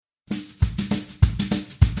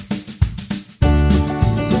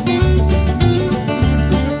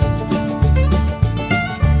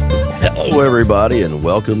everybody, and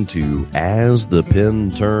welcome to As the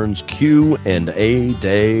Pen Turns Q&A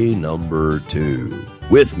Day number 2.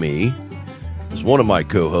 With me is one of my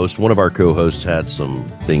co-hosts. One of our co-hosts had some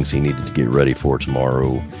things he needed to get ready for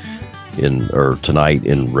tonight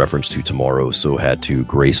in reference to tomorrow, so had to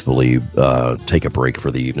gracefully take a break for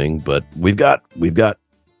the evening. But we've got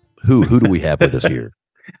who do we have with us here?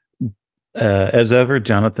 As ever,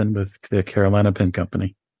 Jonathan with the Carolina Pen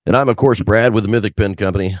Company. And I'm, of course, Brad with the Mythic Pen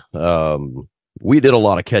Company. We did a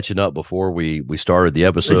lot of catching up before we started the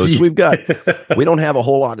episode. So we don't have a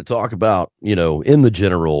whole lot to talk about, in the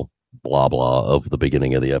general blah blah of the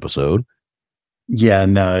beginning of the episode. Yeah,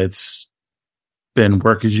 no, it's been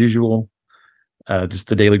work as usual. Just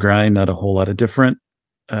the daily grind, not a whole lot of different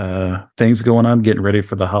things going on, getting ready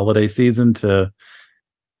for the holiday season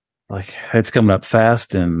it's coming up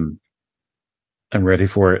fast and I'm ready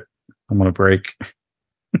for it. I'm on a break.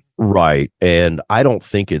 Right. And I don't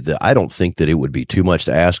think that it would be too much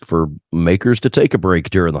to ask for makers to take a break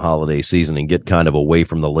during the holiday season and get kind of away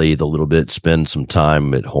from the lathe a little bit, spend some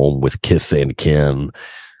time at home with Kith and Kin,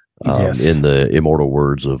 yes. In the immortal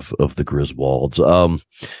words of the Griswolds.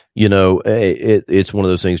 It's one of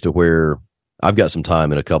those things to where I've got some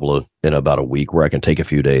time in about a week where I can take a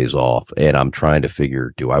few days off, and I'm trying to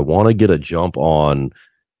figure, do I want to get a jump on,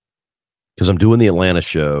 because I'm doing the Atlanta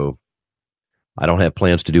show. I don't have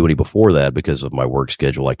plans to do any before that because of my work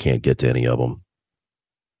schedule. I can't get to any of them.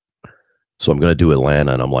 So I'm going to do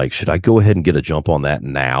Atlanta, and I'm like, should I go ahead and get a jump on that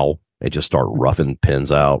now and just start roughing pins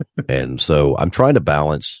out? And so I'm trying to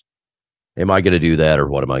balance, am I going to do that or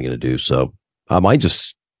what am I going to do? So I might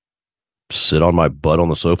just sit on my butt on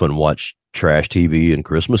the sofa and watch trash TV and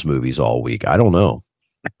Christmas movies all week. I don't know.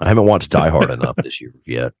 I haven't watched Die Hard enough this year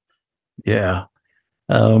yet. Yeah.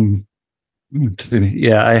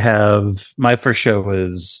 Yeah, I have, my first show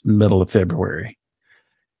was middle of February.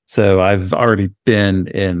 So I've already been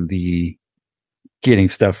in the getting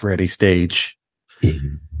stuff ready stage.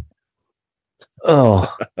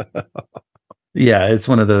 Oh, yeah, it's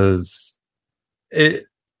one of those, it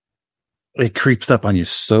creeps up on you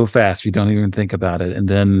so fast, you don't even think about it. And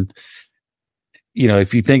then,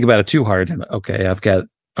 if you think about it too hard, okay,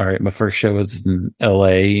 all right, my first show was in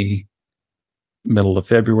LA, middle of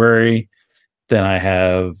February. Then I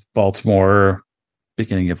have Baltimore,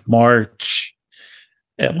 beginning of March,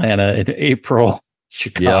 Atlanta in April,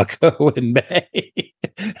 Chicago in May,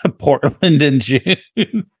 Portland in June.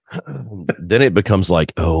 Then it becomes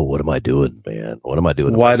like, oh, what am I doing, man? What am I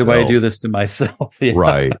doing? Why do I do this to myself? Yeah.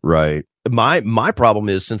 Right. My problem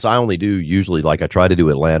is, since I only do usually, I try to do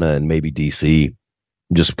Atlanta and maybe DC,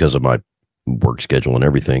 just because of my work schedule and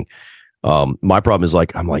everything. My problem is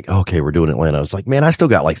I'm like, okay, we're doing Atlanta. I was like, man, I still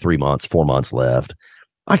got 4 months left.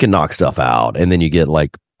 I can knock stuff out. And then you get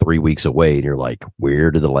 3 weeks away and you're like,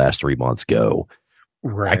 where did the last 3 months go?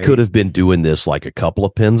 Right. I could have been doing this a couple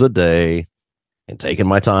of pins a day and taking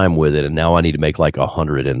my time with it. And now I need to make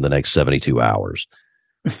 100 in the next 72 hours.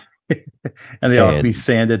 And they all have to be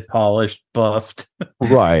sanded, polished, buffed.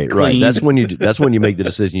 Right. That's when you make the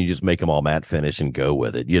decision. You just make them all matte finish and go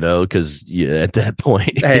with it, because at that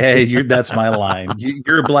point, hey, that's my line.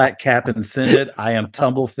 You're a black cap and send it. I am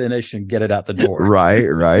tumble finish and get it out the door.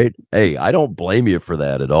 Right. Hey, I don't blame you for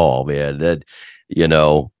that at all, man. That,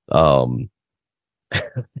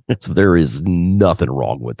 there is nothing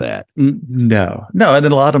wrong with that. No. And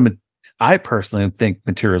a lot of I personally think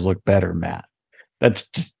materials look better matte. That's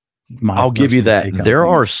just I'll give you that. There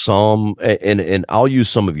are some, and I'll use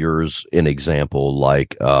some of yours in example,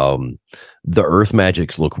 the Earth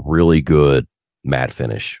Magics look really good matte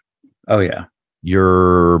finish. Oh yeah.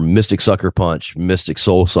 Your Mystic Sucker Punch, Mystic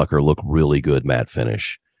Soul Sucker look really good matte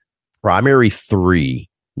finish. Primary 3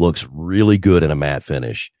 looks really good in a matte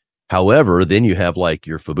finish. However, then you have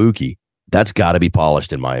your Fubuki. That's got to be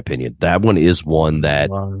polished, in my opinion. That one is one that,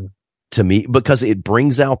 to me, because it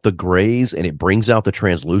brings out the grays and it brings out the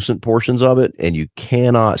translucent portions of it, and you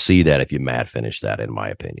cannot see that if you matte finish that, in my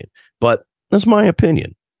opinion. But that's my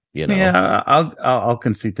opinion. Yeah, I'll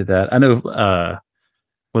concede to that. I know.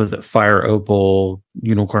 What is it? Fire Opal,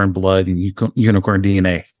 Unicorn Blood, and Unicorn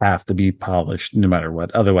DNA have to be polished no matter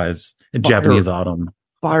what. Otherwise, Japanese Autumn.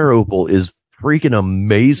 Fire Opal is freaking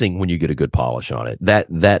amazing when you get a good polish on it.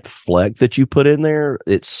 That fleck that you put in there,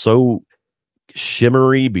 it's so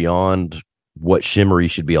shimmery beyond what shimmery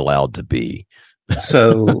should be allowed to be.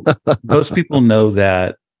 So most people know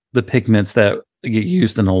that the pigments that get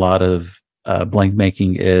used in a lot of blank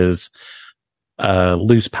making is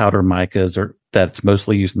loose powder micas, or that's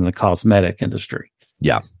mostly used in the cosmetic industry.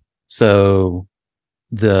 Yeah. So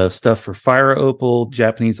the stuff for Fire Opal,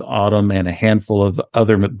 Japanese Autumn, and a handful of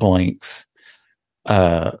other blanks,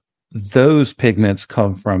 those pigments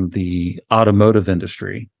come from the automotive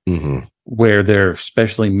industry, Mm-hmm. where they're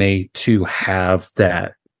specially made to have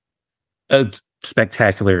that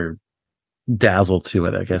spectacular dazzle to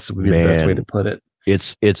it, I guess would be the best way to put it.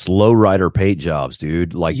 It's lowrider paint jobs,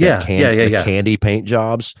 dude. Like Yeah, the candy paint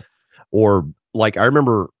jobs, or like I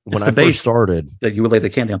remember when I first started that you would lay the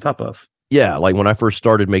candy on top of. Yeah, like when I first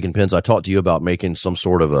started making pins, I talked to you about making some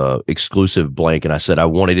sort of a exclusive blank, and I said I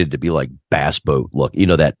wanted it to be like bass boat look. You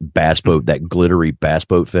know, that bass boat, that glittery bass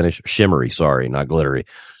boat finish, shimmery. Sorry, not glittery.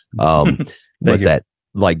 But that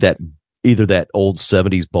like that either that old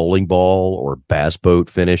 70s bowling ball or bass boat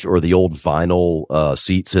finish, or the old vinyl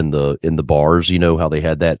seats in the bars. You know how they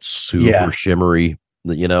had that super shimmery.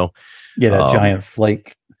 You know, that giant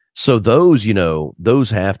flake. So those, those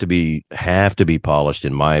have to be polished,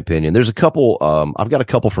 in my opinion. There's a couple. I've got a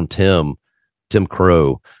couple from Tim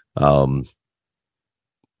Crow,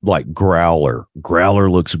 like Growler.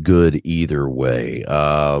 Growler looks good either way.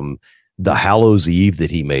 The Hallows Eve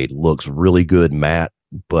that he made looks really good matte,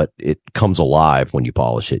 but it comes alive when you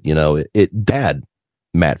polish it. Dad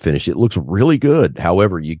matte finish. It looks really good.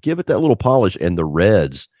 However, you give it that little polish, and the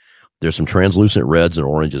reds. There's some translucent reds and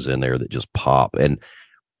oranges in there that just pop. And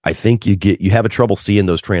I think you have a trouble seeing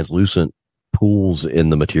those translucent pools in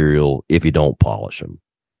the material if you don't polish them.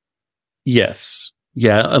 Yes.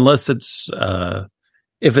 Yeah. Unless it's,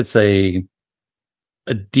 if it's a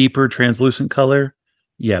deeper translucent color,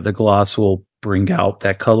 the gloss will bring out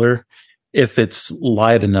that color. If it's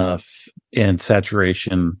light enough in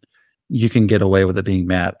saturation, you can get away with it being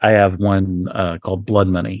matte. I have one, called Blood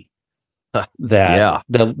Money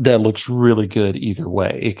that looks really good either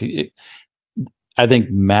way. I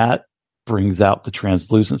think matte brings out the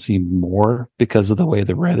translucency more because of the way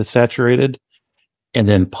the red is saturated, and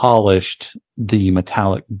then polished, the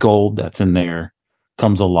metallic gold that's in there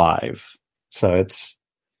comes alive. So it's.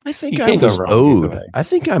 I think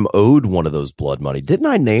I'm owed one of those Blood Money. Didn't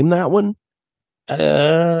I name that one?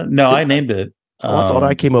 No, I named it. I thought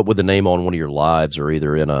I came up with the name on one of your lives, or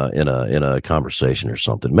either in a conversation or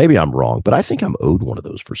something. Maybe I'm wrong, but I think I'm owed one of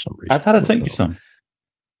those for some reason. I thought I sent you some.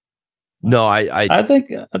 No, I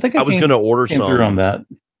think I was going to order some on that.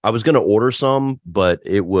 I was going to order some, but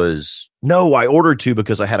I ordered two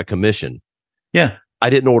because I had a commission. Yeah.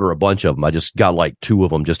 I didn't order a bunch of them. I just got like two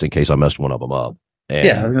of them just in case I messed one of them up. And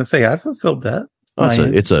I was going to say, I fulfilled that.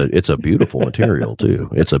 It's a beautiful material too.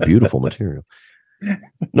 It's a beautiful material.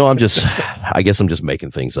 No, I guess I'm just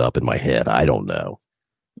making things up in my head. I don't know.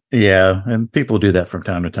 Yeah. And people do that from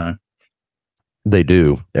time to time. They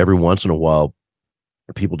do. Every once in a while,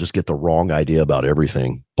 people just get the wrong idea about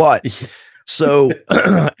everything. But so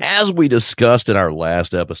as we discussed in our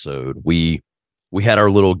last episode, we had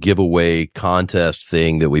our little giveaway contest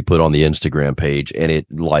thing that we put on the Instagram page, and it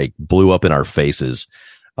like blew up in our faces,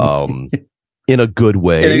 in a good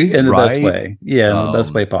way, in the best way. Yeah. In the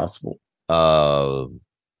best way possible.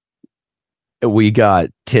 We got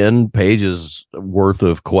 10 pages worth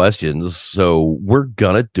of questions. So we're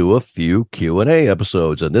going to do a few Q&A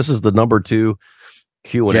episodes, and this is the number 2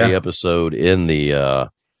 Q&A episode in the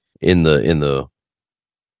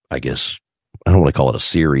I guess I don't want to call it a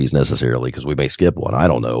series necessarily, because we may skip one. I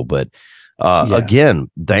don't know. But again,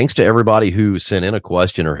 thanks to everybody who sent in a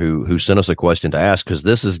question, or who sent us a question to ask, because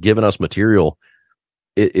this has given us material.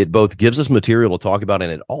 It both gives us material to talk about,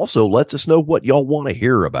 and it also lets us know what y'all want to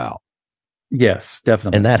hear about. Yes,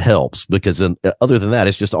 definitely. And that helps, because other than that,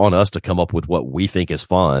 it's just on us to come up with what we think is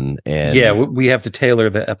fun. And we have to tailor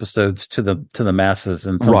the episodes to the masses,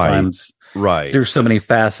 and sometimes there's so many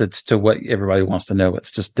facets to what everybody wants to know.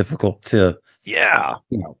 It's just difficult to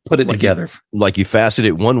put it together. You facet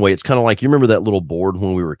it one way. It's kind of like, you remember that little board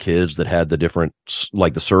when we were kids that had the different,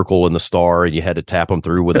 like the circle and the star, and you had to tap them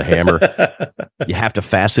through with a hammer. You have to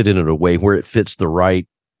facet it in a way where it fits the right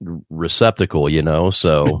receptacle,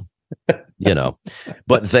 so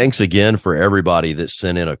but thanks again for everybody that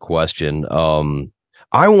sent in a question.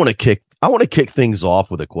 I want to kick things off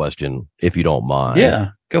with a question, if you don't mind. Yeah,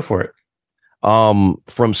 go for it.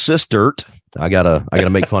 From Sister, I gotta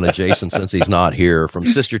make fun of Jason since he's not here. From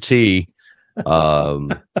Sister T, he's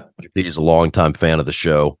a longtime fan of the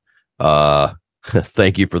show.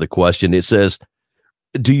 Thank you for the question. It says,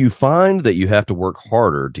 do you find that you have to work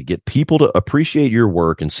harder to get people to appreciate your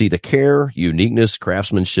work and see the care, uniqueness,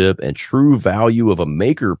 craftsmanship, and true value of a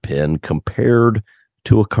maker pen compared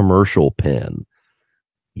to a commercial pen?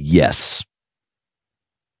 Yes.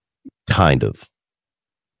 Kind of.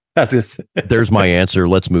 That's just There's my answer.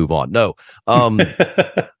 Let's move on. No.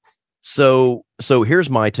 So here's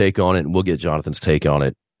my take on it, and we'll get Jonathan's take on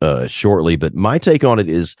it shortly. But my take on it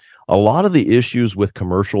is, a lot of the issues with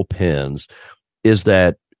commercial pens is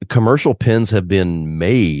that commercial pens have been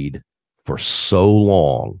made for so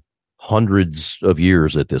long, hundreds of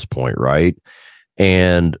years at this point, right?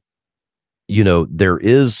 And there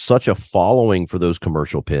is such a following for those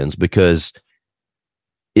commercial pens because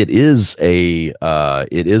it is an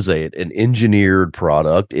engineered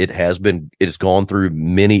product. It has gone through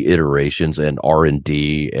many iterations and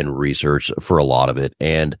R&D and research for a lot of it.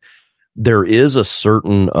 And there is a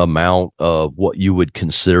certain amount of what you would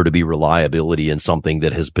consider to be reliability in something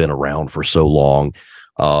that has been around for so long.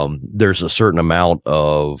 There's a certain amount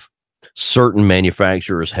of certain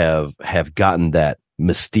manufacturers have gotten that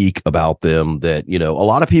mystique about them that, a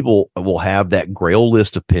lot of people will have that grail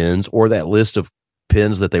list of pens or that list of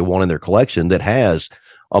pens that they want in their collection that has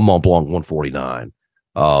a Mont Blanc 149,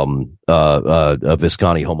 a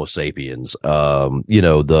Visconti Homo sapiens,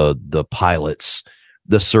 the pilots,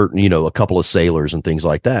 the certain, a couple of sailors and things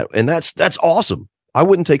like that. And that's awesome. I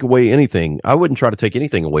wouldn't take away anything. I wouldn't try to take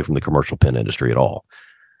anything away from the commercial pen industry at all.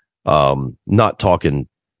 Not talking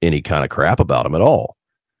any kind of crap about them at all.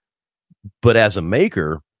 But as a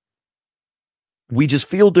maker, we just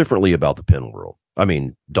feel differently about the pen world. I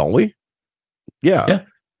mean, don't we? Yeah.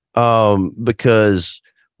 Because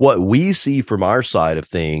what we see from our side of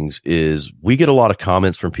things is we get a lot of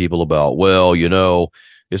comments from people about, well,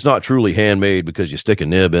 it's not truly handmade because you stick a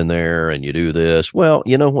nib in there and you do this. Well,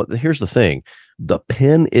 you know what? Here's the thing. The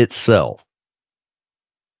pen itself,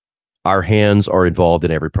 our hands are involved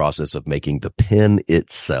in every process of making the pen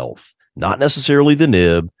itself, not necessarily the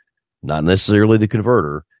nib, not necessarily the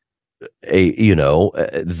converter,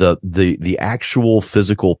 the actual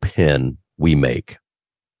physical pen we make.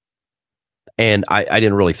 And I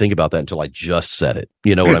didn't really think about that until I just said it.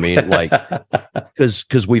 You know what I mean? Like,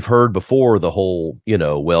 because we've heard before the whole,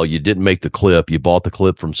 well, you didn't make the clip, you bought the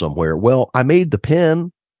clip from somewhere. Well, I made the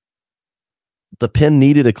pen. The pen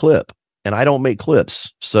needed a clip, and I don't make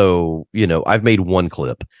clips. So, I've made one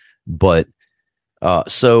clip, but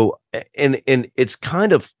so it's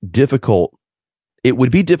kind of difficult. It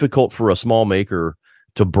would be difficult for a small maker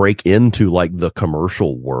to break into like the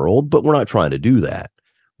commercial world, but we're not trying to do that.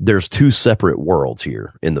 There's two separate worlds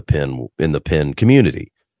here in the pen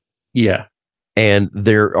community. Yeah. And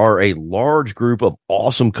there are a large group of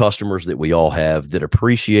awesome customers that we all have that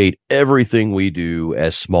appreciate everything we do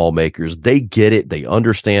as small makers. They get it. They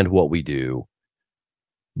understand what we do.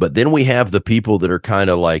 But then we have the people that are kind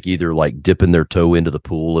of like either like dipping their toe into the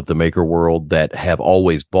pool of the maker world that have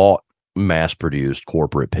always bought mass produced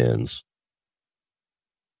corporate pens.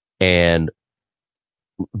 And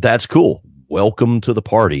that's cool. Welcome to the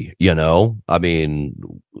party. I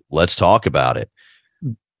mean, let's talk about it.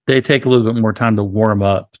 They take a little bit more time to warm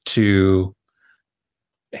up to.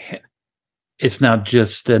 It's not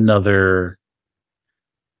just another.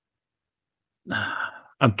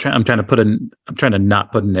 I'm trying to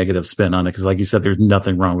not put a negative spin on it because, like you said, there's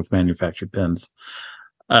nothing wrong with manufactured pens.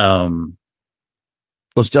 Well,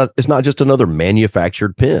 it's not just another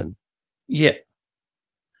manufactured pen. Yeah.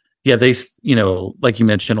 Yeah, they, like you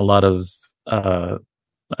mentioned, a lot of, I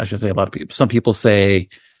shouldn't say a lot of people. Some people say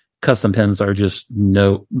custom pens are just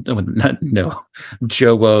Jowo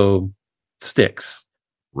sticks.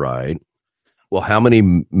 Right. Well, how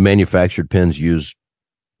many manufactured pens use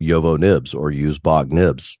Jowo nibs or use Bock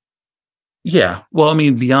nibs? Yeah. Well, I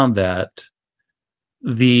mean, beyond that,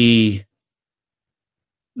 the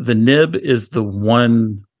nib is the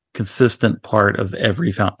one consistent part of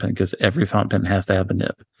every fountain pen because every fountain pen has to have a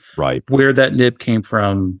nib. Right. Where that nib came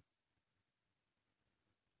from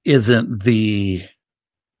isn't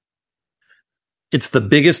it's the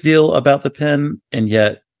biggest deal about the pen, and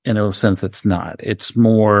yet in a sense it's not. It's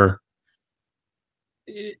more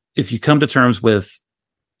if you come to terms with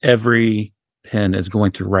every pen is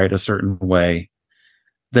going to write a certain way,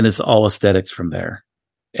 then it's all aesthetics from there.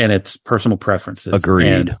 And it's personal preferences. Agreed.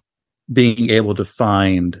 And being able to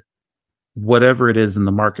find whatever it is in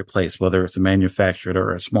the marketplace, whether it's a manufacturer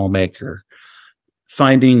or a small maker,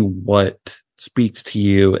 finding what speaks to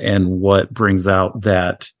you and what brings out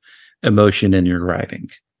that emotion in your writing.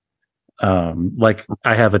 Like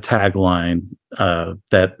I have a tagline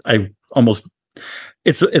that I almost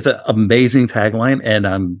it's an amazing tagline,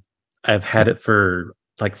 and I've had it for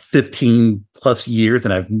like 15 plus years,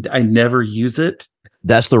 and I never use it.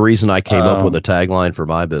 That's the reason I came up with a tagline for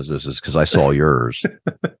my business is because I saw yours.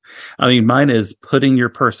 I mean, mine is putting your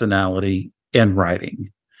personality in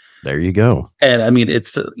writing. There you go. And I mean,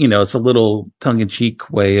 it's a little tongue-in-cheek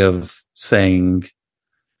way of saying,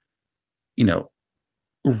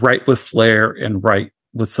 write with flair and write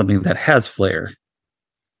with something that has flair.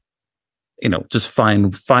 Just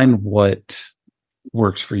find what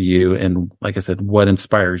works for you, and like I said, what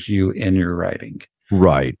inspires you in your writing.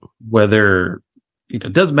 Right. Whether,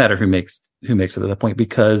 it doesn't matter who makes it at that point,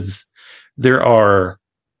 because there are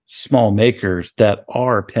small makers that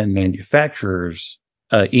are pen manufacturers.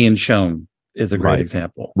 Ian Schoen is a great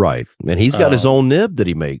example. Right. And he's got his own nib that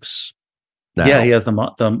he makes now. Yeah, he has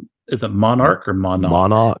is it Monarch or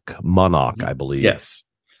Monarch? Monarch, I believe. Yes.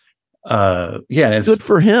 It's good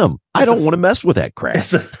for him. I don't want to mess with that crap.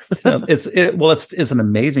 It's an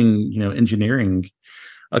amazing, engineering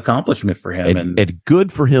accomplishment for him, and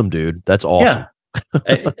good for him, dude. That's awesome. Yeah.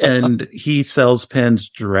 And he sells pens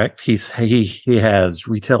direct. He has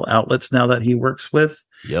retail outlets now that he works with.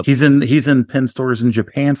 Yep. He's in pen stores in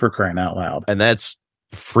Japan, for crying out loud. And that's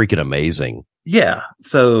freaking amazing. Yeah.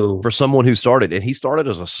 So for someone who started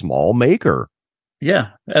as a small maker. Yeah.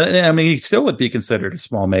 I mean, he still would be considered a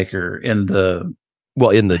small maker in the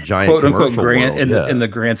giant quote unquote world, in the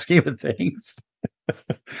grand scheme of things.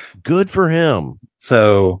 Good for him.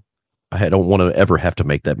 So I don't want to ever have to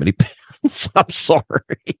make that many pens. I'm sorry.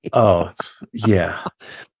 Oh, yeah.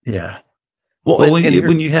 Yeah. Well,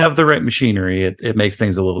 when you have the right machinery, it makes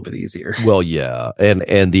things a little bit easier. Well, yeah.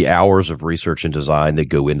 And the hours of research and design that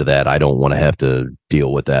go into that, I don't want to have to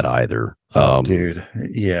deal with that either. Dude.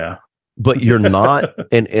 Yeah. But you're not.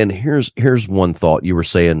 and here's one thought. You were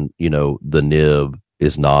saying, the nib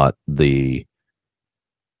is not the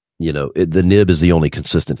nib is the only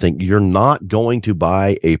consistent thing. You're not going to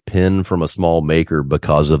buy a pen from a small maker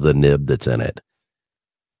because of the nib that's in it.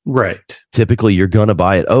 Right. Typically, you're going to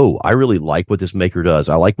buy it. Oh, I really like what this maker does.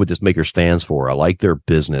 I like what this maker stands for. I like their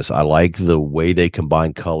business. I like the way they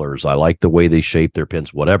combine colors. I like the way they shape their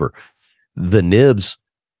pens, whatever. The nibs,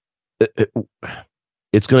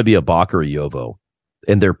 it's going to be a Bach or a Jowo.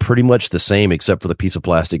 And they're pretty much the same, except for the piece of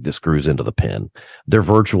plastic that screws into the pen. They're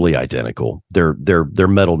virtually identical. They're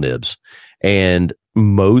metal nibs. And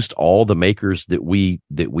most all the makers that we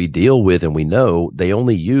deal with and we know, they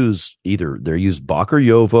only use they're used Bach or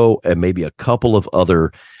Jowo and maybe a couple of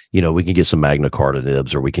other, we can get some Magna Carta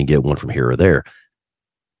nibs or we can get one from here or there.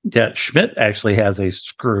 Yeah, Schmidt actually has a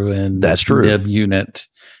screw-in nib unit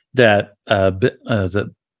that is it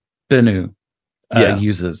Benu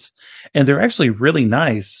uses, and they're actually really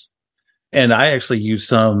nice. And I actually used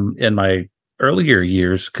some in my earlier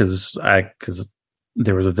years because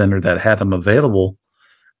there was a vendor that had them available.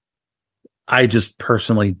 I just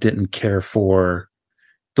personally didn't care for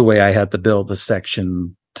the way I had to build the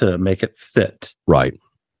section to make it fit. Right.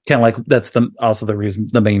 Kind of like that's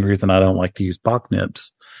the main reason I don't like to use Bach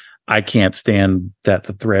nibs. I can't stand that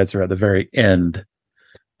the threads are at the very end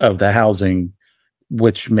of the housing,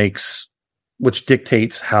 which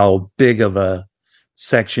dictates how big of a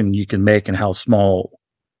section you can make and how small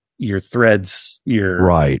your threads,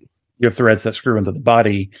 your threads that screw into the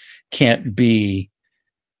body can't be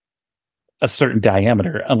a certain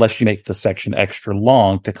diameter unless you make the section extra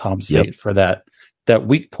long to compensate for that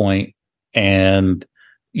weak point. And,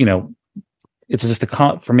 it's just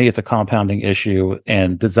for me, it's a compounding issue,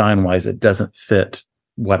 and design wise, it doesn't fit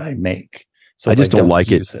what I make. So I just don't like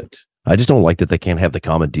it. I just don't like that they can't have the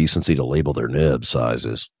common decency to label their nib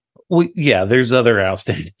sizes. Well, yeah, there's other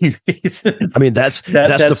outstanding reasons. I mean, that's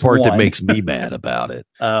the part that makes me mad about it.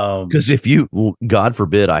 Because if God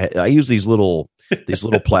forbid, I use these little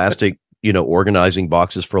plastic, organizing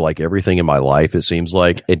boxes for like everything in my life, it seems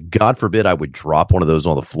like. And God forbid I would drop one of those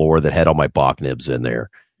on the floor that had all my Bach nibs in there.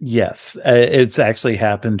 Yes, it's actually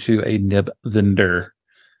happened to a nib vendor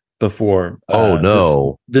before. Oh,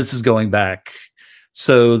 no. This is going back.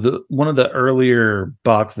 So one of the earlier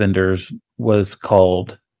Bach vendors was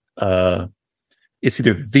called, it's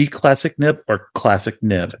either the Classic Nib or Classic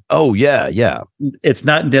Nib. Oh, yeah, yeah. It's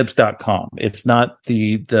not nibs.com. It's not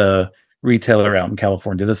the retailer out in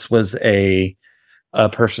California. This was a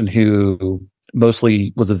person who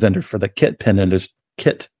mostly was a vendor for the kit pen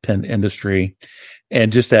industry.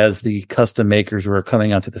 And just as the custom makers were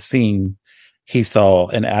coming onto the scene, he saw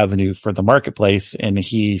an avenue for the marketplace, and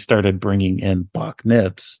he started bringing in Bach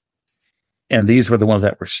nibs. And these were the ones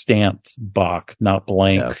that were stamped Bach, not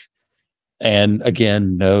blank. Yeah. And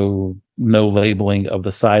again, no labeling of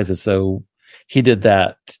the sizes. So he did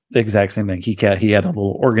the exact same thing. He had a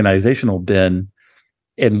little organizational bin,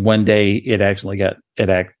 and one day it accidentally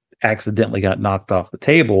got knocked off the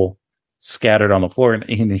table, scattered on the floor,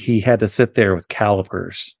 and he had to sit there with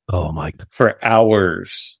calipers. Oh my! For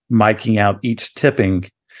hours, miking out each tipping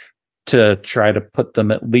to try to put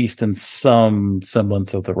them at least in some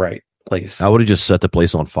semblance of the right place. I would have just set the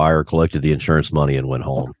place on fire, collected the insurance money, and went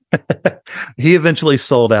home. He eventually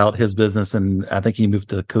sold out his business, and I think he moved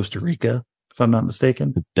to Costa Rica, if I'm not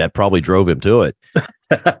mistaken. That probably drove him to it.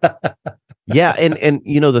 Yeah, and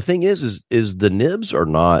the thing is the nibs are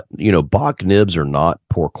not, Bach nibs are not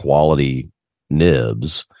poor quality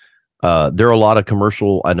nibs. There are a lot of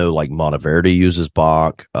commercial, I know, like Monteverde uses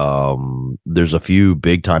Bach. There's a few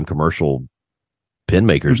big time commercial pen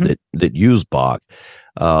makers that use Bach.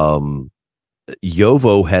 Yovo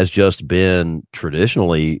has just been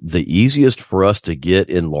traditionally the easiest for us to get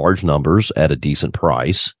in large numbers at a decent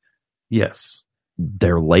price. Yes.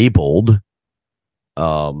 They're labeled.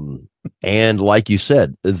 And like you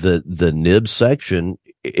said, the nib section,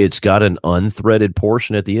 it's got an unthreaded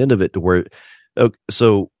portion at the end of it to where,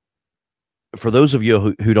 so for those of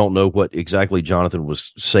you who don't know what exactly Jonathan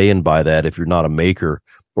was saying by that, if you're not a maker,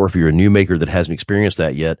 or if you're a new maker that hasn't experienced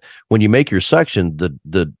that yet, when you make your section,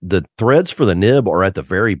 the threads for the nib are at the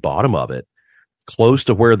very bottom of it, close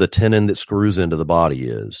to where the tenon that screws into the body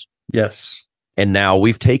is. Yes. And now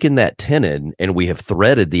we've taken that tenon and we have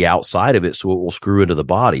threaded the outside of it so it will screw into the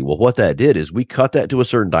body. Well, what that did is we cut that to a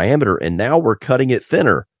certain diameter, and now we're cutting it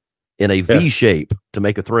thinner in a V shape to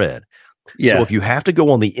make a thread. Yeah. So if you have to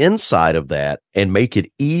go on the inside of that and make it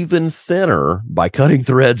even thinner by cutting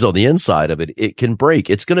threads on the inside of it, it can break.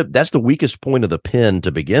 That's the weakest point of the pen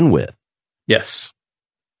to begin with. Yes.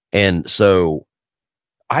 And so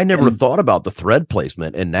I never thought about the thread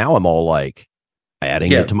placement, and now I'm all like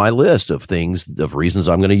adding it to my list of reasons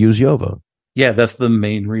I'm going to use Yovo. Yeah, that's the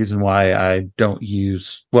main reason why I don't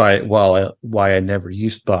use why I never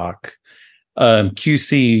used Bach.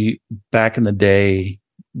 QC back in the day,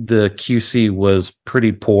 the QC was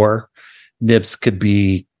pretty poor. Nibs could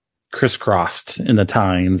be crisscrossed in the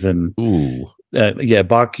tines, and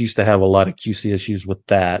Bach used to have a lot of QC issues with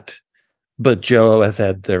that. But Joe has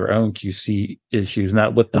had their own QC issues,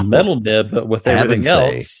 not with the metal nib, but with everything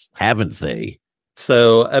else. Haven't they?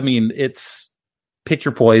 So, I mean, it's pick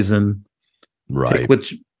your poison, right?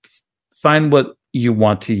 Find what you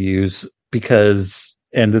want to use, because,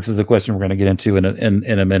 and this is a question we're going to get into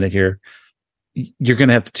in a minute here, you're going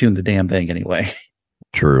to have to tune the damn thing anyway.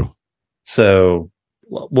 True. So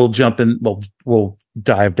we'll jump in. We'll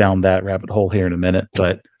dive down that rabbit hole here in a minute,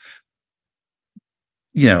 but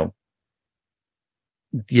the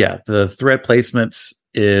thread placements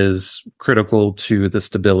is critical to the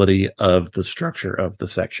stability of the structure of the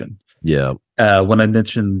section. Yeah. When I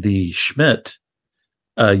mentioned the Schmidt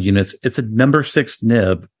units, it's a number 6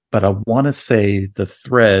 nib, but I want to say the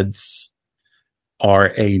threads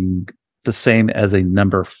are the same as a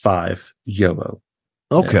number 5 Yovo.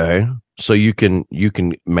 Okay. Nib. So you can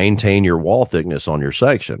maintain your wall thickness on your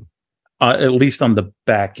section. At least on the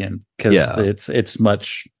back end, because it's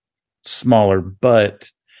much smaller,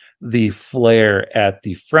 but the flare at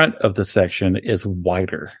the front of the section is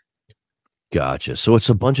wider. Gotcha. So it's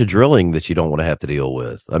a bunch of drilling that you don't want to have to deal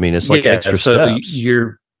with. I mean, it's like extra steps.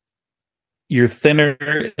 You're thinner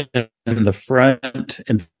in the front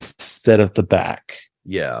instead of the back.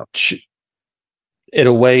 Yeah. In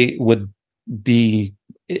a way, would be,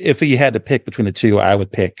 if you had to pick between the two, I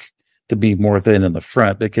would pick to be more thin in the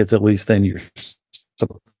front, because at least then you're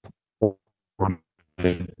supported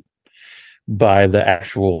by the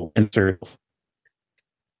actual insert.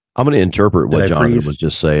 I'm going to interpret what Jonathan was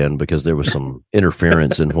just saying, because there was some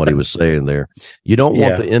interference in what he was saying there. You don't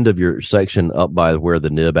want the end of your section up by where the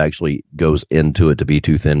nib actually goes into it to be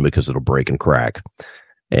too thin, because it'll break and crack.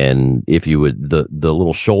 And if you would, the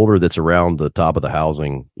little shoulder that's around the top of the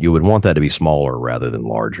housing, you would want that to be smaller rather than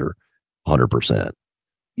larger. 100%.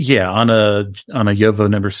 Yeah, on a Yovo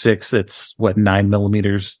number 6, it's 9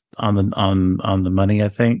 millimeters on the money, I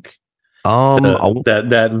think.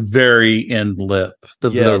 That very end lip,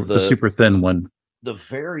 the super thin one. The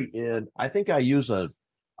very end. I think I use I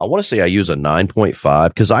want to say I use a 9.5,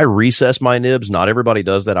 because I recess my nibs. Not everybody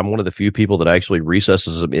does that. I'm one of the few people that actually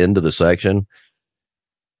recesses them into the section.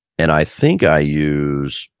 And I think I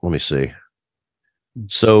use, let me see.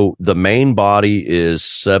 So the main body is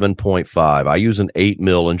 7.5. I use an 8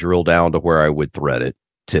 mil and drill down to where I would thread it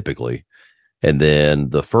typically. And then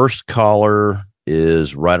the first collar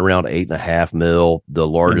is right around 8.5 mil. The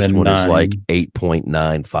largest one is like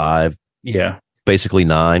 8.95. Yeah. Basically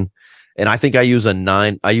 9. And I think I use a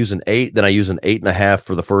 9. I use an 8, then I use an 8.5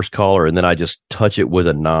 for the first collar, and then I just touch it with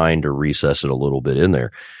a 9 to recess it a little bit in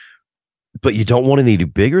there. But you don't want any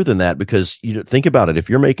bigger than that, because think about it. If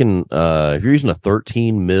you're making, if you're using a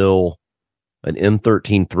 13 mil, an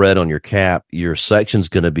M13 thread on your cap, your section's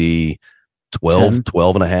going to be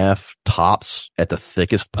 12 and a half tops at the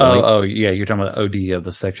thickest point. Oh, yeah. You're talking about the OD of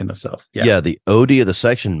the section itself. Yeah. The OD of the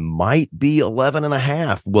section might be 11 and a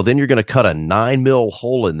half. Well, then you're going to cut a 9 mil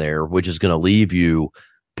hole in there, which is going to leave you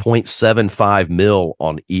 0.75 mil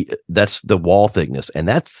on that's the wall thickness, and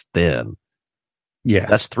that's thin. Yeah.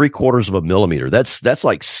 That's 3/4 of a millimeter. That's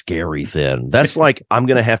like scary thin. That's like I'm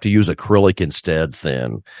going to have to use acrylic instead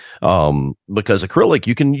thin. Because acrylic,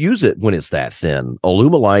 you can use it when it's that thin.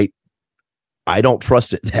 Alumilite, I don't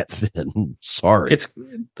trust it that thin. Sorry.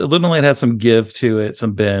 The Luminite has some give to it,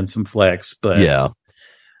 some bend, some flex, but yeah.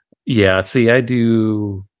 See,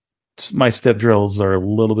 my step drills are a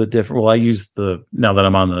little bit different. Well, now that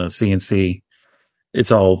I'm on the CNC,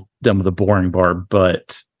 it's all done with a boring bar,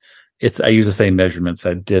 but I use the same measurements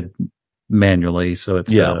I did manually. So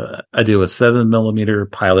I do a 7 millimeter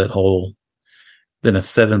pilot hole, then a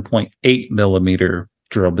 7.8 millimeter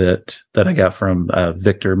drill bit that I got from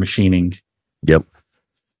Victor Machining. Yep.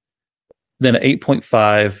 Then an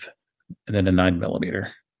 8.5 and then a 9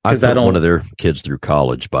 millimeter. I've put one of their kids through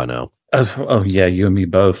college by now. Oh yeah, you and me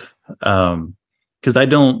both. Because I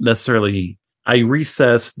don't necessarily, I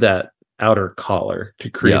recess that outer collar to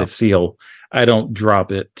create a seal. I don't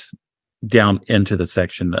drop it down into the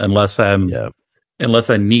section unless I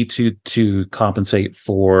need to compensate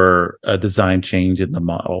for a design change in the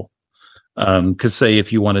model. Because say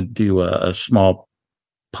if you want to do a small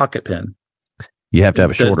pocket pin, you have to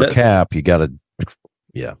have a shorter cap. You got to,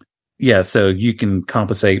 yeah. So you can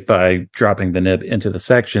compensate by dropping the nib into the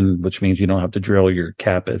section, which means you don't have to drill your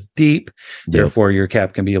cap as deep. Yep. Therefore, your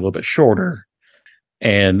cap can be a little bit shorter.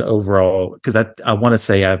 And overall, because I want to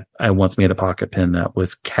say I once made a pocket pin that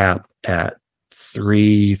was capped at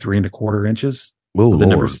 3.25 inches. With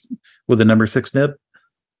the number 6 nib.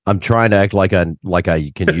 I'm trying to act like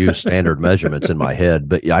I can use standard measurements in my head,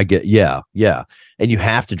 but I get and you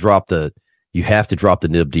have to drop the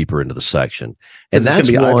nib deeper into the section, and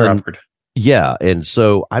that's one. Yeah, and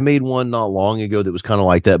so I made one not long ago that was kind of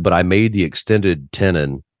like that, but I made the extended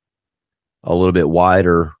tenon a little bit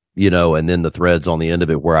wider, and then the threads on the end of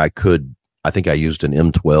it where I think I used an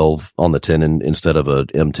M12 on the tenon instead of a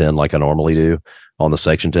M10 like I normally do on the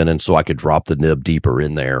section tenon, so I could drop the nib deeper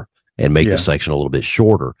in there and make the section a little bit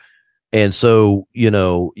shorter. And so, you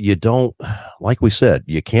don't, like we said,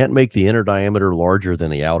 you can't make the inner diameter larger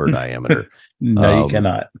than the outer diameter. No, you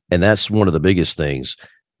cannot. And that's one of the biggest things.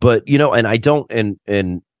 But, and I don't,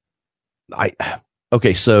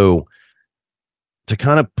 okay, so to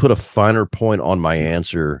kind of put a finer point on my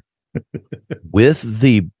answer, with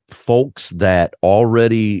the folks that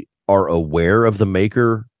already are aware of the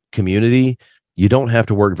maker community, you don't have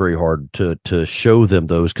to work very hard to show them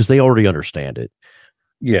those because they already understand it.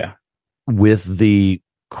 Yeah. With the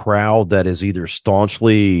crowd that is either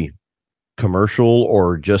staunchly commercial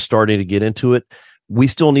or just starting to get into it, we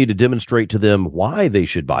still need to demonstrate to them why they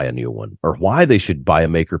should buy a new one or why they should buy a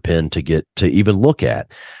maker pen to even look at.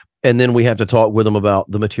 And then we have to talk with them about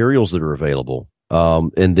the materials that are available.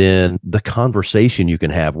 And then the conversation you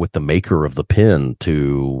can have with the maker of the pen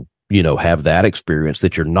to, have that experience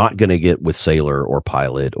that you're not going to get with Sailor or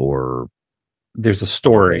Pilot or. There's a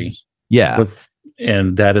story. Yeah.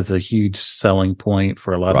 And that is a huge selling point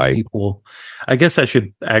for a lot of people. I guess I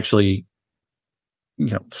should actually,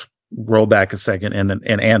 roll back a second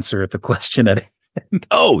and answer the question at hand.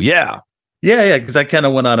 Oh, yeah. Yeah. Because I kind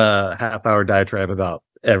of went on a half-hour diatribe about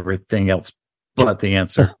everything else but the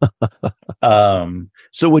answer.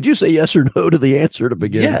 So would you say yes or no to the answer to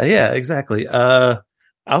begin? Yeah, exactly.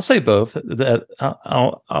 I'll say both. That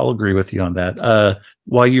I'll agree with you on that.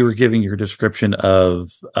 While you were giving your description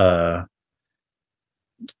of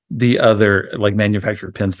the other like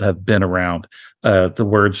manufactured pens that have been around, the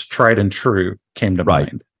words tried and true came to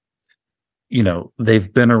mind.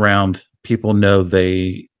 They've been around. People know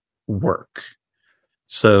they work.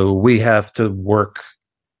 So we have to work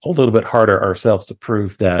a little bit harder ourselves to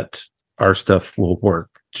prove that our stuff will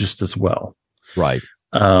work just as well. Right.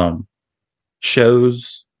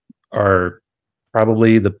 Shows are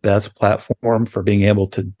probably the best platform for being able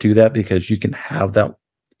to do that because you can have that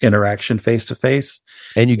interaction face to face.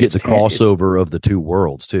 And you get the crossover of the two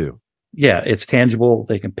worlds too. Yeah, it's tangible.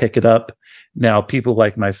 They can pick it up. Now, people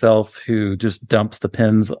like myself who just dumps the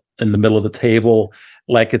pens in the middle of the table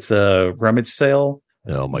like it's a rummage sale.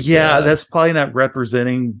 Oh my God. Yeah, that's probably not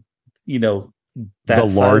representing, the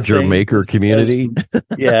larger maker community.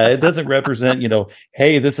 Yeah, it doesn't represent,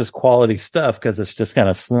 hey, this is quality stuff because it's just kind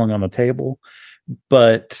of slung on the table.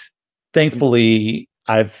 But thankfully,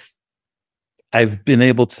 I've been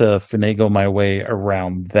able to finagle my way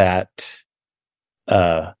around that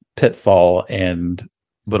pitfall,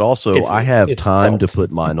 but also I have time to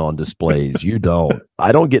put mine on displays. You don't.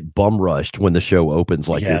 I don't get bum rushed when the show opens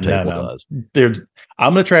like your table does.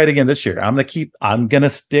 I'm going to try it again this year. I'm going to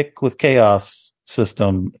stick with Chaos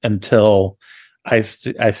system until I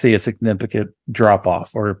see a significant drop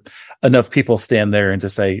off or enough people stand there and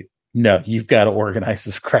just say, no, you've got to organize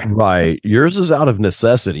this crap. Right. Yours is out of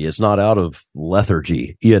necessity. It's not out of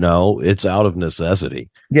lethargy. It's out of necessity.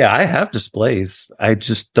 Yeah, I have displays. I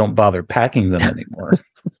just don't bother packing them anymore.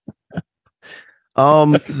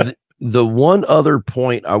 The one other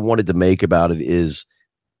point I wanted to make about it is,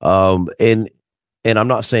 and I'm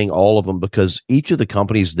not saying all of them, because each of the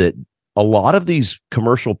companies that a lot of these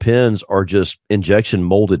commercial pens are just injection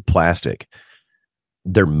molded plastic.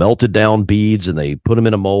 They're melted down beads and they put them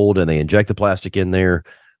in a mold and they inject the plastic in there.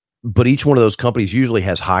 But each one of those companies usually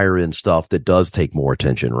has higher end stuff that does take more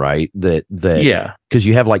attention, right? Yeah, because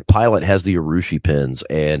you have like Pilot has the Urushi pens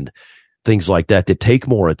and things like that take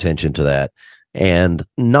more attention to that. And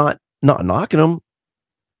not knocking them,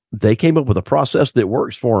 they came up with a process that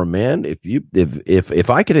works for them, man. If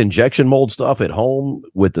I could injection mold stuff at home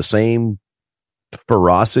with the same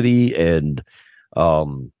ferocity and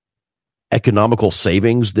economical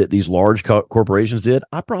savings that these large corporations did,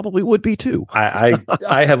 I probably would be too.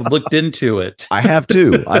 I have looked into it. I have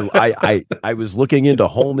too. I was looking into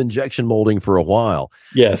home injection molding for a while.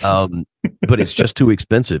 Yes. But it's just too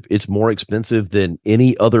expensive. It's more expensive than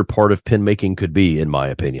any other part of pen making could be, in my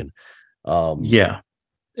opinion. Yeah.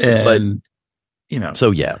 And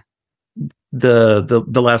so yeah. The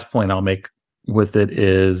last point I'll make with it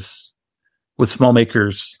is, with small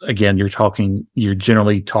makers, again, you're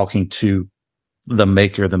generally talking to the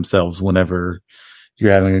maker themselves whenever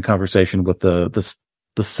you're having a conversation with the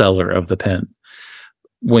seller of the pen.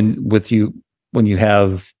 When you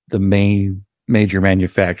have the major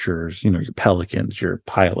manufacturers, your Pelicans, your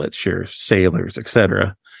Pilots, your Sailors,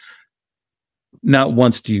 etc. Not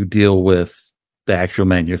once do you deal with the actual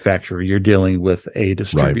manufacturer, you're dealing with a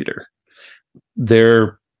distributor. Right.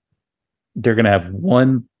 They're going to have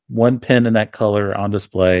one pen in that color on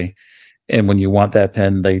display, and when you want that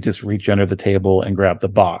pen, they just reach under the table and grab the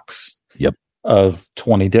box. Yep. Of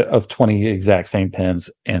 20 exact same pens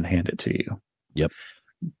and hand it to you. Yep.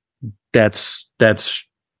 That's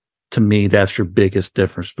to me, that's your biggest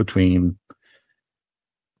difference between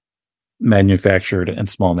manufactured and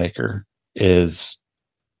small maker is,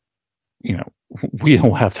 we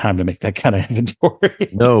don't have time to make that kind of inventory.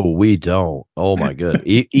 No, we don't. Oh my good.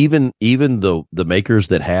 Even the makers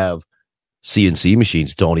that have CNC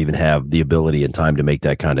machines don't even have the ability and time to make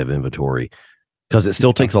that kind of inventory, because it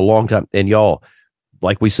still takes a long time. And y'all,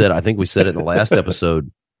 like we said, I think we said it in the last episode,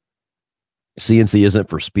 CNC isn't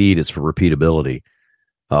for speed, it's for repeatability.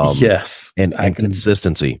 Yes. And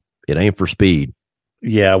consistency. It ain't for speed.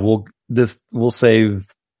 Yeah, we'll save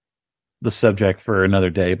the subject for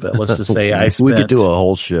another day, but let's just say we could do a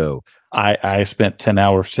whole show. I spent 10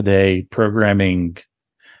 hours today programming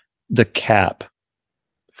the cap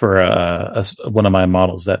for one of my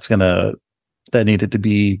models that needed to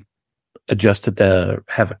be adjusted to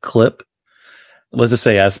have a clip. Let's just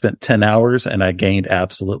say I spent 10 hours and I gained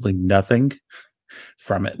absolutely nothing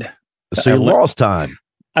from it. So you lost time.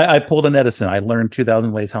 I pulled an Edison. I learned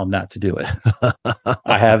 2,000 ways how not to do it.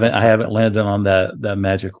 I haven't landed on that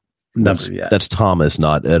magic number yet. That's Thomas,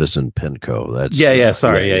 not Edison Penco. That's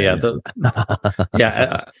sorry. I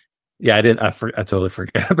didn't. I totally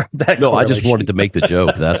forgot about that. No, I just wanted to make the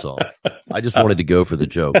joke. That's all. I just wanted to go for the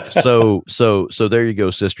joke. So there you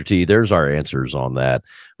go, Sister T. There's our answers on that.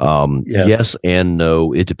 Yes and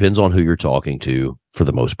no. It depends on who you're talking to for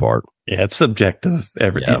the most part. Yeah, it's subjective.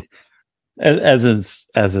 Everything. As is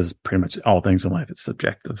pretty much all things in life, it's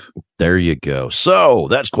subjective. There you go. So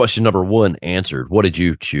that's question number 1 answered. What did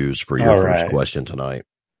you choose for your first question tonight?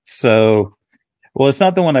 So, well, it's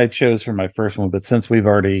not the one I chose for my first one, but since we've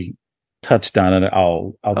already touched on it,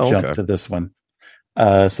 I'll jump to this one.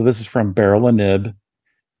 So this is from Barrel a Nib.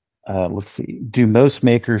 Let's see. Do most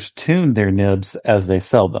makers tune their nibs as they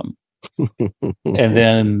sell them? And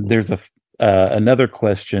then there's another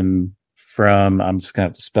question from, I'm just going to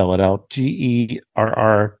have to spell it out,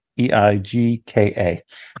 Gerreigka.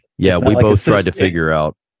 Yeah, we like both tried to figure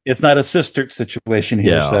out. It's not a sister situation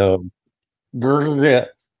here. Yeah. So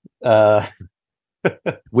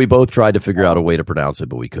we both tried to figure out a way to pronounce it,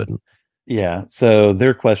 but we couldn't. Yeah. So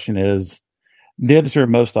their question is, nibs are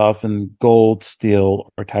most often gold,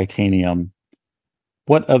 steel, or titanium.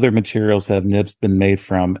 What other materials have nibs been made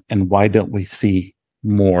from, and why don't we see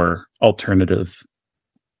more alternative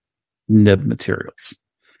nib materials?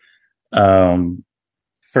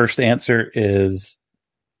 First answer is,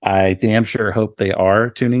 I damn sure hope they are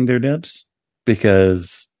tuning their nibs,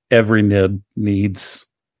 because every nib needs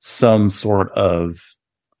some sort of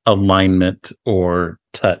alignment or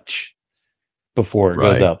touch before it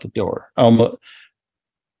goes out the door.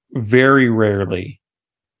 Very rarely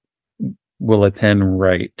will a pen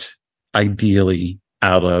write ideally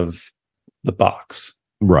out of the box.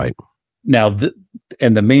 Right. Now,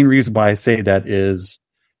 and the main reason why I say that is,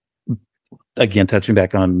 again, touching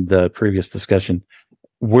back on the previous discussion,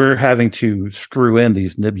 we're having to screw in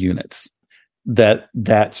these nib units. That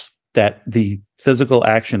the physical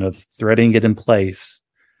action of threading it in place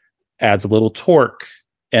adds a little torque,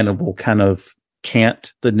 and it will kind of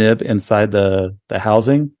cant the nib inside the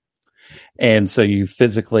housing. And so you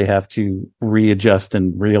physically have to readjust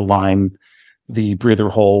and realign the breather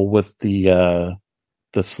hole with the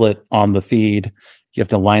slit on the feed. You have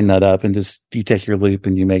to line that up, and just you take your loop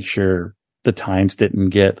and you make sure the tines didn't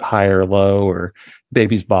get high or low or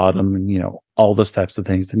baby's bottom, and all those types of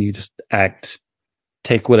things. Then you just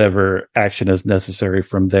take whatever action is necessary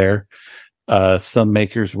from there. Some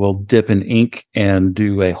makers will dip in ink and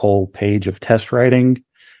do a whole page of test writing.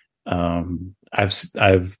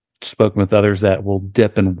 I've spoken with others that will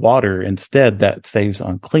dip in water instead. That saves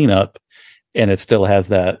on cleanup, and it still has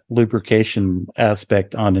that lubrication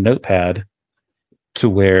aspect on the notepad to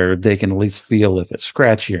where they can at least feel if it's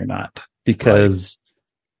scratchy or not. Because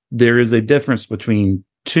there is a difference between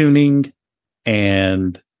tuning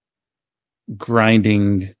and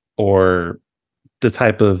grinding, or the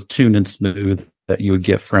type of tune and smooth that you would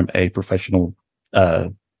get from a professional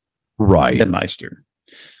Nibmeister.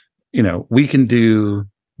 We can do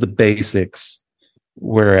the basics,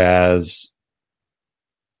 whereas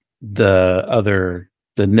the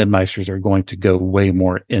Nibmeisters are going to go way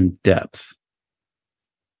more in depth.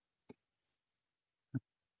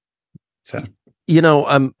 So,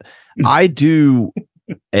 I do.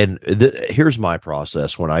 And here's my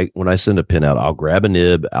process. When I send a pin out, I'll grab a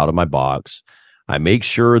nib out of my box. I make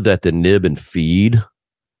sure that the nib and feed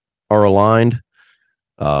are aligned.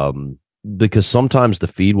 Because sometimes the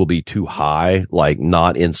feed will be too high, like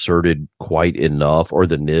not inserted quite enough, or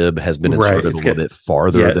the nib has been inserted a little bit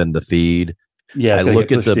farther than the feed. Yeah. I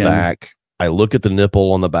look at the back. I look at the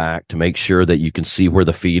nipple on the back to make sure that you can see where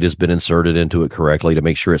the feed has been inserted into it correctly, to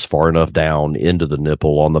make sure it's far enough down into the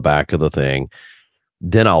nipple on the back of the thing.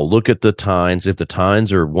 Then I'll look at the tines. If the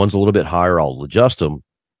tines are one's a little bit higher, I'll adjust them.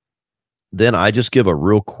 Then I just give a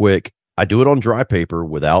real quick, I do it on dry paper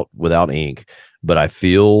without ink, but I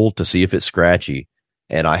feel to see if it's scratchy.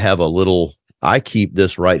 And I keep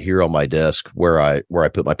this right here on my desk where I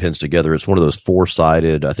put my pins together. It's one of those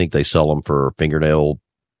 4-sided. I think they sell them for fingernail.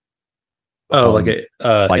 Like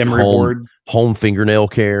emery board, home fingernail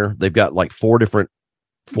care. They've got like four different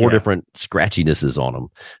scratchinesses on them,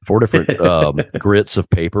 4 different grits of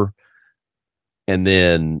paper. And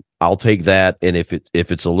then I'll take that, and if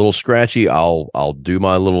it's a little scratchy, I'll do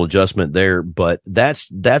my little adjustment there. But that's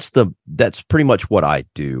pretty much what I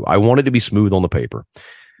do. I want it to be smooth on the paper.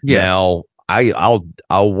 Yeah. Now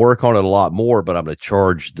I'll work on it a lot more, but I'm going to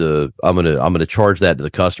charge that to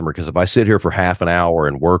the customer, because if I sit here for half an hour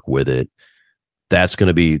and work with it, that's going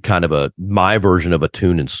to be kind of my version of a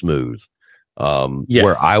tune and smooth.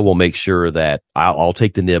 Where I will make sure that I'll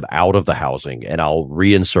take the nib out of the housing and I'll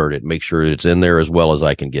reinsert it, make sure it's in there as well as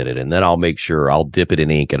I can get it. And then I'll make sure I'll dip it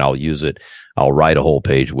in ink and I'll use it. I'll write a whole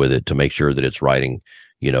page with it to make sure that it's writing,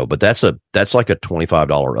 but that's like a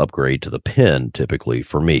 $25 upgrade to the pen typically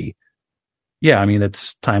for me. Yeah. I mean,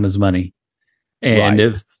 it's time is money.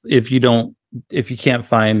 And if you can't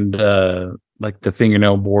find, like the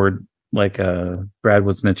fingernail board, like, Brad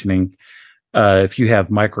was mentioning, if you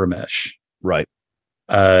have micro mesh, right.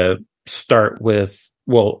 Start with,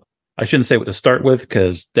 I shouldn't say what to start with,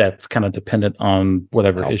 because that's kind of dependent on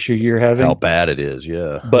whatever issue you're having. How bad it is,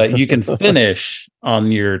 yeah. But you can finish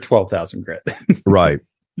on your 12,000 grit. Right.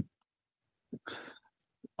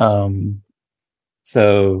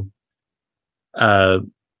 So, the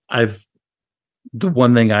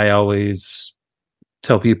one thing I always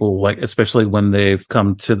tell people, like, especially when they've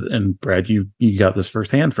come to, and Brad, you got this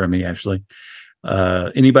firsthand from me, actually.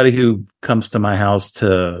 Anybody who comes to my house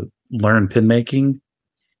to learn pin making,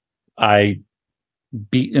 I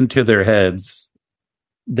beat into their heads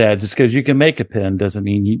that just because you can make a pin doesn't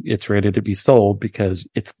mean it's ready to be sold, because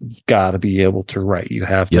it's got to be able to write. You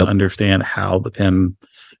have to understand how the pen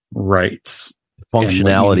writes.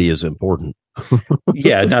 Functionality is important.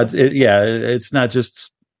 It's not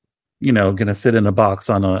just, going to sit in a box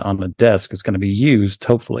on a desk. It's going to be used,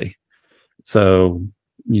 hopefully. So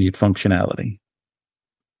you need functionality.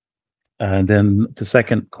 And then the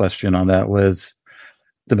second question on that was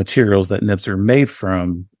the materials that nibs are made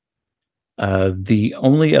from. The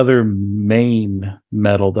only other main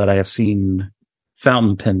metal that I have seen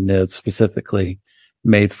fountain pen nibs specifically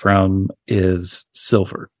made from is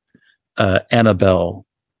silver. Annabelle,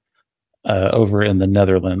 over in the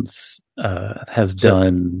Netherlands, has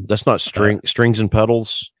done. That's not strings and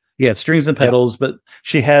pedals. Yeah, strings and pedals, but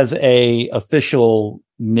she has a official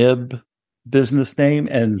nib business name,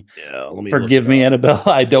 and forgive me, Annabelle,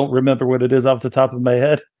 I don't remember what it is off the top of my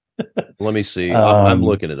head. Let me see. I'm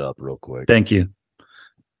looking it up real quick. Thank you.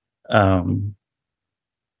 And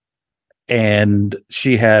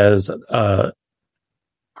she has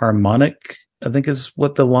Harmonic, I think is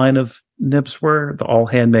what the line of nibs were. They're all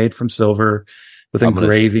handmade from silver with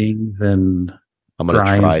engravings and I'm going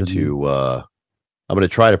to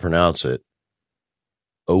try to pronounce it.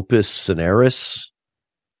 Opus Cineris.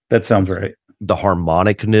 That sounds right. The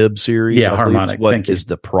Harmonic nib series. Yeah, Harmonic. What is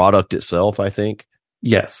the product itself, I think.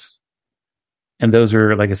 Yes. And those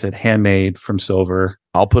are, like I said, handmade from silver.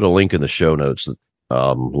 I'll put a link in the show notes.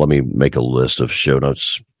 Let me make a list of show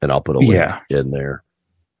notes and I'll put a link in there.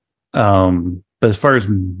 But as far as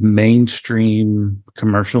mainstream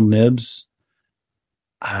commercial nibs,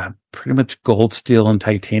 pretty much gold, steel, and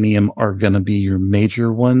titanium are going to be your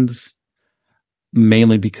major ones,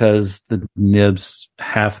 mainly because the nibs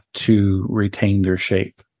have to retain their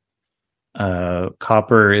shape.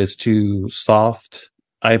 Copper is too soft,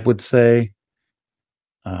 I would say.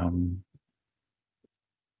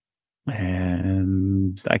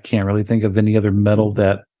 And I can't really think of any other metal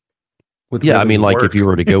that would. Yeah, really I mean, like if you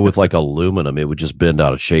were to go with like aluminum, it would just bend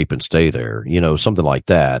out of shape and stay there. Something like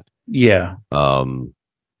that. Yeah. And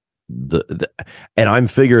I'm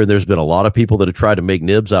figuring there's been a lot of people that have tried to make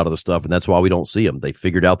nibs out of the stuff, and that's why we don't see them. They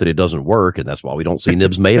figured out that it doesn't work, and that's why we don't see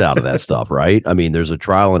nibs made out of that stuff, right? I mean, there's a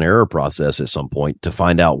trial and error process at some point to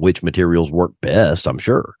find out which materials work best, I'm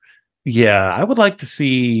sure. Yeah, I would like to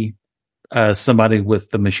see somebody with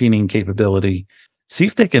the machining capability see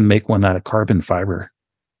if they can make one out of carbon fiber.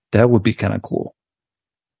 That would be kind of cool.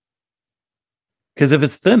 Because if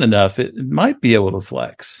it's thin enough, it might be able to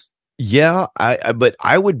flex. Yeah, but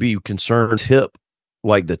I would be concerned.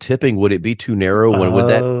 Like the tipping, would it be too narrow? Would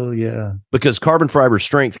that? Oh, yeah. Because carbon fiber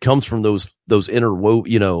strength comes from those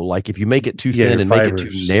interwoven. Like if you make it too thin and fibers.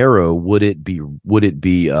 Make it too narrow, would it be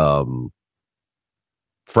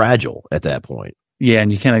fragile at that point? Yeah,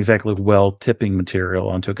 and you can't exactly weld tipping material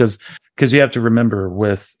onto it because you have to remember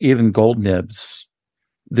with even gold nibs,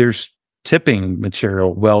 there's tipping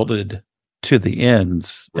material welded to the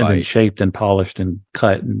ends and then shaped and polished and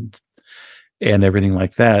cut and everything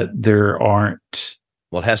like that. There aren't.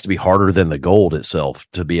 Well, it has to be harder than the gold itself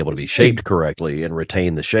to be able to be shaped correctly and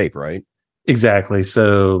retain the shape, right? Exactly.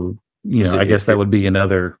 So, I guess that would be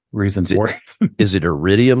another reason for it. Is it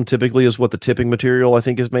iridium typically is what the tipping material I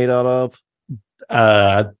think is made out of?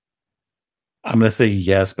 I'm going to say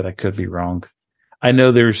yes, but I could be wrong. I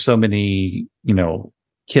know there's so many,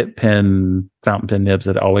 kit pen, fountain pen nibs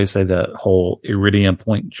that always say that whole iridium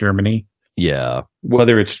point Germany. Yeah.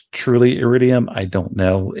 Whether it's truly iridium, I don't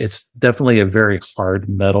know. It's definitely a very hard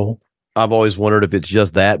metal. I've always wondered if it's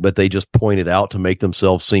just that, but they just point it out to make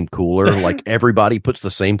themselves seem cooler. Like everybody puts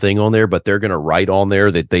the same thing on there, but they're going to write on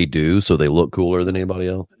there that they do, so they look cooler than anybody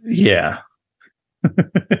else. Yeah.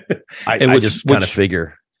 I just kind of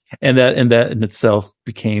figure. And that in itself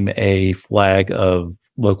became a flag of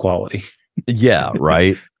low quality. Yeah,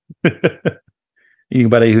 right.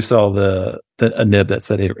 Anybody who saw a nib that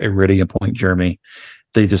said Iridium Point Germany,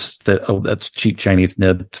 they just said, "Oh, that's cheap Chinese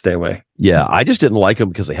nib. Stay away." Yeah, I just didn't like them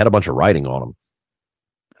because they had a bunch of writing on them.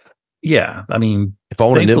 Yeah, I mean, if I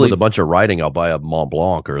want a nib with a bunch of writing, I'll buy a Mont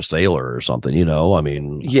Blanc or a Sailor or something. I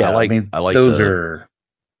mean, yeah, I like those are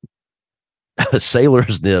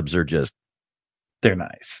Sailor's nibs are just they're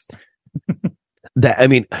nice.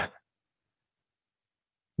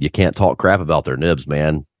 You can't talk crap about their nibs,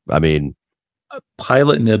 man. I mean,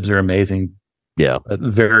 Pilot nibs are amazing. Yeah,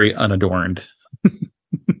 very unadorned.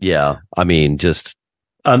 Yeah, I mean, just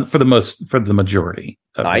for the majority.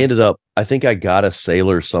 I think I got a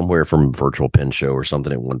Sailor somewhere from Virtual Pen Show or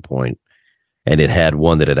something at one point, and it had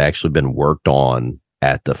one that had actually been worked on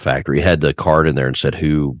at the factory. It had the card in there and said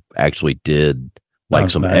who actually did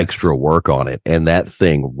some extra work on it, and that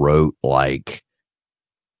thing wrote like.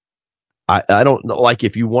 I don't know, like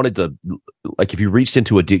if you wanted to, like if you reached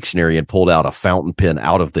into a dictionary and pulled out a fountain pen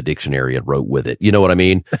out of the dictionary and wrote with it, you know what I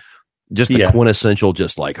mean? Just the quintessential,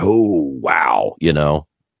 just like, oh, wow,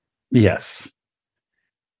 Yes.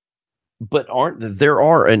 But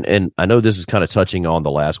and I know this is kind of touching on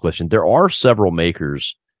the last question. There are several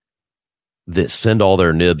makers that send all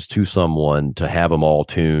their nibs to someone to have them all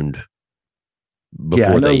tuned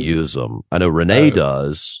before they use them. I know Renee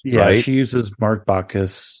does. Yeah, right? She uses Mark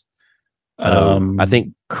Bacchus. I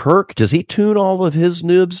think Kirk, does he tune all of his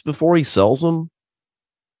nibs before he sells them?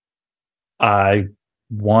 I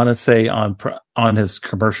want to say on his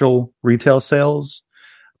commercial retail sales,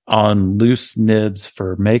 on loose nibs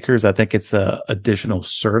for makers. I think it's a additional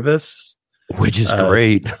service, which is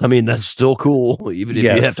great. I mean, that's still cool, even if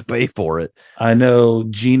you have to pay for it. I know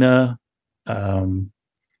Gina,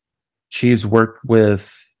 she's worked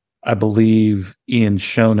with, I believe, Ian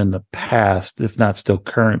Schoen in the past, if not still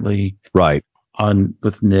currently, right, on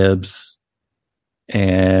with nibs.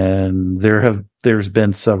 And there's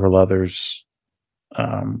been several others,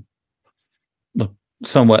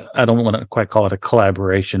 somewhat, I don't want to quite call it a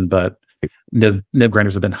collaboration, but nib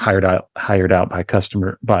grinders have been hired out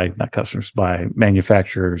by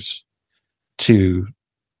manufacturers to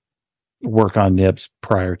work on nibs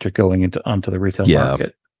prior to going onto the retail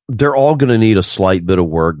market. They're all going to need a slight bit of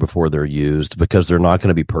work before they're used, because they're not going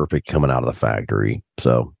to be perfect coming out of the factory.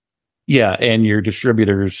 So, yeah, and your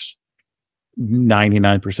distributors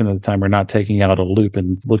 99% of the time are not taking out a loop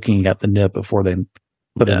and looking at the nib before they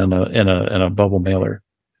put it in a bubble mailer.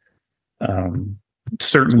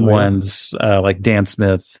 Certain ones like Dan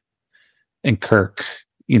Smith and Kirk,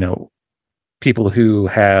 people who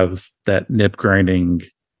have that nib grinding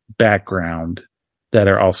background that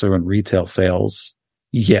are also in retail sales.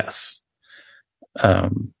 Yes. I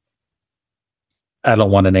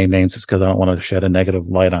don't want to name names just because I don't want to shed a negative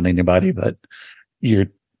light on anybody, but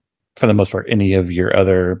for the most part, any of your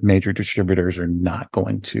other major distributors are not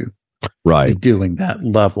going to be doing that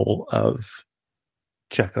level of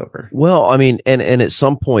checkover. Well, I mean, and at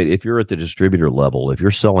some point, if you're at the distributor level, if you're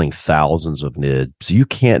selling thousands of nibs, you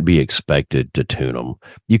can't be expected to tune them.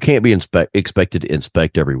 You can't be expected to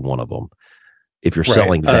inspect every one of them. If you're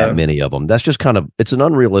selling that many of them, that's just it's an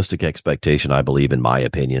unrealistic expectation, I believe, in my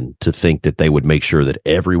opinion, to think that they would make sure that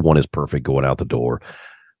everyone is perfect going out the door.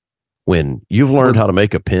 When you've learned how to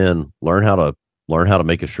make a pin, learn how to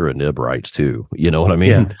make sure a nib writes too. You know what I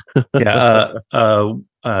mean? Yeah.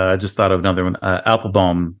 I just thought of another one,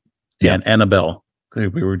 Applebaum and Annabelle, we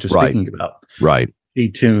were just speaking about. Right. He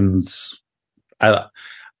tunes,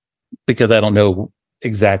 because I don't know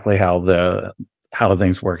exactly how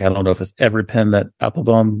things work. I don't know if it's every pen that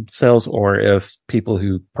Applebaum sells, or if people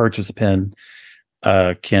who purchase a pen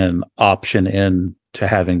can option in to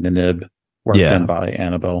having the nib worked in by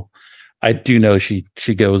Annabelle. I do know she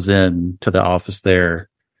goes in to the office there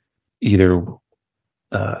either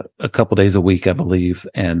a couple days a week, I believe,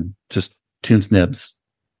 and just tunes nibs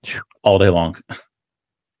all day long.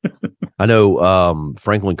 I know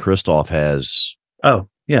Franklin Christoph has. Oh,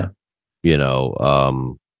 yeah. I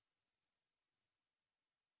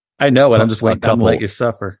know it. I'm just waiting to let you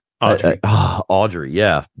suffer. Audrey. Audrey,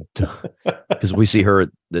 yeah. Because we see her at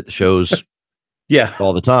the shows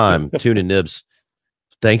all the time, tuning nibs.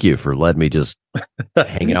 Thank you for letting me just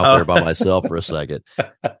hang out there by myself for a second.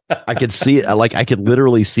 I could see it. I could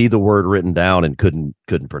literally see the word written down and couldn't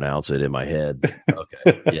pronounce it in my head.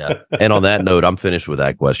 Okay. Yeah. And on that note, I'm finished with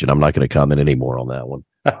that question. I'm not going to comment anymore on that one.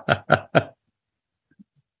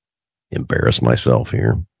 Embarrass myself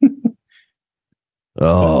here.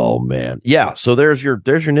 Oh man. Yeah. So there's your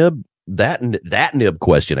nib. That nib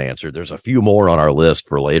question answered. There's a few more on our list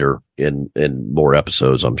for later in more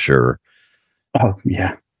episodes, I'm sure. Oh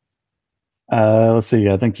yeah. Let's see.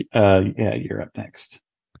 I think you're up next.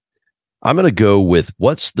 I'm going to go with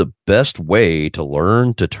what's the best way to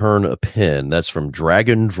learn to turn a pin. That's from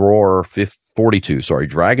Dragon Drawer 42. Sorry,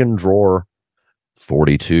 Dragon Drawer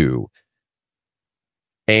 42.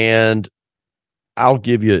 And I'll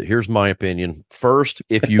give you, here's my opinion. First,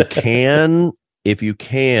 if you can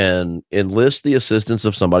enlist the assistance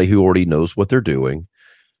of somebody who already knows what they're doing.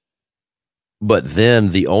 But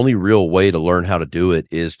then the only real way to learn how to do it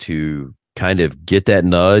is to kind of get that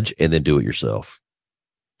nudge and then do it yourself.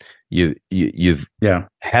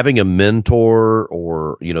 Having a mentor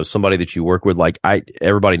or, somebody that you work with,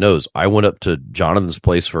 everybody knows I went up to Jonathan's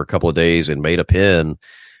place for a couple of days and made a pin.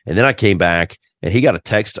 And then I came back and he got a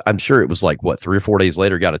text. I'm sure it was 3 or 4 days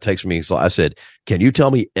later, got a text from me. So I said, can you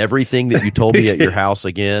tell me everything that you told me at your house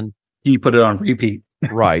again? You put it on repeat.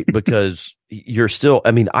 Right. Because you're still,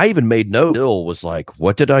 I even made note, still was like,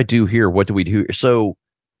 what did I do here? What do we do here? So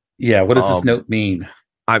yeah. What does this note mean?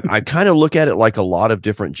 I kind of look at it like a lot of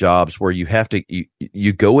different jobs where you have to,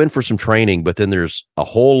 you go in for some training, but then there's a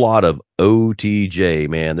whole lot of OTJ,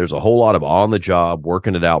 man. There's a whole lot of on the job,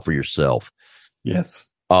 working it out for yourself. Yes.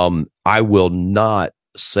 I will not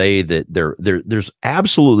say that there's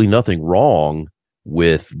absolutely nothing wrong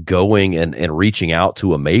with going and reaching out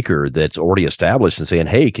to a maker that's already established and saying,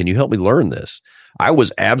 hey, can you help me learn this? I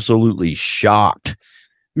was absolutely shocked.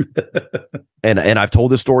 and I've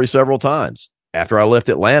told this story several times. After I left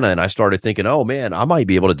Atlanta and I started thinking, oh man, I might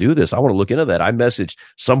be able to do this. I want to look into that. I messaged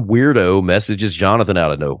some weirdo messages Jonathan out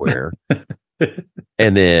of nowhere.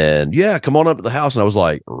 And then, yeah, come on up to the house. And I was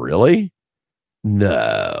like, really?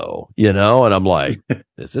 No, and I'm like,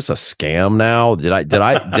 is this a scam now? Did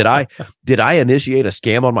I initiate a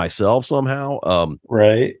scam on myself somehow?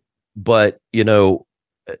 Right. But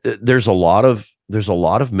there's a lot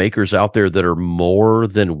of makers out there that are more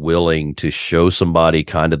than willing to show somebody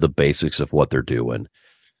kind of the basics of what they're doing.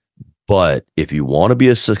 But if you want to be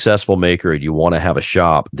a successful maker and you want to have a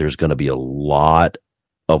shop, there's going to be a lot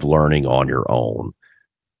of learning on your own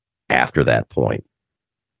after that point.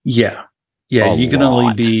 Yeah. You can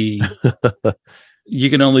only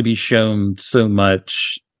be shown so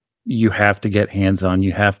much. You have to get hands on.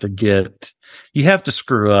 You have to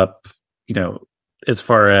screw up, as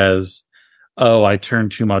far as, I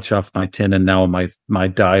turned too much off my tin and now my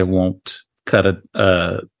die won't cut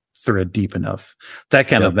a thread deep enough. That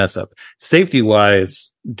kind of mess up. Safety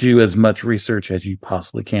wise, do as much research as you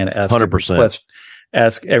possibly can. 100%.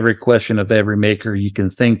 Ask every question of every maker you can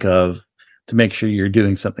think of to make sure you're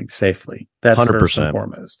doing something safely. That's 100%. First and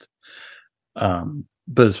foremost.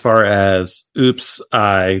 But as far as,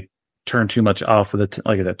 I turned too much off of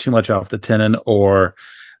too much off the tenon, or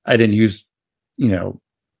I didn't use,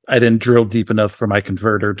 I didn't drill deep enough for my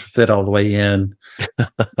converter to fit all the way in.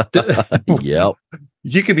 Yep.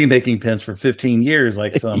 You could be making pins for 15 years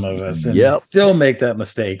like some of us and still make that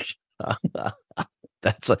mistake.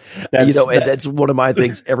 That's one of my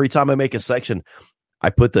things. Every time I make a section, I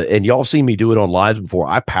put and y'all seen me do it on lives before.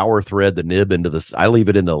 I power thread the nib into this. I leave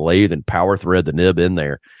it in the lathe and power thread the nib in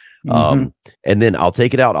there. Mm-hmm. And then I'll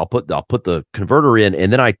take it out. I'll put the converter in,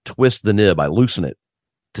 and then I twist the nib. I loosen it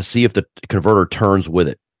to see if the converter turns with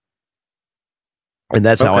it. And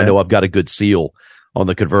that's how I know I've got a good seal on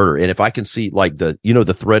the converter. And if I can see like the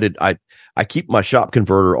threaded, I keep my shop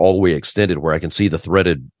converter all the way extended where I can see the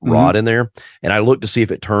threaded rod in there. And I look to see if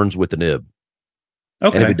it turns with the nib.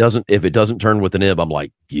 Okay. And if it doesn't turn with the nib, I'm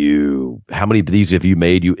like, how many of these have you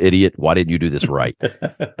made, you idiot? Why didn't you do this right?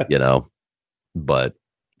 But,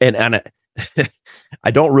 and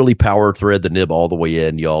I don't really power thread the nib all the way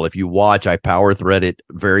in, y'all. If you watch, I power thread it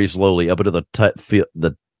very slowly up into the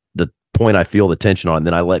point I feel the tension on, and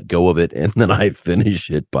then I let go of it, and then I finish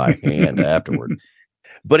it by hand afterward.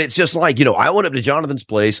 But it's just like, I went up to Jonathan's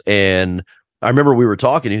place, and I remember we were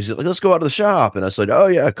talking. He said, let's go out to the shop. And I said, oh,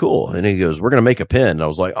 yeah, cool. And he goes, we're going to make a pin. And I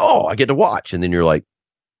was like, oh, I get to watch. And then you're like,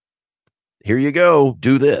 here you go,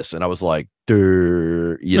 do this. And I was like,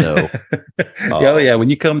 oh, yeah. When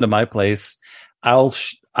you come to my place, I'll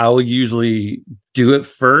usually do it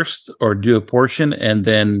first or do a portion, and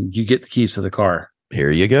then you get the keys to the car.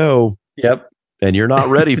 Here you go. Yep. And you're not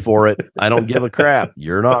ready for it. I don't give a crap.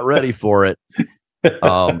 You're not ready for it.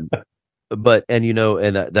 But,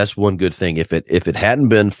 and that's one good thing. If it hadn't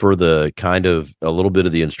been for the kind of a little bit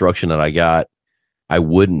of the instruction that I got, I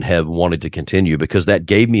wouldn't have wanted to continue, because that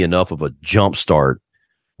gave me enough of a jump start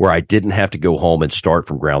where I didn't have to go home and start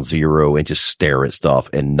from ground zero and just stare at stuff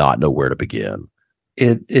and not know where to begin.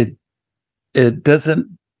 It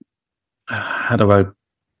doesn't, how do I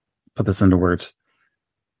put this into words?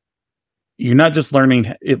 You're not just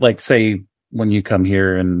learning it, like say when you come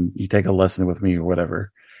here and you take a lesson with me or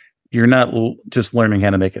whatever, you're not just learning how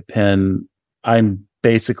to make a pin. I'm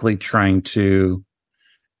basically trying to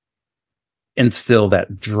instill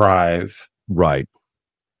that drive, right,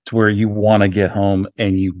 to where you want to get home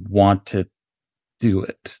and you want to do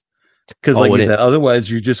it. Because like you said, otherwise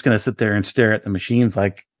you're just going to sit there and stare at the machines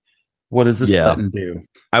like, what does this button do?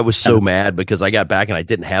 I was so mad because I got back and I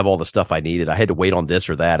didn't have all the stuff I needed. I had to wait on this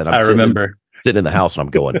or that. And I remember sitting in the house and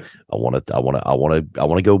I'm going, I want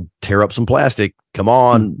to go tear up some plastic. Come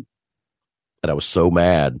on. And I was so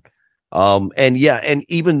mad. And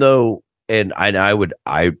even though,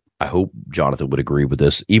 I hope Jonathan would agree with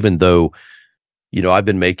this, even though, I've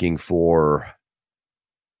been making for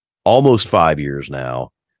almost 5 years now.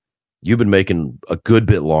 You've been making a good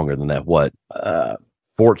bit longer than that. What?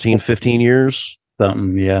 14, 15 years?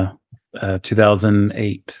 Something. Yeah.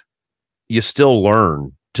 2008. You still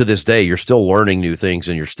learn to this day. You're still learning new things,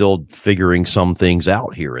 and you're still figuring some things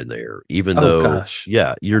out here and there, even though,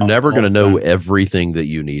 you're never going to know everything that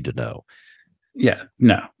you need to know. Yeah,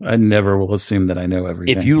 no, I never will assume that I know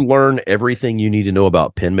everything. If you learn everything you need to know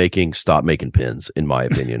about pin making, stop making pins, in my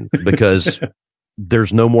opinion, because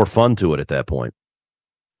there's no more fun to it at that point.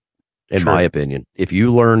 In my opinion, if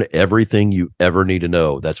you learn everything you ever need to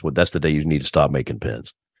know, that's the day you need to stop making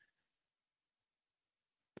pins.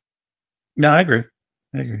 No, I agree.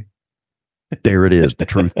 There it is, the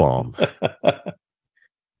truth bomb.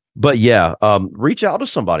 But reach out to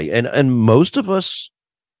somebody, and most of us.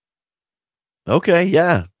 Okay,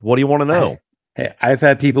 yeah. What do you want to know? Hey, I've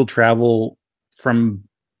had people travel from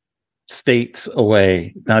states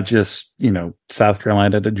away, not just, South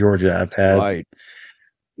Carolina to Georgia. I've had, Right.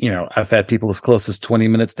 I've had people as close as 20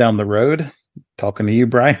 minutes down the road talking to you,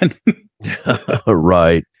 Brian.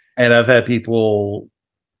 Right. And I've had people,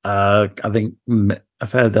 I think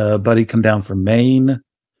I've had a buddy come down from Maine.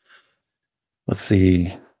 Let's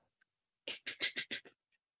see.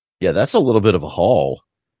 Yeah, that's a little bit of a haul.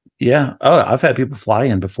 Yeah. Oh, I've had people fly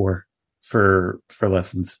in before for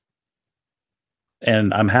lessons.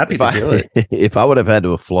 And I'm happy to do it. If I would have had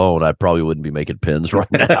to have flown, I probably wouldn't be making pins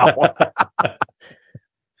right now.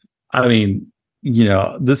 I mean,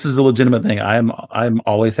 this is a legitimate thing. I'm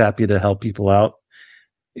always happy to help people out.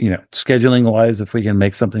 Scheduling wise, if we can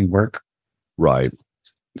make something work, right?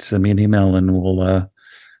 Send me an email and we'll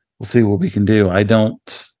see what we can do. I don't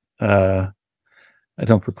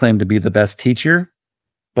proclaim to be the best teacher,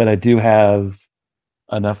 but I do have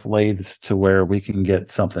enough lathes to where we can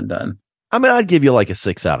get something done. I mean, I'd give you like a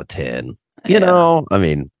 6 out of 10. I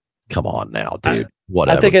mean, come on now, dude.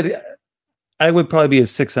 Whatever. I think I would probably be a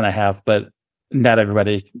 6.5, but not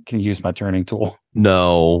everybody can use my turning tool.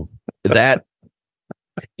 No,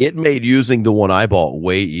 it made using the one I bought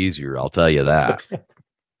way easier. I'll tell you that,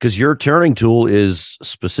 because your turning tool is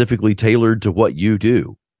specifically tailored to what you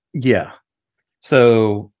do. Yeah.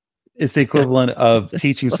 So it's the equivalent of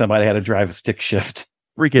teaching somebody how to drive a stick shift.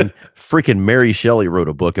 Freaking Mary Shelley wrote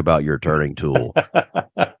a book about your turning tool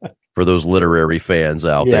for those literary fans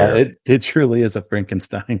out there. Yeah, it truly is a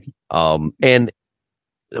Frankenstein. And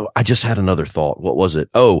I just had another thought. What was it?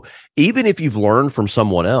 Oh, even if you've learned from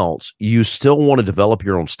someone else, you still want to develop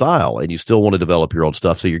your own style and you still want to develop your own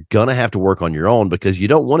stuff. So you're going to have to work on your own because you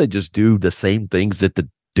don't want to just do the same things that the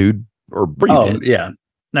dude or Brie did. Yeah.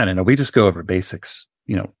 No. We just go over basics,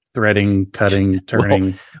 threading, cutting,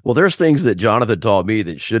 turning. Well, there's things that Jonathan taught me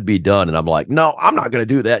that should be done. And I'm like, no, I'm not going to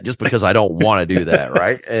do that just because I don't want to do that.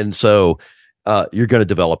 Right. And so you're going to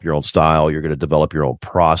develop your own style. You're going to develop your own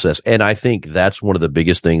process. And I think that's one of the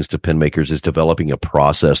biggest things to pen makers is developing a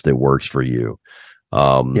process that works for you.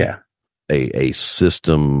 A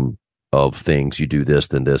system of things. You do this,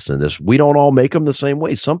 then this, and this. We don't all make them the same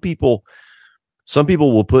way. Some people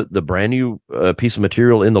will put the brand new piece of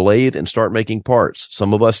material in the lathe and start making parts.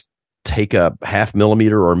 Some of us take a 0.5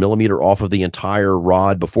 millimeter or 1 millimeter off of the entire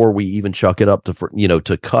rod before we even chuck it up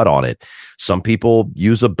to cut on it. Some people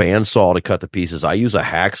use a bandsaw to cut the pieces. I use a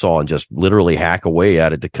hacksaw and just literally hack away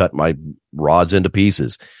at it to cut my rods into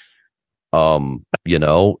pieces. I'm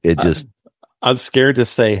scared to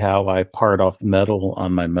say how I part off metal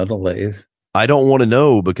on my metal lathe. I don't want to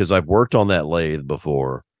know because I've worked on that lathe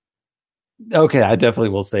before. Okay, I definitely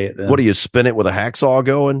will say it then. What do you spin it with a hacksaw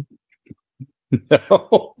going?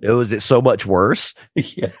 No. Is it so much worse?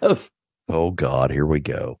 Yes. Oh God, here we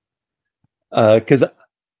go. Because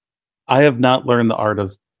I have not learned the art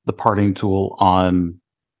of the parting tool on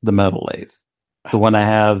the metal lathe. The one I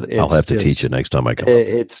have, I'll have to teach it next time I come.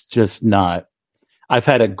 It's just not. I've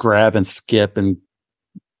had to grab and skip and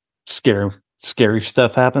scary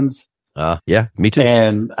stuff happens. Yeah, me too.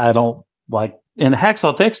 And I don't like. And the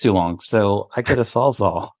hacksaw takes too long, so I get a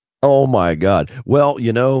sawzall. Oh my God! Well,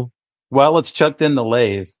 well, it's chucked in the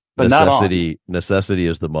lathe, but necessity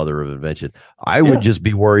is the mother of invention. I would just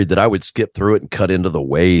be worried that I would skip through it and cut into the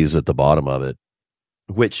ways at the bottom of it,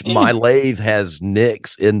 which my lathe has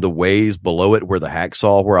nicks in the ways below it where the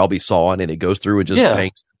hacksaw, where I'll be sawing, and it goes through and just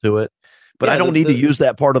banks to it. But I don't need to use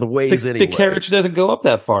that part of the ways anyway. The carriage doesn't go up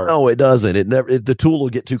that far. No, it doesn't. It never. The tool will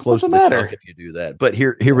get too close to the chuck if you do that. But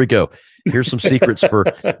here we go. Here's some secrets for.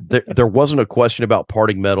 There wasn't a question about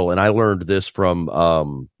parting metal, and I learned this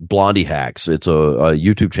from Blondie Hacks. It's a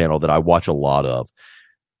YouTube channel that I watch a lot of.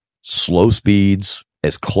 Slow speeds,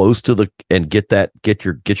 as close to and get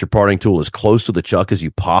your parting tool as close to the chuck as you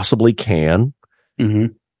possibly can,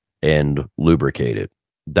 and lubricate it.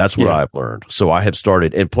 That's what I've learned. So I have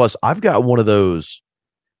started, and plus I've got one of those.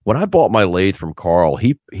 When I bought my lathe from Carl,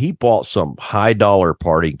 he bought some high dollar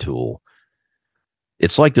parting tool.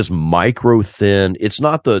 It's like this micro thin. It's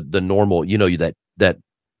not the normal, that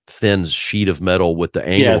thin sheet of metal with the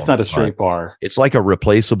angle. Yeah, it's not a straight bar. It's like a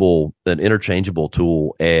replaceable, an interchangeable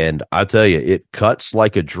tool. And I tell you, it cuts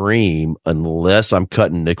like a dream unless I'm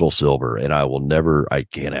cutting nickel silver, and I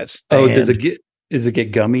cannot stand. Oh, does it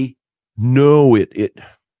get gummy? No, it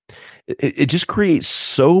just creates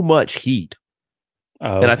so much heat.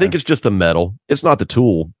 And I think it's just the metal. It's not the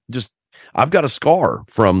tool. I've got a scar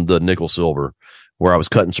from the nickel silver where I was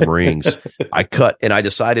cutting some rings. I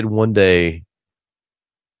decided one day,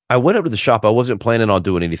 I went up to the shop. I wasn't planning on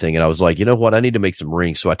doing anything. And I was like, you know what? I need to make some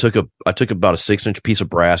rings. So I took about a 6-inch piece of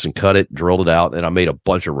brass and cut it, drilled it out, and I made a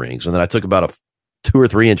bunch of rings. And then I took about 2 or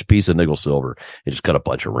 3 inch piece of nickel silver and just cut a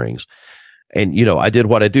bunch of rings. And, I did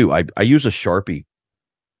what I do. I use a Sharpie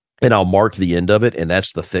and I'll mark the end of it. And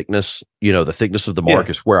that's the thickness, the thickness of the mark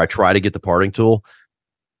is where I try to get the parting tool.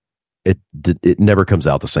 It never comes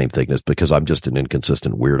out the same thickness because I'm just an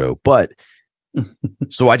inconsistent weirdo. But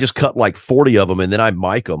so I just cut like 40 of them and then I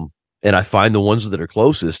mic them and I find the ones that are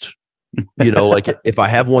closest. Like if I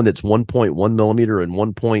have one that's 1.1 millimeter and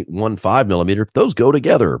 1.15 millimeter, those go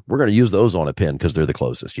together. We're going to use those on a pin because they're the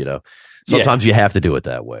closest. Sometimes you have to do it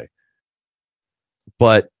that way.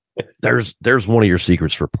 But there's one of your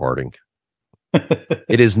secrets for parting.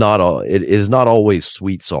 It is not always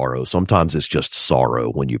sweet sorrow. Sometimes it's just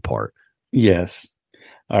sorrow when you part. Yes.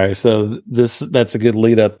 All right. So that's a good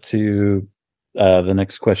lead up to the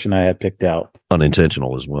next question I had picked out.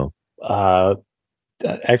 Unintentional as well.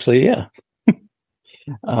 Actually, yeah.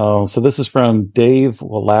 So this is from Dave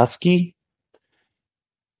Walaski.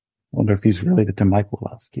 I wonder if he's related to Mike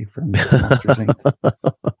Walaski from Monsters Inc.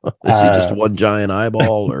 Is he just one giant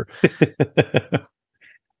eyeball? Or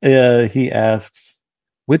he asks,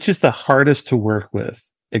 which is the hardest to work with?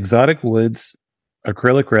 Exotic woods,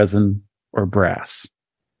 acrylic resin, or brass?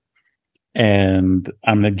 And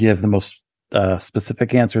I'm going to give the most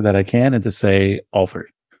specific answer that I can and to say all three.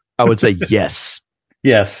 I would say yes.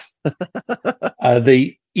 Yes.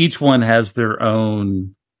 Each one has their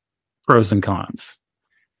own pros and cons.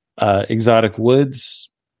 Exotic woods,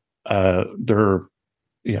 they're,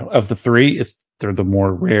 of the three, they're the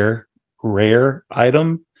more rare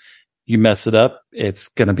item. You mess it up, it's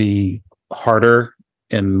going to be harder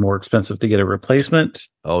and more expensive to get a replacement.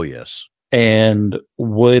 Oh, yes. And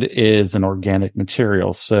wood is an organic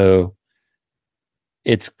material, so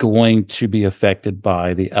it's going to be affected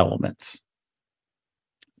by the elements.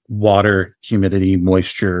 Water, humidity,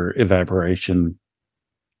 moisture, evaporation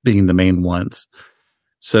being the main ones.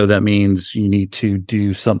 So that means you need to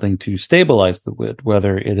do something to stabilize the wood,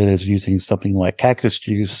 whether it is using something like cactus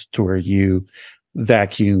juice to where you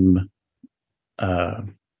vacuum out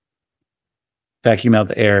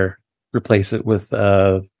the air, replace it with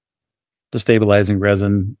the stabilizing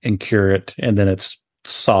resin and cure it, and then it's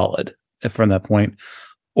solid from that point.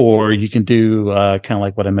 Or you can do kind of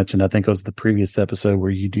like what I mentioned, I think it was the previous episode,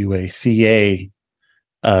 where you do a CA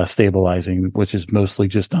stabilizing, which is mostly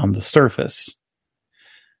just on the surface.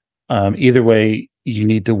 Either way, you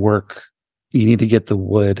need to get the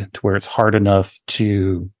wood to where it's hard enough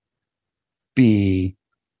to be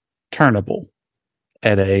turnable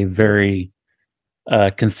at a very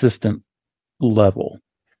consistent level.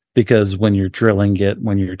 Because when you're drilling it,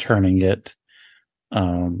 when you're turning it,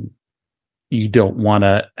 you don't want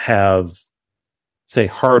to have, say,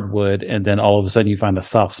 hardwood, and then all of a sudden you find a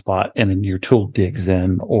soft spot and then your tool digs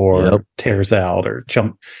in or tears out or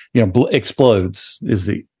explodes is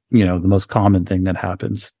the most common thing that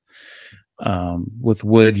happens. With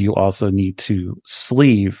wood, you also need to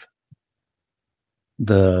sleeve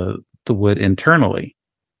the wood internally.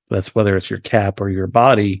 That's whether it's your cap or your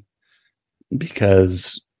body,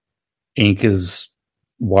 because ink is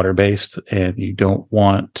water-based and you don't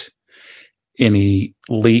want any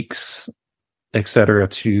leaks, etc.,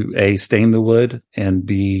 to stain the wood and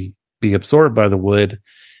be absorbed by the wood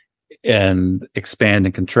and expand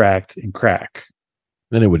and contract and crack.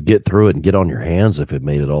 Then it would get through it and get on your hands if it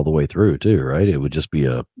made it all the way through too, right? It would just be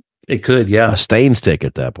a stain stick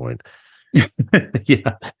at that point.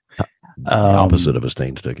 Yeah. The opposite of a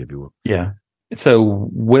stain stick, if you will. Yeah. So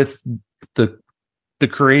with the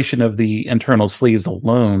creation of the internal sleeves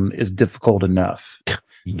alone is difficult enough.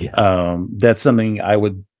 Yeah. That's something I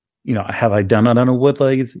would, have I done it on a wood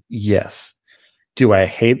lathe? Yes. Do I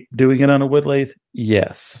hate doing it on a wood lathe?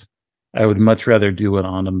 Yes. I would much rather do it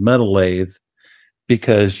on a metal lathe,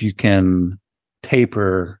 because you can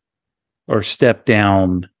taper or step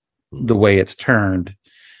down the way it's turned,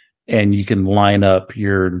 and you can line up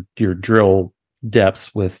your drill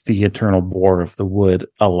depths with the internal bore of the wood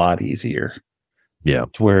a lot easier. Yeah.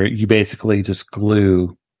 To where you basically just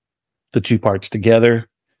glue the two parts together,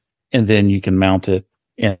 and then you can mount it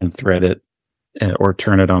and thread it or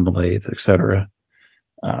turn it on the lathe, etc.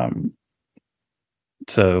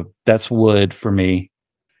 So that's wood for me.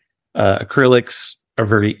 Acrylics are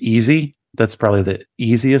very easy. That's probably the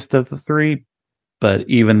easiest of the three, but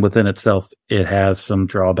even within itself, it has some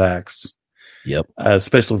drawbacks. Yep.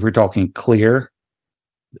 Especially if we're talking clear.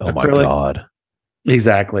 Oh acrylic. My God.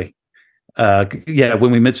 Exactly.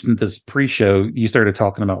 When we mentioned this pre-show, you started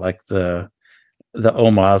talking about like the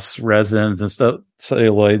OMOS resins and stuff,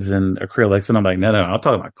 celluloids and acrylics, and I'm like, no, I'm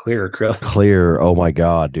talking about clear acrylic. Clear. Oh my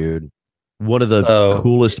God, dude. One of the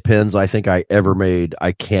coolest pens I think I ever made.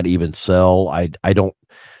 I can't even sell. I don't.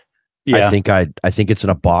 Yeah. I think it's in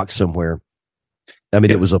a box somewhere. I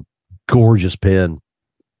mean, Yeah. it was a gorgeous pen.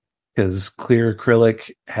 Because clear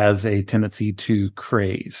acrylic has a tendency to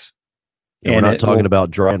craze. And we're not talking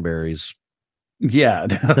about drawberries. Yeah.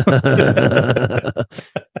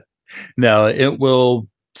 No,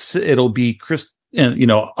 it'll be crisp. And, you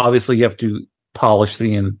know, obviously you have to polish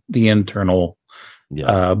the internal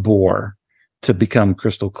bore to become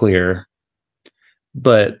crystal clear.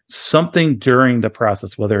 But something during the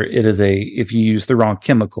process, whether it is if you use the wrong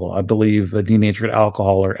chemical, I believe a denatured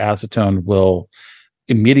alcohol or acetone will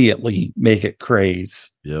immediately make it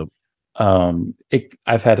craze. Yep.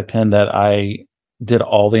 I've had a pen that I did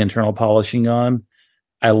all the internal polishing on.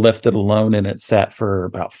 I left it alone and it sat for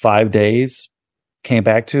about 5 days, came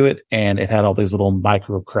back to it, and it had all these little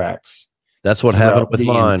micro cracks. That's what happened with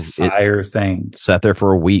mine. Entire thing sat there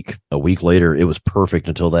for a week. A week later, it was perfect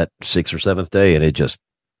until that 6th or 7th day, and it just.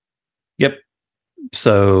 Yep.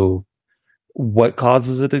 So, what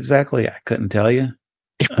causes it exactly? I couldn't tell you.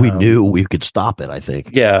 If we knew, we could stop it. I think.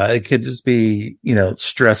 Yeah, it could just be, you know,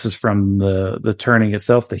 stresses from the turning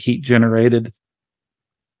itself, the heat generated.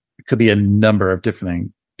 It could be a number of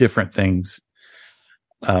different things.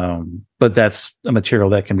 But that's a material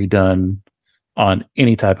that can be done on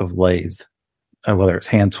any type of lathe, whether it's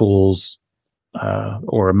hand tools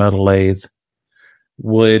or a metal lathe.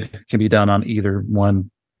 Wood can be done on either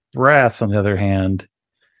one. Brass, on the other hand,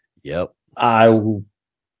 yep.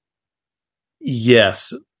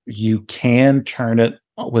 Yes, you can turn it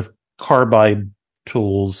with carbide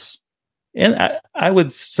tools, and I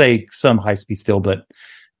would say some high-speed steel, but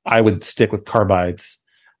I would stick with carbides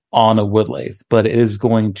on a wood lathe. But it is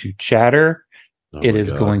going to chatter. It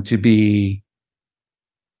is going to be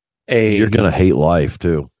you're going to hate life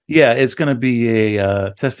too. Yeah, it's going to be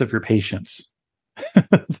a test of your patience.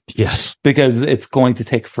 Yes, because it's going to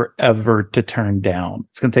take forever to turn down.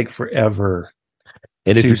 It's going to take forever.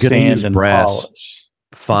 And if you're going to use brass, polish.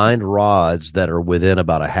 Find rods that are within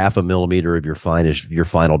about a 0.5 millimeter of your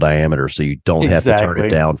final diameter, so you don't have to turn it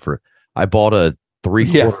down for. I bought a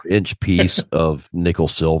 3/4 inch piece of nickel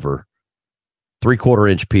silver,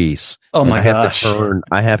 3/4 inch piece. Oh my gosh!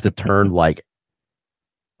 I have to turn like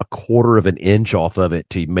 1/4 of an inch off of it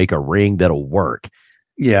to make a ring that'll work.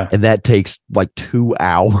 Yeah, and that takes like 2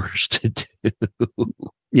 hours to do.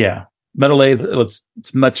 Yeah, metal lathe. It's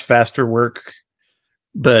much faster work,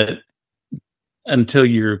 but until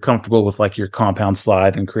you're comfortable with like your compound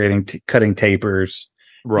slide and cutting tapers,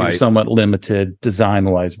 right, you're somewhat limited design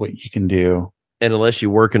wise what you can do. And unless you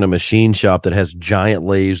work in a machine shop that has giant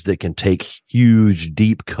lathes that can take huge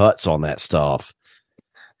deep cuts on that stuff,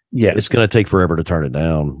 yeah, it's going to take forever to turn it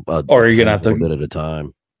down. Or you're going to have to a bit at a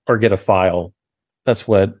time, or get a file. That's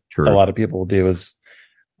what a lot of people will do is,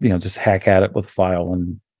 just hack at it with a file,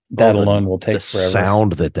 and that alone will take forever. The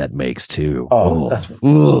sound that makes too.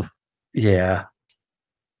 Yeah.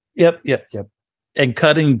 Yep. And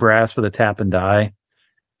cutting brass with a tap and die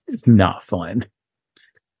is not fun.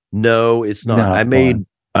 No, it's not. I made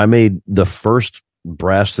the first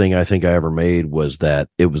brass thing I think I ever made was that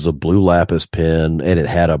it was a blue lapis pen and it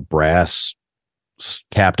had a brass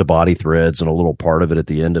cap to body threads and a little part of it at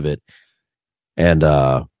the end of it. And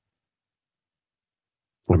or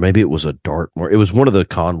maybe it was a Dartmoor. It was one of the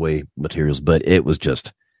Conway materials, but it was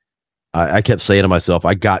just I kept saying to myself,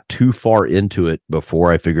 I got too far into it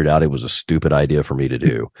before I figured out it was a stupid idea for me to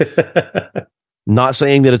do. Not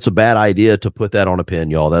saying that it's a bad idea to put that on a pen,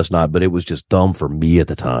 y'all. That's not, but it was just dumb for me at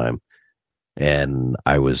the time. And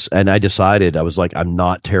I decided, I was like, I'm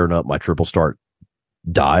not tearing up my triple start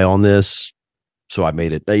die on this. So I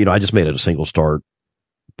made it, I just made it a single start,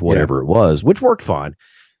 whatever it was, which worked fine.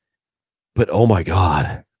 But oh my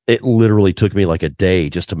God, it literally took me like a day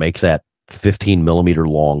just to make that 15 millimeter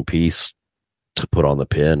long piece to put on the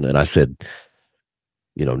pin. And I said,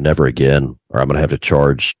 never again, or I'm going to have to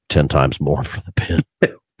charge 10 times more for the pin.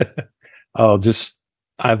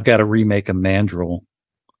 I've got to remake a mandrel.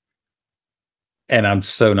 And I'm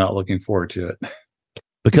so not looking forward to it.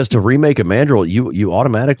 Because to remake a mandrel, you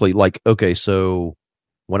automatically so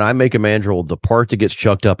when I make a mandrel, the part that gets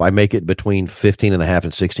chucked up, I make it between 15.5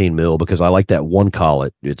 and 16 mil because I like that one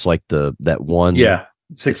collet. It's like that one. Yeah.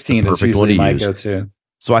 16 is usually my go-to.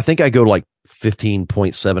 So I think I go like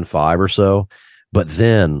 15.75 or so, but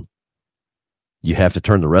then you have to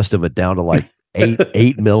turn the rest of it down to like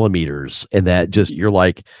 8 millimeters. And that just, you're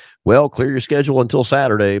like, well, clear your schedule until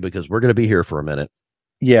Saturday because we're going to be here for a minute.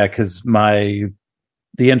 Yeah. Cause the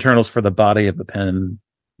internals for the body of the pen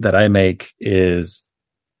that I make is,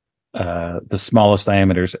 the smallest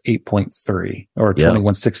diameter is 8.3 or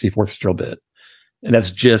 21/64th drill bit. and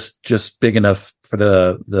that's just big enough for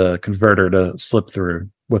the converter to slip through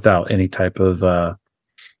without any type of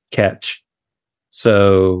catch.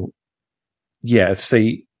 So yeah, if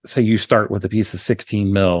say you start with a piece of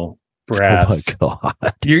 16 mil brass, oh my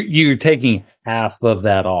God, you're taking half of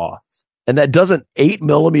that off. And that 8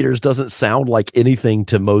 millimeters doesn't sound like anything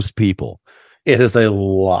to most people. It is a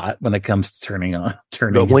lot when it comes to turning.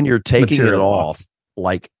 But when you're taking it off,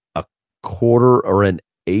 like a quarter or an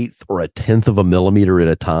eighth or a tenth of a millimeter at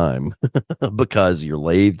a time, because your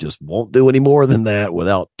lathe just won't do any more than that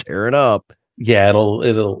without tearing up. Yeah,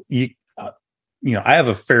 it'll I have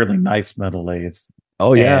a fairly nice metal lathe.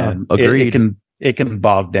 Oh yeah, agreed. It can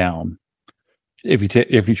bog down if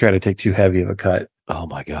you try to take too heavy of a cut. Oh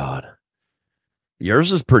my God.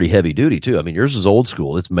 Yours is pretty heavy duty too. I mean, yours is old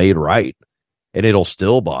school. It's made right, and it'll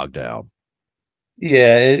still bog down.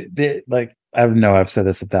 Yeah, like I've said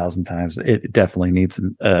this 1,000 times. It definitely needs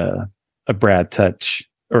a Brad touch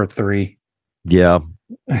or 3. Yeah,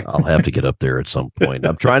 I'll have to get up there at some point.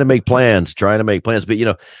 I'm trying to make plans, but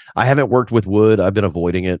I haven't worked with wood. I've been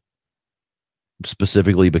avoiding it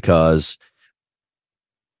specifically because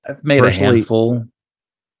I've made a handful.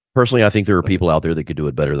 Personally, I think there are people out there that could do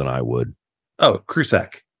it better than I would. Oh,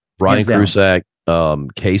 Krusak. Brian Krusak,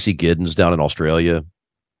 Casey Giddens down in Australia.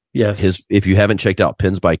 Yes. If you haven't checked out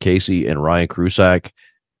Pins by Casey and Ryan Krusak,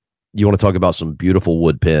 you want to talk about some beautiful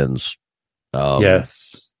wood pins.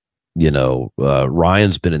 Yes.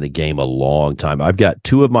 Ryan's been in the game a long time. I've got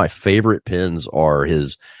 2 of my favorite pins are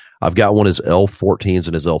his. I've got one his L14s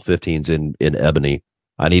and his L15s in ebony.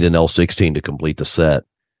 I need an L16 to complete the set,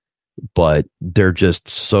 but they're just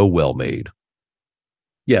so well made.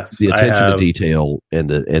 Yes, the attention to detail and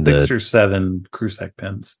the 6 or 7 Krusak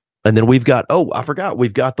pins. And then we've got I forgot,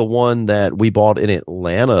 we've got the one that we bought in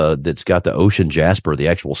Atlanta that's got the ocean jasper, the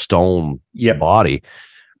actual stone body.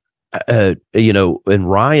 And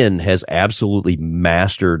Ryan has absolutely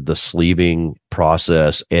mastered the sleeving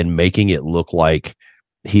process and making it look like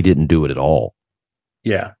he didn't do it at all.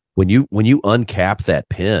 Yeah. When you uncap that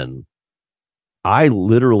pin,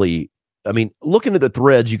 looking at the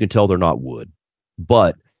threads, you can tell they're not wood.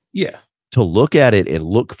 But yeah, to look at it and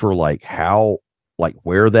look for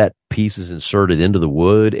where that piece is inserted into the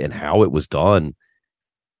wood and how it was done,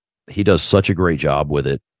 he does such a great job with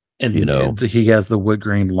it. And he has the wood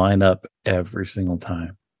grain line up every single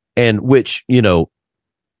time. And which,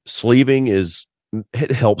 sleeving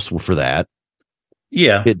it helps for that.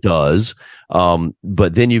 Yeah, it does.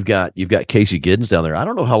 But then you've got Casey Giddens down there. I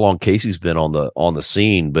don't know how long Casey's been on the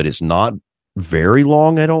scene, but it's not very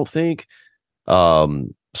long, I don't think.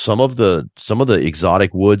 Some of the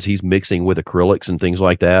exotic woods he's mixing with acrylics and things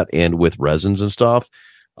like that, and with resins and stuff.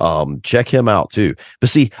 Check him out too. But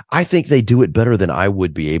see, I think they do it better than I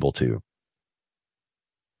would be able to.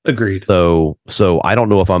 Agreed. So I don't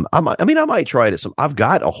know if I might try it at some.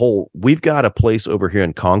 We've got a place over here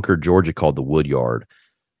in Concord, Georgia called the Wood Yard,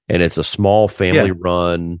 and it's a small family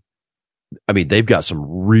run. I mean, they've got some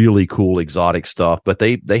really cool exotic stuff, but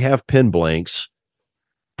they have pin blanks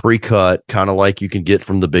pre-cut, kind of like you can get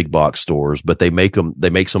from the big box stores, but they make some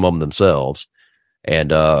of them themselves. And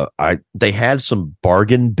they had some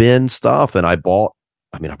bargain bin stuff, and I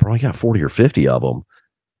probably got 40 or 50 of them.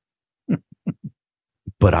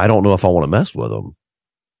 But I don't know if I want to mess with them.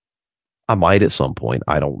 I might at some point.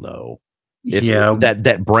 I don't know.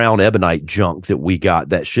 That brown ebonite junk that we got,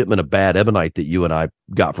 that shipment of bad ebonite that you and I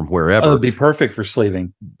got from wherever, it'd be perfect for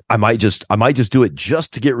sleeving. I might just do it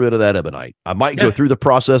just to get rid of that ebonite. I might go through the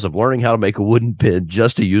process of learning how to make a wooden pin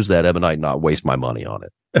just to use that ebonite and not waste my money on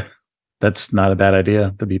it. That's not a bad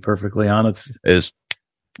idea, to be perfectly honest. Is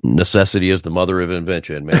necessity is the mother of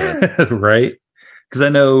invention, man. Right? Because I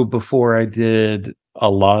know before I got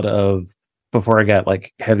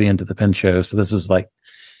like heavy into the pin show, so this is like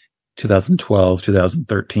 2012,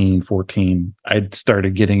 2013, 14, I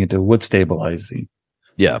started getting into wood stabilizing.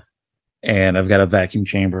 Yeah. And I've got a vacuum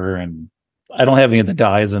chamber, and I don't have any of the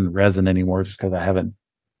dyes and resin anymore just because I haven't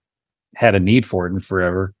had a need for it in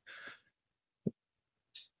forever.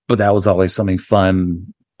 But that was always something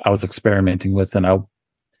fun I was experimenting with. And I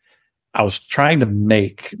was trying to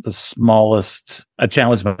make the smallest, I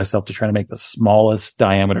challenged myself to try to make the smallest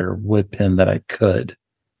diameter wood pin that I could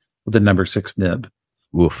with the number 6 nib.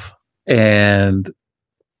 Woof. And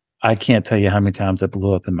I can't tell you how many times it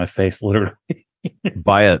blew up in my face, literally.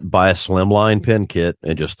 buy a slimline pin kit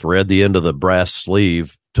and just thread the end of the brass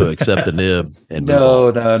sleeve to accept the nib. And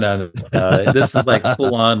no. This is like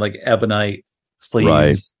full on like ebonite sleeves,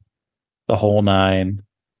 right. The whole 9.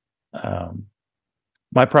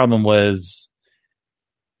 My problem was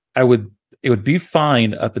it would be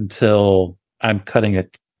fine up until I'm cutting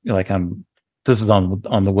it, like I'm this is on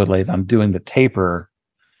the wood lathe. I'm doing the taper,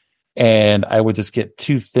 and I would just get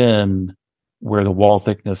too thin where the wall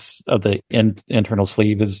thickness of the internal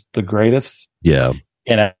sleeve is the greatest. Yeah.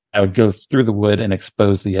 And I would go through the wood and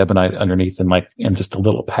expose the ebonite underneath in just a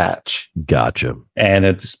little patch. Gotcha. And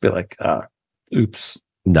it'd just be like, oops.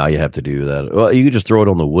 Now you have to do that. Well, you could just throw it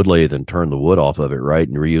on the wood lathe and turn the wood off of it, right?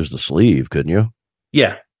 And reuse the sleeve, couldn't you?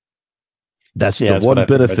 Yeah. That's the one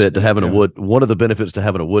benefit to having a wood. One of the benefits to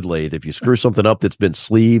having a wood lathe. If you screw something up that's been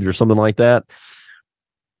sleeved or something like that,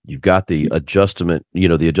 you've got the adjustment, the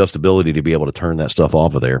adjustability to be able to turn that stuff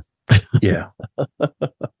off of there. Yeah.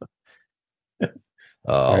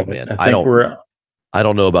 Oh right, man, I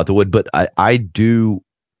don't know about the wood, but I do.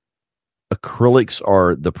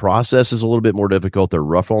 Acrylics the process is a little bit more difficult. They're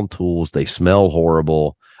rough on tools. They smell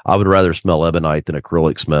horrible. I would rather smell ebonite than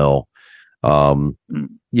acrylic smell.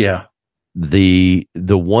 Yeah. The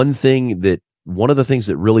one of the things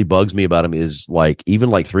that really bugs me about them is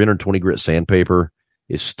even 320 grit sandpaper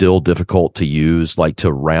is still difficult to use,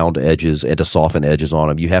 to round edges and to soften edges on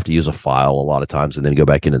them. You have to use a file a lot of times and then go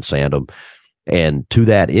back in and sand them. And to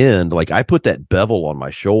that end, I put that bevel on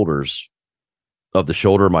my shoulders of the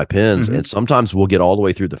shoulder of my pins, and sometimes we'll get all the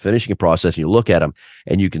way through the finishing process and you look at them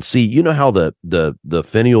and you can see, how the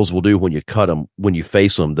finials will do when you cut them, when you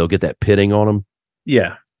face them, they'll get that pitting on them.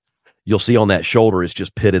 Yeah. You'll see on that shoulder, it's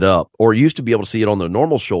just pitted up. Or you used to be able to see it on the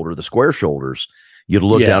normal shoulder, the square shoulders. You'd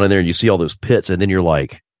look down in there and you see all those pits, and then you're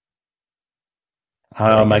like,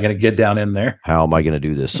 how am I going to get down in there? How am I going to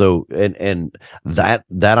do this? So, and that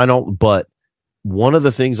I don't, but one of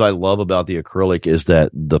the things I love about the acrylic is that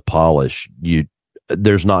the polish,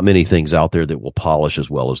 there's not many things out there that will polish as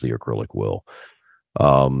well as the acrylic will.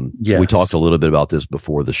 Yes. We talked a little bit about this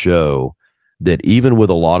before the show, that even with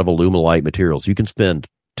a lot of Alumilite materials, you can spend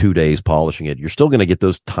 2 days polishing it. You're still going to get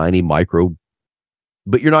those tiny micro,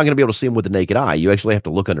 but you're not going to be able to see them with the naked eye. You actually have to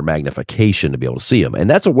look under magnification to be able to see them. And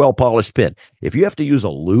that's a well-polished pen. If you have to use a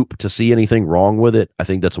loop to see anything wrong with it, I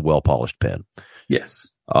think that's a well-polished pen.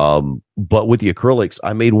 Yes. But with the acrylics,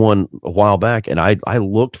 I made one a while back and I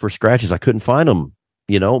looked for scratches. I couldn't find them,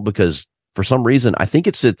 because for some reason, I think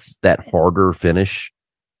it's that harder finish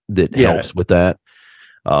that helps with that.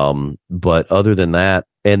 But other than that,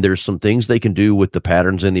 and there's some things they can do with the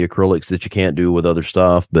patterns in the acrylics that you can't do with other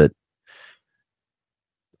stuff, but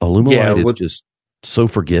Alumilite is just so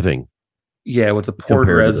forgiving. Yeah, with the poured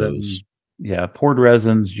resins. Yeah, poured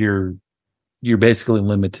resins, you're basically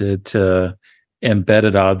limited to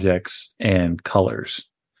embedded objects and colors.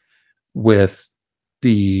 With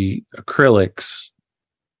the acrylics,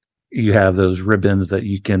 you have those ribbons that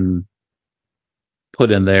you can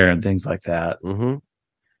put in there and things like that. Mm-hmm.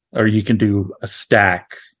 Or you can do a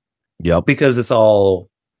stack. Yep. Because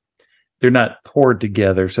they're not poured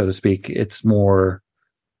together, so to speak. It's more,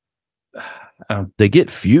 they get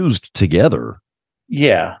fused together.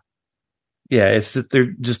 Yeah. Yeah.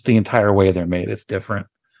 They're just the entire way they're made. It's different.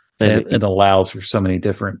 And it allows for so many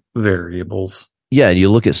different variables. Yeah. And you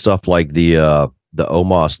look at stuff like the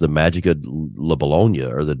Omos, the Magica La Bologna,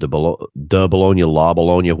 or the De Bologna La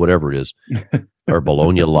Bologna, whatever it is, or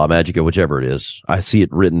Bologna La Magica, whichever it is. I see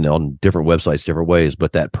it written on different websites, different ways,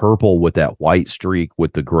 but that purple with that white streak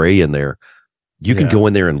with the gray in there, you can go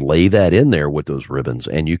in there and lay that in there with those ribbons,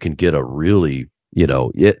 and you can get a really,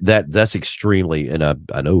 that's extremely, and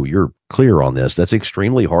I know you're clear on this, that's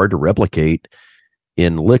extremely hard to replicate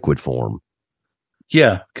in liquid form.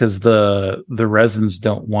 Yeah, because the resins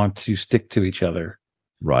don't want to stick to each other.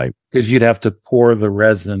 Right. Because you'd have to pour the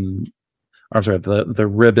resin, the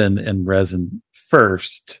ribbon and resin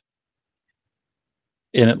first,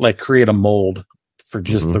 and it create a mold for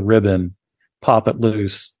just the ribbon, pop it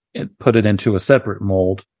loose, and put it into a separate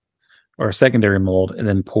mold or a secondary mold, and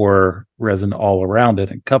then pour resin all around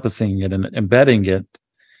it, encompassing it and embedding it.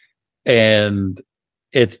 And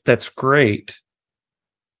that's great,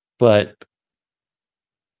 but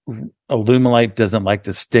Alumilite doesn't like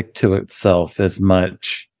to stick to itself as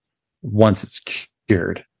much once it's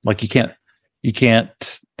cured. You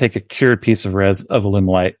can't take a cured piece of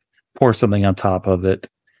Alumilite, pour something on top of it,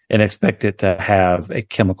 and expect it to have a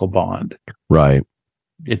chemical bond. Right.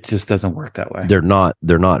 It just doesn't work that way. They're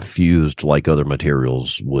not fused like other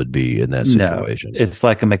materials would be in that situation. No, it's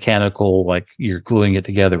like a mechanical, you're gluing it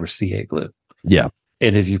together with CA glue. Yeah.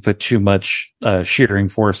 And if you put too much shearing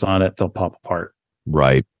force on it, they'll pop apart.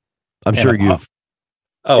 Right. I'm sure you've.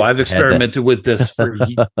 I've experimented with this for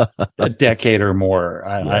a decade or more.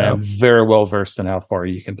 I am very well versed in how far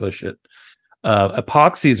you can push it.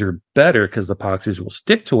 Epoxies are better because epoxies will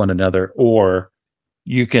stick to one another, or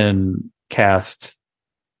you can cast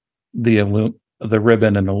the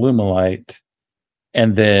ribbon and Alumilite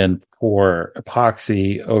and then pour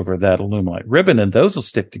epoxy over that Alumilite ribbon, and those will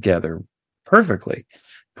stick together perfectly.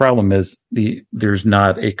 Problem is there's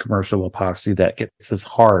not a commercial epoxy that gets as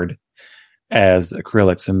hard as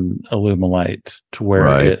acrylics and Alumilite to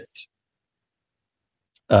where it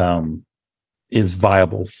is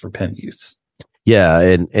viable for pen use. Yeah,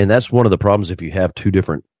 and that's one of the problems if you have two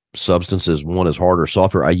different substances. One is harder,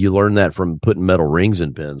 softer. You learn that from putting metal rings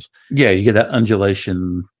in pens. Yeah, you get that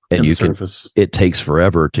undulation, and you surface. It takes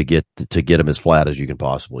forever to get them as flat as you can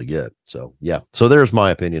possibly get. So yeah, so there's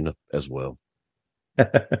my opinion as well.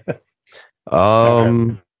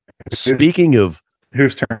 Speaking of,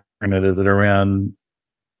 whose turn is it around?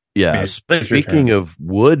 Yeah, speaking of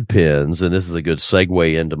wood pens, and this is a good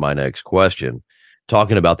segue into my next question.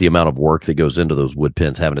 Talking about the amount of work that goes into those wood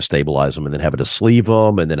pens, having to stabilize them and then having to sleeve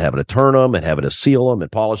them and then having to turn them and having to seal them and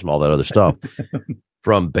polish them, all that other stuff.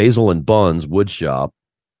 From Basil and Buns Wood Shop,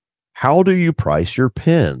 how do you price your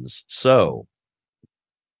pens? So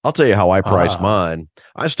I'll tell you how I price mine.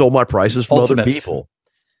 I stole my prices from other people.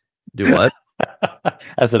 Do what?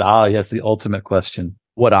 I said, yes, the ultimate question.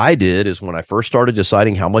 What I did is when I first started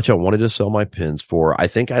deciding how much I wanted to sell my pens for, I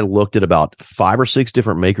think I looked at about 5 or 6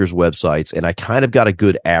 different makers' websites, and I kind of got a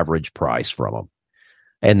good average price from them.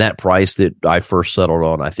 And that price that I first settled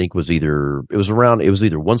on, I think was either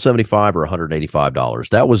 $175 or $185.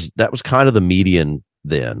 That was kind of the median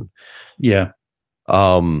then. Yeah.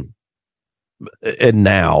 And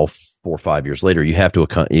now, 4 or 5 years later, you have to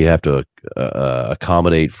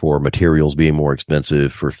accommodate for materials being more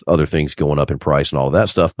expensive, for other things going up in price and all of that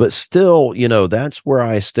stuff. But still, that's where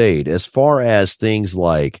I stayed. As far as things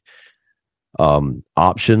like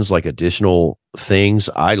options, like additional things,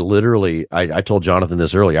 I told Jonathan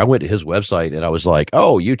this earlier. I went to his website and I was like,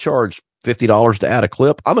 "Oh, you charge $50 to add a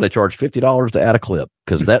clip? I'm going to charge $50 to add a clip."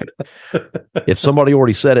 Because that, if somebody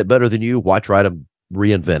already said it better than you, why try to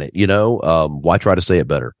reinvent it? Why try to say it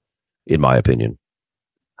better? In my opinion,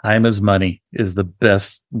 time is money is the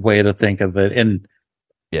best way to think of it. And,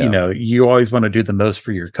 you always want to do the most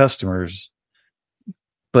for your customers,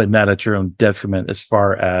 but not at your own detriment as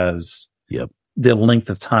far as the length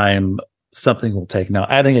of time something will take. Now,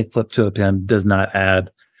 adding a clip to a pen does not add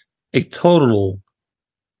a total,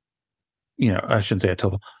 I shouldn't say a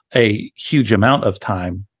total, a huge amount of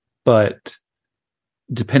time, but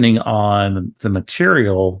depending on the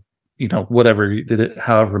material,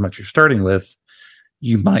 however much you're starting with,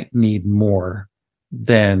 you might need more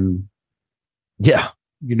than you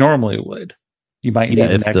normally would. You might need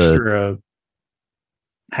an extra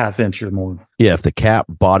half inch or more. Yeah, if the cap,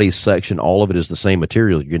 body section, all of it is the same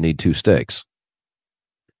material, you're going to need 2 sticks.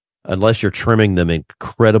 Unless you're trimming them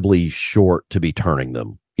incredibly short to be turning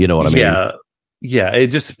them. You know what I mean? Yeah, it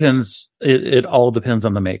just depends. It all depends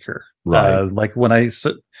on the maker. Right. Like when I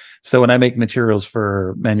make materials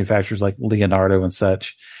for manufacturers like Leonardo and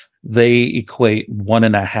such, they equate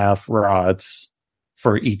 1.5 rods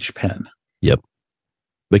for each pen. Yep.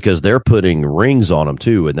 Because they're putting rings on them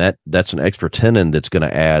too, and that's an extra tenon that's going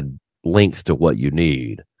to add length to what you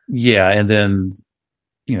need. Yeah, and then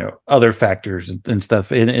other factors and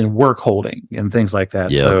stuff and work holding and things like that.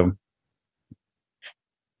 Yep. So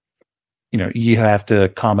you have to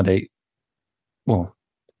accommodate. Well,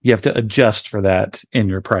 you have to adjust for that in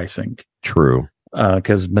your pricing. True.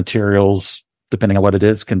 Because materials, depending on what it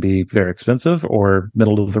is, can be very expensive or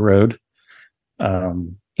middle of the road.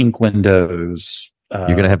 Ink windows. You're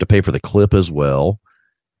going to have to pay for the clip as well.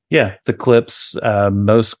 Yeah, the clips.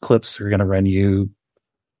 Most clips are going to run you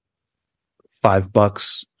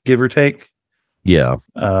 $5, give or take. Yeah.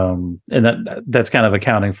 And that's kind of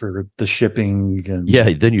accounting for the shipping. And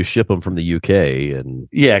then you ship them from the UK. And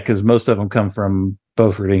because most of them come from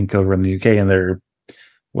Beaufort Ink over in the UK, and they're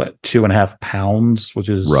 2.5 pounds, which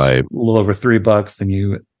is right. a little over $3. Then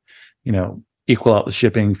you equal out the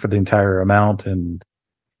shipping for the entire amount. And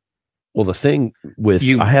the thing with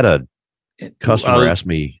I had a customer ask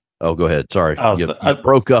me. Oh, go ahead. Sorry, you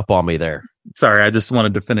broke up on me there. Sorry, I just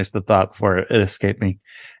wanted to finish the thought before it escaped me.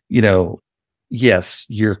 Yes,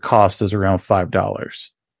 your cost is around $5.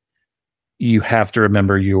 You have to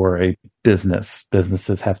remember you are a business.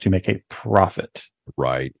 Businesses have to make a profit.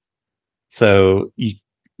 Right. So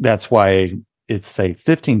that's why it's say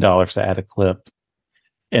 $15 to add a clip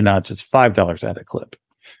and not just $5 to add a clip.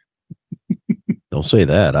 Don't say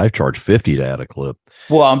that. I charge $50 to add a clip.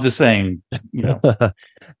 Well, I'm just saying,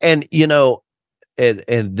 and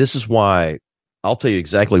and this is why I'll tell you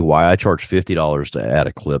exactly why I charge $50 to add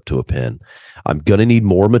a clip to a pen. I'm going to need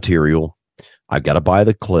more material. I've got to buy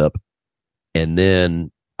the clip, and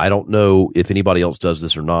then I don't know if anybody else does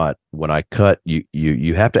this or not. When I cut,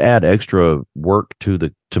 you have to add extra work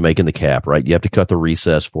to making the cap, right? You have to cut the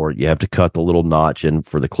recess for it. You have to cut the little notch in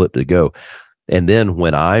for the clip to go. And then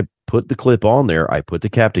when I put the clip on there, I put the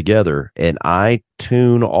cap together and I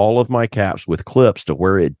tune all of my caps with clips to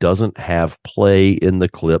where it doesn't have play in the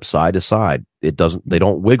clip side to side. They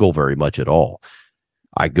don't wiggle very much at all.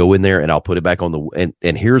 I go in there and I'll put it back on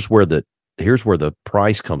and here's where the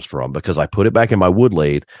price comes from, because I put it back in my wood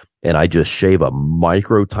lathe and I just shave a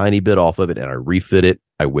micro tiny bit off of it and I refit it.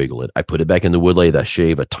 I wiggle it. I put it back in the wood lathe. I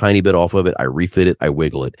shave a tiny bit off of it. I refit it. I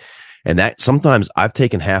wiggle it. And that sometimes I've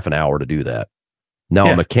taken half an hour to do that.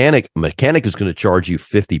 Now a mechanic is going to charge you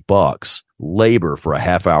 $50 labor for a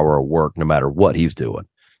half hour of work, no matter what he's doing,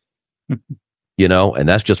 and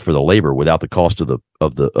that's just for the labor without the cost of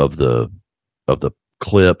the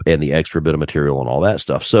clip and the extra bit of material and all that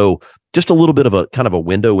stuff. So just a little bit of a kind of a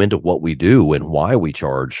window into what we do and why we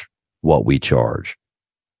charge what we charge.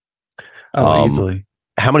 Easily.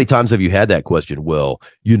 How many times have you had that question? Well,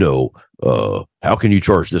 how can you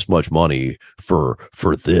charge this much money for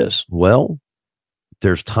this? Well,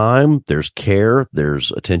 there's time, there's care,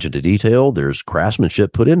 there's attention to detail, there's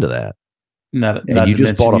craftsmanship put into that. And you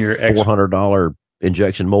just bought a $400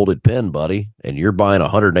 injection molded pen, buddy, and you're buying a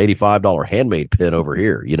 $185 handmade pen over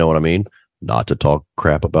here. You know what I mean? Not to talk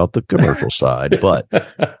crap about the commercial side, but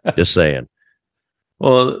just saying.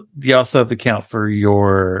 Well, you also have to account for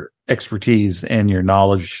your expertise and your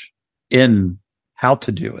knowledge in how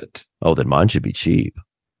to do it. Oh, then mine should be cheap.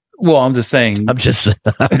 Well, I'm just saying. I'm just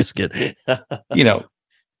kidding.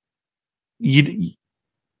 You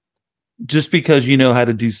just because you know how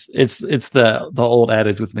to do it's the old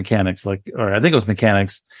adage with mechanics, or I think it was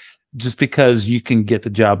mechanics. Just because you can get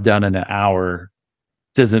the job done in an hour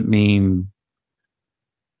doesn't mean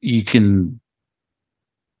you should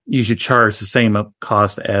charge the same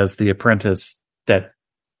cost as the apprentice. That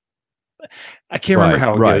I can't remember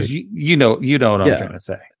how it goes. You know what I'm trying to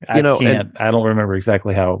say. I don't remember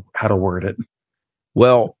exactly how to word it.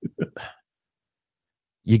 Well,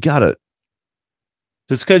 you gotta,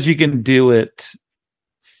 just because you can do it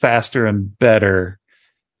faster and better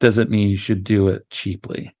doesn't mean you should do it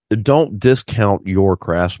cheaply. Don't discount your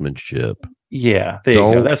craftsmanship. Yeah, there you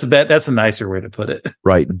go. That's a nicer way to put it.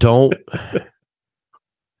 Right. Don't.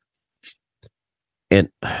 And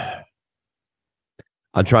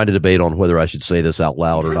I'm trying to debate on whether I should say this out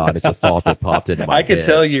loud or not. It's a thought that popped into my head. I can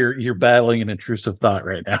tell you're battling an intrusive thought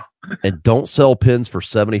right now. And don't sell pins for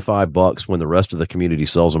 $75 when the rest of the community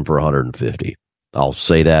sells them for $150. I'll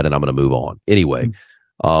say that, and I'm going to move on. Anyway,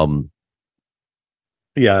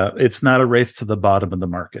 yeah, it's not a race to the bottom of the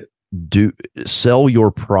market. Sell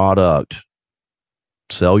your product.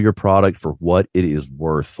 Sell your product for what it is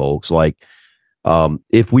worth, folks. Like,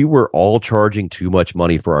 if we were all charging too much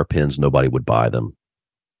money for our pins, nobody would buy them.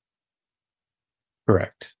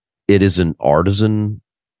 Correct. It is an artisan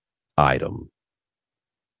item.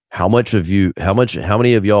 How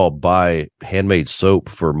many of y'all buy handmade soap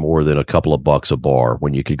for more than a couple of bucks a bar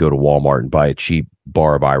when you could go to Walmart and buy a cheap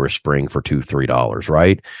bar of Irish Spring for $2-3,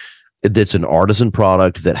 right? It's an artisan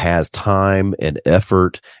product that has time and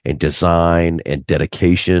effort and design and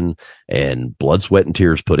dedication and blood, sweat, and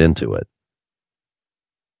tears put into it.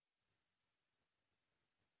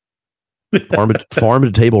 Farm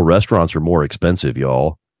to table restaurants are more expensive,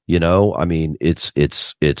 y'all. I mean, it's,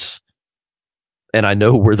 and I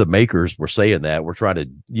know we're the makers. We're saying that we're trying to,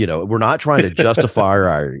 we're not trying to justify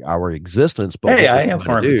our existence. But hey, I am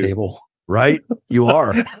farm to table, right? You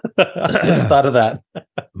are. I just thought of that.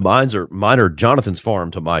 Mine are Jonathan's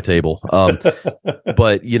farm to my table.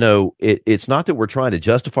 But it's not that we're trying to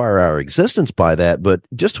justify our existence by that, but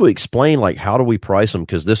just to explain, like, how do we price them?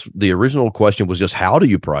 Because the original question was just, how do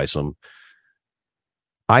you price them?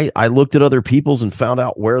 I looked at other people's and found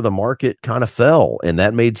out where the market kind of fell, and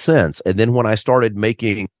that made sense. And then when I started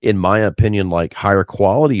making, in my opinion, like higher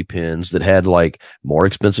quality pins that had like more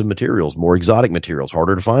expensive materials, more exotic materials,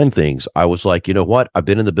 harder to find things, I was like, you know what? I've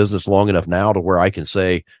been in the business long enough now to where I can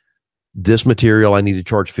say, this material I need to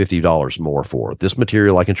charge $50 more for. This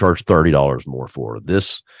material I can charge $30 more for.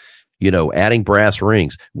 This, adding brass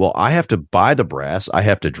rings. Well, I have to buy the brass. I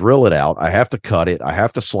have to drill it out. I have to cut it. I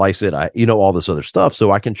have to slice it. All this other stuff. So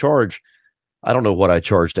I can charge, I don't know what I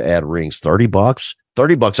charge to add rings. $30.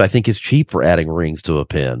 $30 I think is cheap for adding rings to a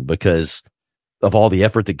pin because of all the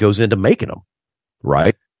effort that goes into making them.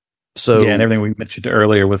 Right. So, yeah. And everything we mentioned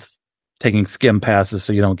earlier with taking skim passes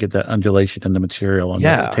so you don't get that undulation in the material. And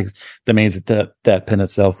yeah. That means that pin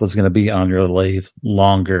itself was going to be on your lathe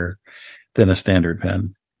longer than a standard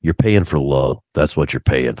pin. You're paying for love. That's what you're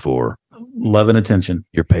paying for. Love and attention.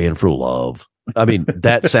 You're paying for love. I mean,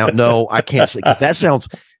 that sound, no, I can't say, because that sounds,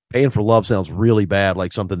 paying for love sounds really bad,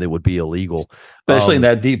 like something that would be illegal. Especially in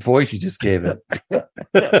that deep voice you just gave it.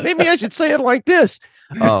 Maybe I should say it like this.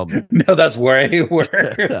 No, that's way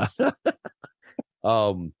worse.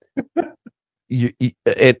 And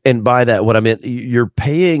by that, what I meant, you're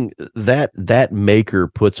paying that maker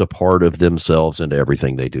puts a part of themselves into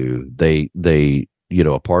everything they do. They,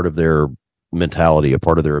 a part of their mentality, a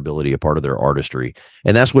part of their ability, a part of their artistry.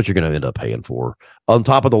 And that's what you're going to end up paying for on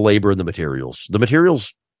top of the labor and the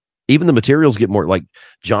materials. Even the materials get more, like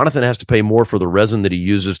Jonathan has to pay more for the resin that he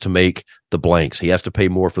uses to make the blanks. He has to pay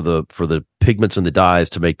more for the pigments and the dyes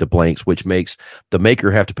to make the blanks, which makes the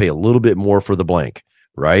maker have to pay a little bit more for the blank,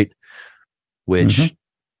 right? Which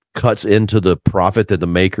cuts into the profit that the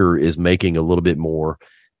maker is making a little bit more.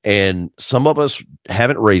 And some of us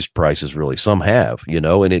haven't raised prices really. Some have,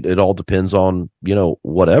 and it all depends on,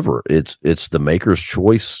 whatever. It's the maker's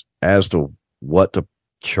choice as to what to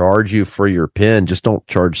charge you for your pen. Just don't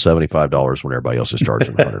charge $75 when everybody else is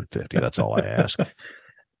charging $150. That's all I ask.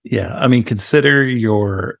 Yeah. I mean, consider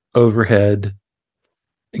your overhead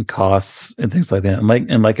and costs and things like that.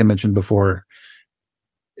 And like I mentioned before,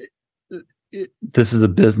 this is a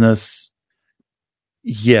business.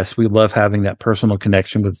 Yes, we love having that personal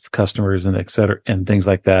connection with customers and et cetera and things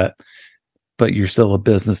like that. But you're still a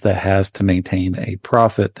business that has to maintain a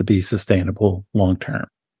profit to be sustainable long term.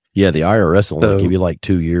 Yeah, the IRS will only give you like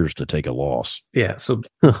 2 years to take a loss. Yeah, so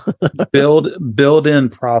build in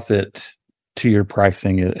profit to your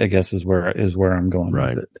pricing, I guess is where I'm going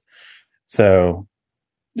with it. So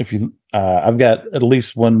if you I've got at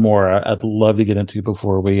least one more I'd love to get into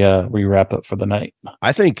before we wrap up for the night.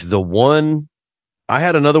 I think I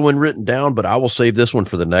had another one written down, but I will save this one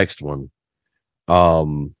for the next one. That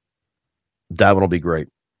one will be great.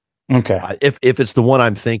 Okay. If it's the one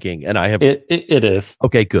I'm thinking, and I have it is.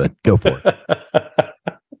 Okay, good. Go for it.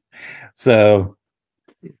 So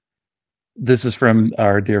this is from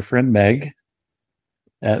our dear friend Meg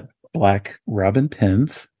at Black Robin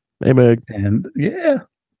Pens. Hey, Meg. And yeah.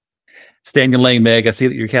 Stay in your lane, Meg. I see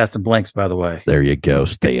that you're casting blanks, by the way. There you go.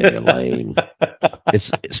 Stay in your lane.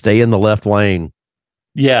 Stay in the left lane.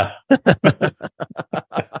 Yeah.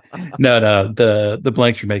 No. The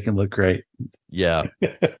blanks you're making look great. Yeah.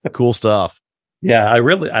 Cool stuff. Yeah, I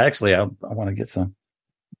want to get some.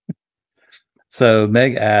 So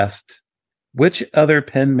Meg asked, which other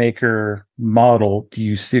pen maker model do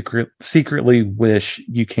you secretly wish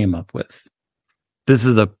you came up with? This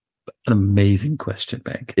is an amazing question,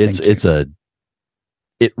 Meg.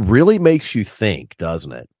 It really makes you think,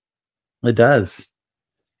 doesn't it? It does.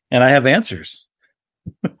 And I have answers.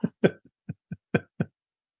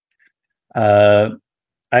 I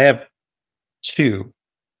have two.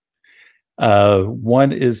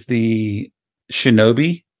 One is the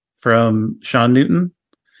Shinobi from Sean Newton.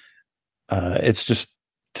 It's just,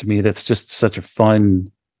 to me, that's just such a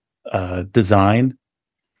fun design.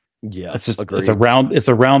 Yeah, it's a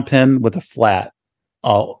round pen with a flat,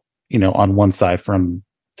 all on one side from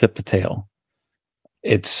tip to tail.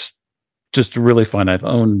 It's just really fun. I've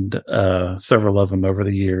owned several of them over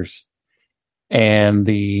the years, and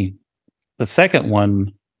the second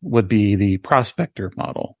one would be the Prospector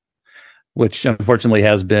model, which unfortunately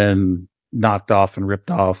has been knocked off and ripped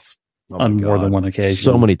off on more than one occasion.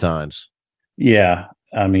 So many times. Yeah.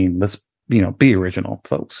 I mean, let's, be original,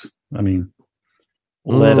 folks. I mean,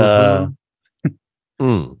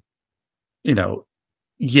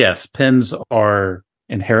 yes, pens are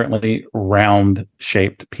inherently round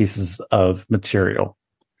shaped pieces of material.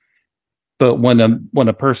 But when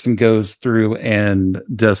a person goes through and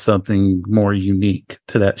does something more unique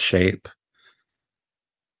to that shape,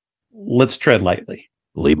 let's tread lightly.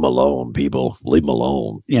 Leave them alone, people. Leave them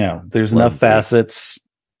alone. There's enough facets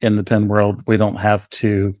in the pen world. We don't have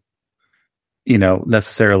to,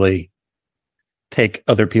 necessarily take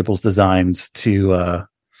other people's designs to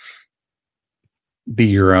be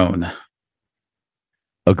your own.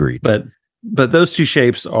 Agreed. But those two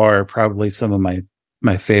shapes are probably some of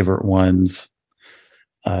my favorite ones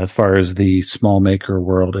as far as the small maker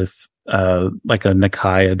world. If like a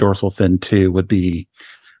Nakai, a dorsal fin 2 would be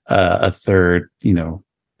a third,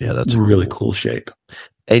 that's really cool shape.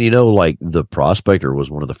 And like the Prospector was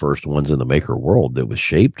one of the first ones in the maker world that was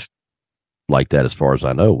shaped like that, as far as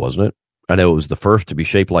I know, wasn't it? I know it was the first to be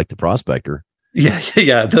shaped like the Prospector. Yeah.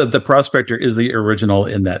 The Prospector is the original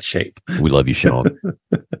in that shape. We love you, Sean.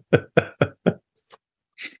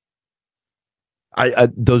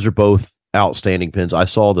 Those are both outstanding pens. I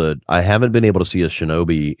haven't been able to see a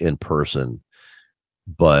Shinobi in person,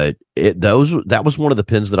 but that was one of the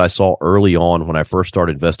pens that I saw early on when I first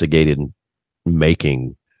started investigating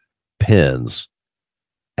making pins,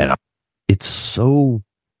 and it's so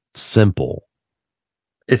simple.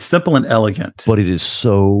 It's simple and elegant, but it is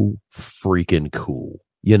so freaking cool.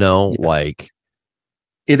 Like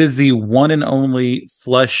it is the one and only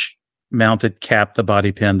flush mounted cap the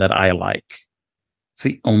body pin that I like. It's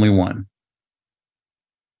the only one.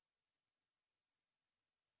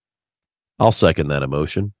 I'll second that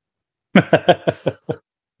emotion.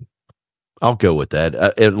 I'll go with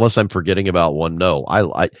that, unless I'm forgetting about one. No,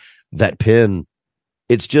 I that pin.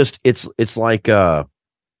 It's like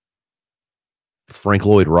Frank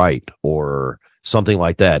Lloyd Wright or something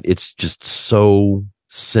like that. It's just so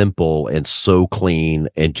simple and so clean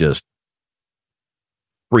and just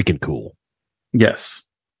freaking cool. Yes.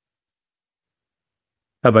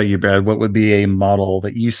 How about you, Brad? What would be a model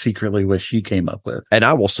that you secretly wish you came up with? And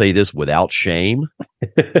I will say this without shame.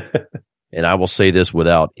 And I will say this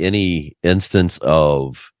without any instance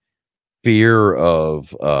of fear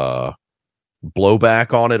of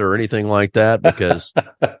blowback on it or anything like that, because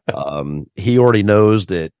he already knows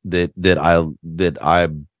that I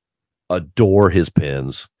adore his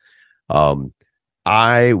pins.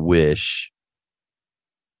 I wish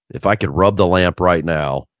if I could rub the lamp right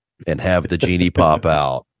now and have the genie pop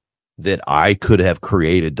out, that I could have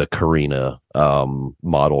created the Carina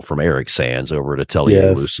model from Eric Sands over at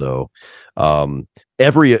Atelier Lusso.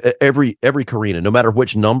 Every Carina, no matter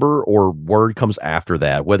which number or word comes after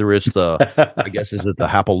that, whether it's I guess is it the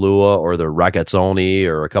Hapalua or the Ragazzoni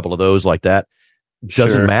or a couple of those like that,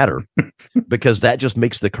 doesn't matter, because that just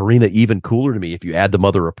makes the Carina even cooler to me if you add the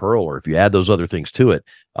mother of pearl or if you add those other things to it.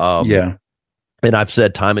 And I've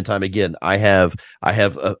said time and time again, I have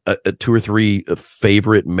a 2 or 3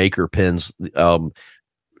 favorite maker pins.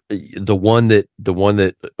 The one that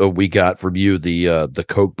we got from you, the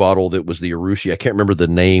Coke bottle that was the Urushi. I can't remember the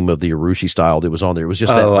name of the Urushi style that was on there. It was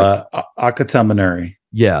just Akata Minori.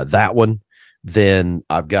 Yeah, that one. Then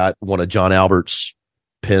I've got one of John Albert's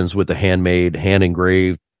pins with the hand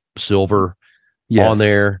engraved silver on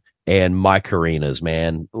there. And my Carinas,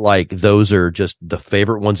 man, like those are just the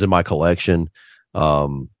favorite ones in my collection.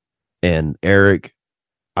 And Eric,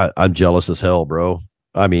 I'm jealous as hell, bro.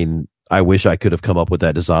 I mean, I wish I could have come up with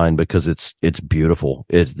that design because it's beautiful.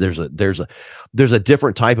 There's a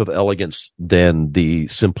different type of elegance than the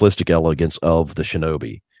simplistic elegance of the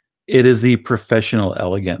Shinobi. It is the professional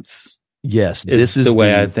elegance. Yes, this is the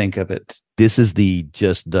way I think of it. This is the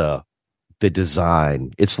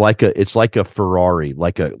design. It's like a Ferrari,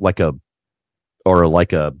 like a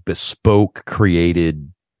bespoke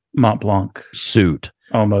created Mont Blanc suit,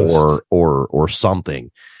 almost, or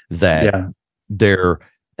something that they're.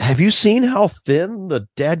 Have you seen how thin the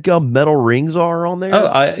dadgum metal rings are on there? Oh,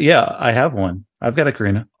 I have one. I've got a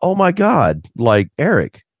Carina. Oh my God. Like,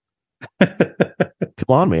 Eric, come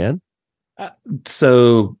on, man.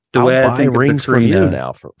 So I'll buy rings from you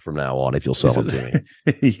now from now on if you'll sell them to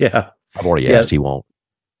me. Yeah. I've already asked. He won't.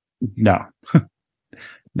 No.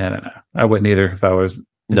 No. I wouldn't either if I was.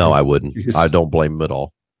 No, I wouldn't. I don't blame him at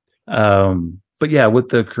all. But yeah, with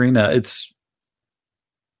the Carina, it's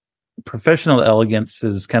professional elegance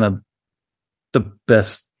is kind of the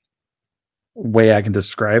best way I can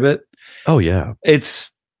describe it. Oh yeah.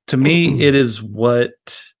 It's, to me, it is what,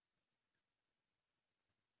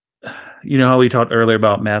 how we talked earlier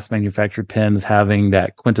about mass manufactured pens having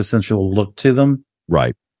that quintessential look to them.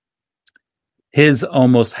 Right. His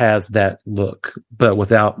almost has that look, but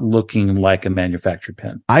without looking like a manufactured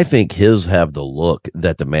pen. I think his have the look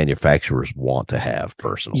that the manufacturers want to have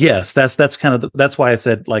personally. Yes, that's kind of that's why I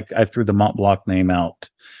said, like, I threw the Mont Blanc name out.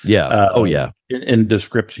 Yeah. In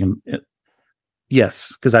description.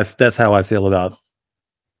 Yes, because that's how I feel about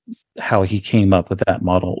how he came up with that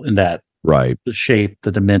model in that right the shape,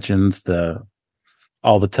 the dimensions,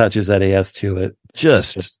 all the touches that he has to it.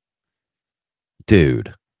 Just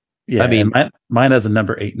dude. Yeah, I mean, mine has a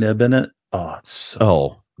number 8 nib in it.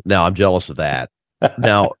 Oh, now I'm jealous of that.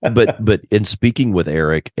 Now, but in speaking with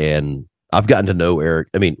Eric, and I've gotten to know Eric.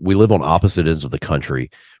 I mean, we live on opposite ends of the country.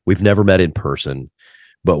 We've never met in person,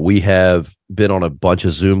 but we have been on a bunch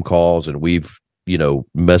of Zoom calls, and we've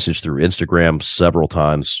messaged through Instagram several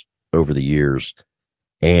times over the years.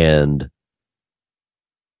 And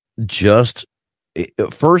just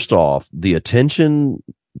first off, the attention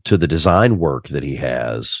to the design work that he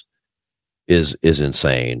has is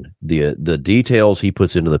insane. The details he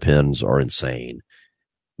puts into the pens are insane,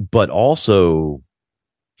 but also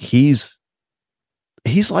he's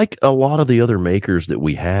like a lot of the other makers that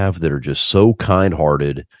we have that are just so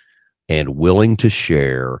kind-hearted and willing to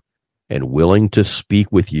share and willing to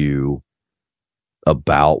speak with you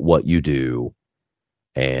about what you do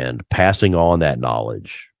and passing on that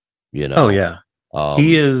knowledge. Oh yeah.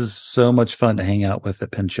 He is so much fun to hang out with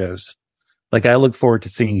at pin shows. Like, I look forward to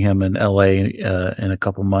seeing him in LA in a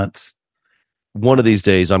couple months. One of these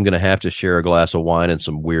days, I'm going to have to share a glass of wine and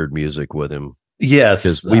some weird music with him. Yes.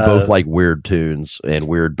 Because we both like weird tunes and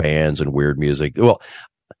weird bands and weird music. Well,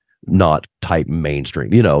 not type mainstream,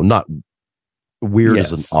 not weird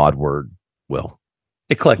is an odd word. Well,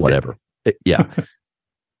 eclectic. Whatever. Yeah.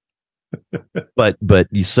 but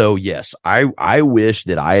so yes, I wish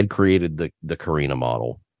that I had created the Carina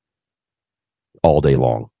model all day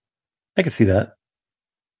long. I can see that.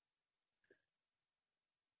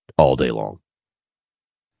 All day long.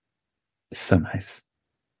 It's so nice.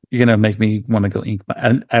 You're gonna make me want to go ink.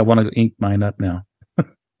 I want to go ink mine up now.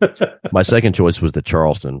 My second choice was the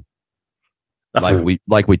Charleston,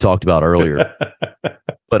 like we talked about earlier,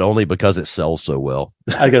 but only because it sells so well.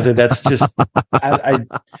 I gotta say that's just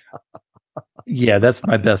yeah, that's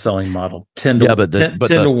my best selling model. 10 to 10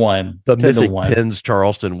 to 1. The Mythic Pins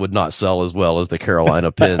Charleston would not sell as well as the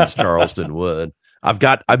Carolina Pins Charleston would. I've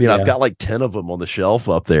got like 10 of them on the shelf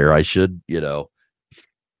up there. I should, Yeah,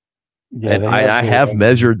 and I have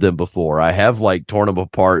measured them before. I have like torn them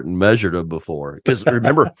apart and measured them before. Because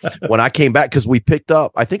remember when I came back, because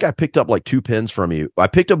I think I picked up like 2 pins from you. I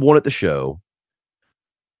picked up one at the show.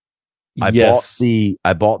 I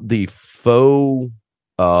bought the faux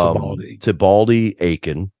Tibaldi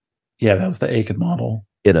Aiken. Yeah, that was the Aiken model.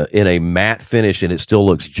 In a matte finish, and it still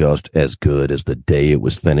looks just as good as the day it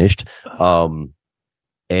was finished.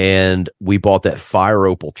 And we bought that Fire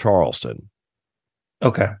Opal Charleston.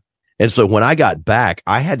 Okay. And so when I got back,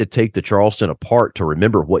 I had to take the Charleston apart to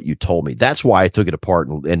remember what you told me. That's why I took it apart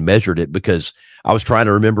and measured it, because I was trying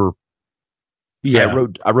to remember. Yeah,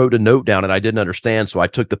 I wrote a note down and I didn't understand, so I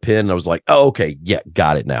took the pen and I was like, "Oh, okay, yeah,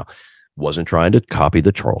 got it now." Wasn't trying to copy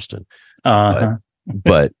the Charleston,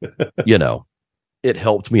 but it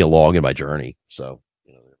helped me along in my journey. So,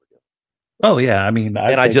 there we go. Oh yeah, I mean,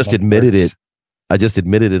 I just admitted it. I just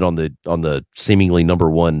admitted it on the seemingly number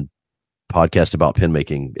one podcast about pin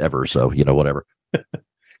making ever. So, whatever.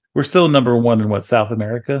 We're still number one in what, South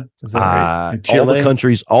America? Is that right? Chile?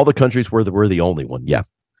 All the countries where we're the only one. Yeah.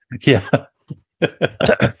 Yeah.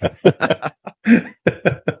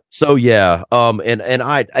 So yeah. And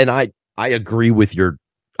I agree with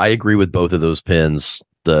both of those pins.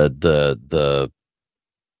 The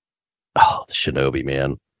Shinobi,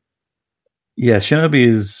 man. Yeah, Shinobi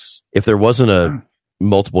is, if there wasn't a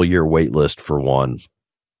multiple year wait list for one.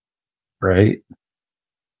 Right.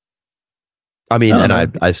 I mean, and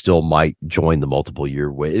I still might join the multiple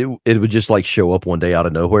year wait. It would just like show up one day out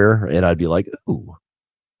of nowhere, and I'd be like, "Ooh,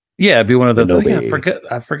 yeah!" It'd be one of those.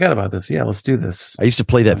 I forgot about this. Yeah, let's do this. I used to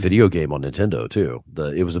play that video game on Nintendo too.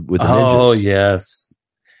 It was with the ninjas. Oh yes.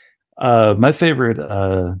 My favorite.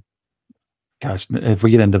 Gosh, if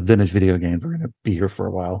we get into vintage video games, we're gonna be here for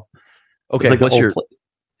a while. Okay,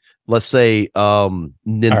 let's say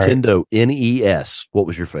Nintendo NES. What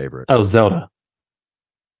was your favorite? Oh, Zelda.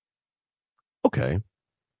 Okay.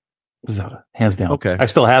 Zelda, hands down. Okay. I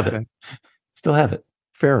still have it. Still have it.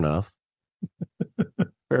 Fair enough.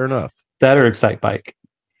 Fair enough. That or Excite Bike.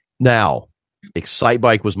 Now, Excite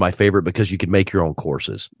Bike was my favorite because you could make your own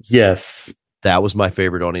courses. Yes. That was my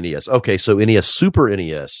favorite on NES. Okay, so NES, Super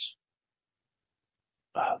NES.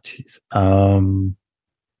 Oh, jeez.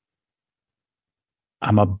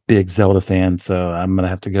 I'm a big Zelda fan, so I'm going to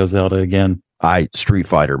have to go Zelda again. Street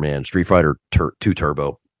Fighter, man. Street Fighter 2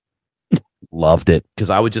 Turbo. Loved it, because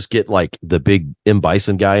I would just get like the big M.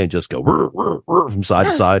 Bison guy and just go from side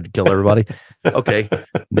to side to kill everybody. Okay.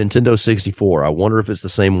 Nintendo 64. I wonder if it's the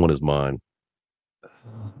same one as mine.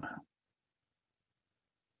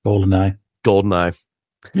 GoldenEye.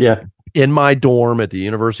 Yeah. In my dorm at the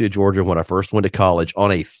University of Georgia when I first went to college,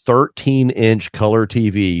 on a 13-inch color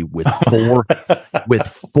TV with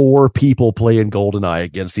four people playing GoldenEye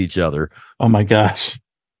against each other. Oh my gosh.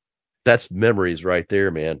 That's memories right there,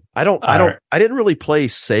 man. I didn't really play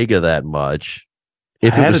Sega that much.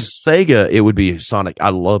 If it was Sega, it would be Sonic. I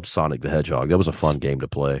loved Sonic the Hedgehog. That was a fun game to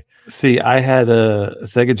play. See, I had a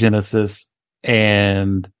Sega Genesis,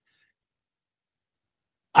 and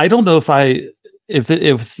I don't know if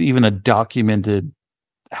it's even a documented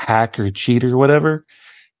hack or cheat or whatever,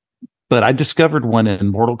 but I discovered one in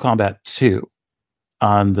Mortal Kombat 2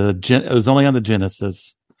 it was only on the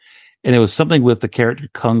Genesis. And it was something with the character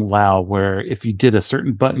Kung Lao, where if you did a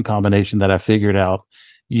certain button combination that I figured out,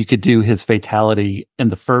 you could do his fatality in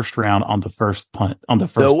the first round on the first punt, on the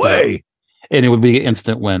first. No way. And it would be an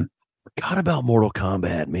instant win. Forgot about Mortal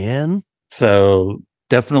Kombat, man. So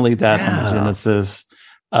definitely that on the Genesis.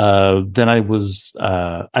 Then I was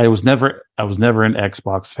never an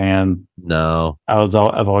Xbox fan. No, I've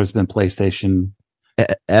always been PlayStation.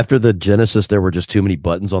 After the Genesis, there were just too many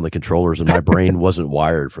buttons on the controllers, and my brain wasn't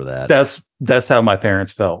wired for that. That's how my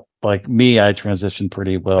parents felt. Like me, I transitioned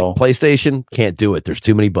pretty well. Like PlayStation can't do it. There's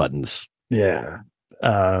too many buttons. Yeah.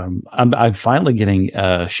 I'm finally getting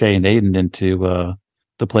Shay and Aiden into the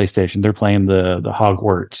PlayStation. They're playing the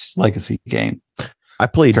Hogwarts Legacy game. I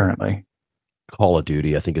played currently. Call of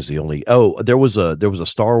Duty, I think, is the only. Oh, there was a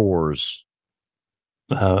Star Wars.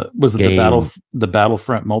 Was it game. the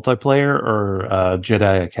Battlefront multiplayer or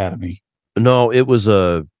Jedi Academy? No, it was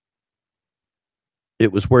where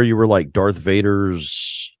you were like Darth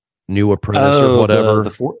Vader's new apprentice or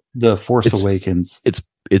whatever. The Force Awakens.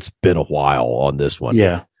 It's been a while on this one.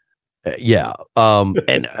 Yeah. Yeah.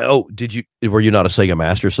 And were you not a Sega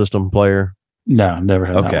Master System player? No, never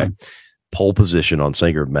had that one. Pole Position on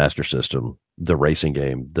Sega Master System, the racing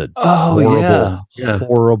game, horrible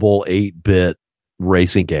 8-bit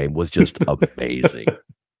racing game was just amazing.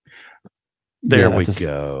 There we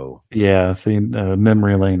go. Yeah, see,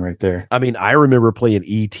 memory lane right there. I mean, I remember playing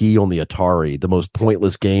E.T. on the Atari, the most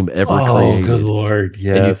pointless game ever created. Oh, good Lord.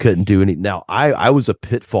 Yeah. And you couldn't do any. Now, I was a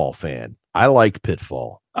Pitfall fan. I liked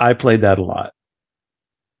Pitfall. I played that a lot.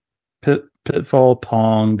 Pitfall,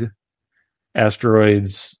 Pong,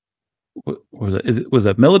 Asteroids. What was it? Was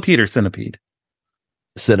it Millipede or Centipede?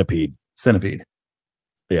 Centipede.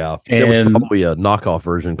 Yeah, there was probably a knockoff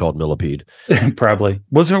version called Millipede. Probably.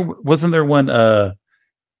 Wasn't there one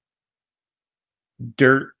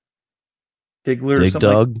Dirt Diggler? Dig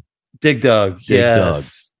Dug? Dig Dug.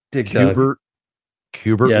 Yes. Dig Dug.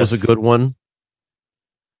 Cubert was a good one.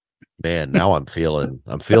 Man, now I'm feeling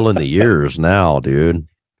the years now, dude.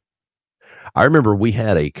 I remember we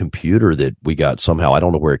had a computer that we got somehow. I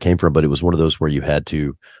don't know where it came from, but it was one of those where you had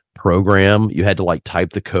to program. You had to like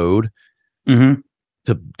type the code. Mm-hmm.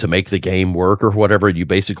 To make the game work or whatever. You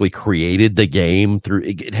basically created the game through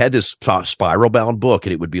it had this spiral bound book,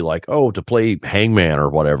 and it would be like, to play Hangman or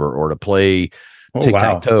whatever, or to play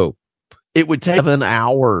tic-tac-toe. It would take 7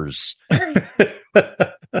 hours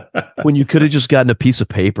when you could have just gotten a piece of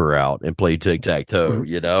paper out and played tic-tac-toe,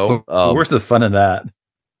 you know? Where's the fun in that?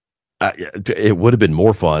 It would have been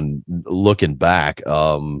more fun looking back,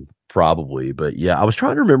 probably. But yeah, I was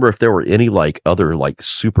trying to remember if there were any like other like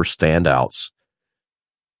super standouts.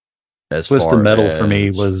 Twisted Metal for me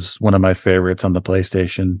was one of my favorites on the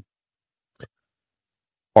PlayStation.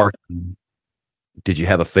 Did you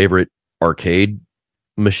have a favorite arcade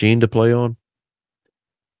machine to play on?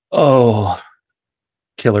 Oh,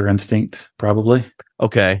 Killer Instinct, probably.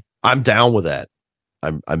 Okay, I'm down with that.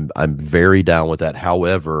 I'm very down with that.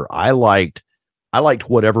 However, I liked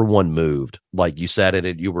whatever one moved. Like you sat in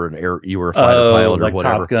it, you were a fighter pilot or like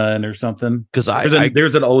whatever. Top Gun or something. Because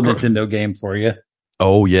there's an old Nintendo game for you.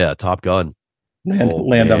 Oh yeah, Top Gun.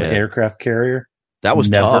 Land on the aircraft carrier. That was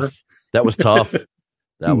tough. That was tough.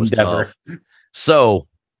 That was tough. So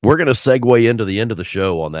we're going to segue into the end of the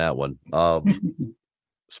show on that one.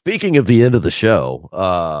 Speaking of the end of the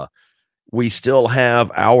show, we still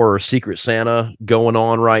have our Secret Santa going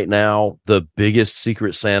on right now. The biggest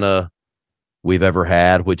Secret Santa we've ever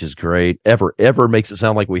had, which is great. Ever makes it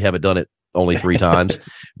sound like we haven't done it only 3 times,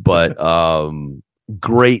 but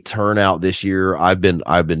great turnout this year. I've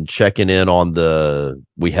been checking in on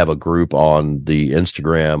we have a group on the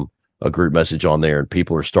Instagram, a group message on there, and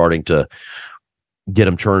people are starting to get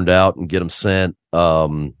them turned out and get them sent.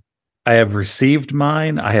 I have received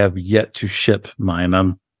mine. I have yet to ship mine.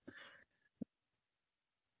 I'm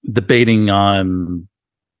debating on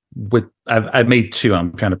I've made 2.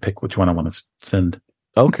 I'm trying to pick which one I want to send.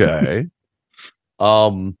 Okay.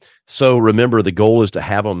 So remember, the goal is to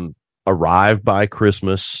have them arrive by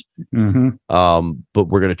Christmas. Mm-hmm. But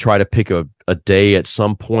we're going to try to pick a day at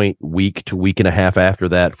some point, week to week and a half after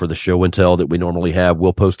that, for the show and tell that we normally have.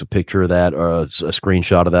 We'll post a picture of that or a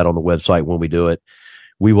screenshot of that on the website when we do it.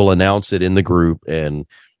 We will announce it in the group, and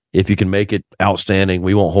if you can make it, outstanding.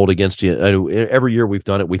 We won't hold against you. Every year we've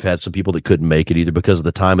done it, we've had some people that couldn't make it either because of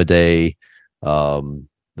the time of day. The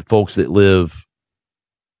folks that live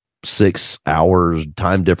 6 hours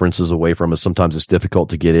time differences away from us, sometimes it's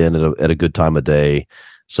difficult to get in at a good time of day.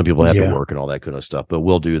 Some people have to work and all that kind of stuff, but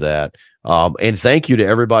we'll do that. And thank you to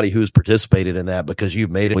everybody who's participated in that, because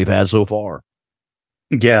you've made it we've had so far.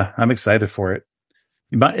 Yeah, I'm excited for it.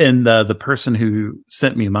 And the person who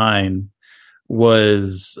sent me mine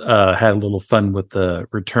was had a little fun with the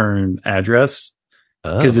return address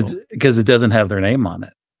because it doesn't have their name on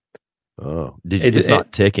it. Oh, it's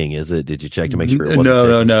not ticking, is it? Did you check to make sure it wasn't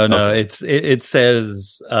ticking? No. It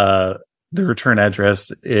says the return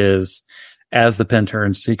address is as the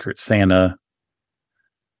Pentern Secret Santa.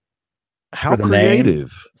 How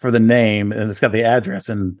creative for the name, and it's got the address,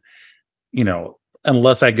 and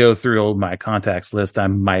unless I go through my contacts list, I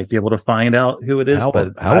might be able to find out who it is.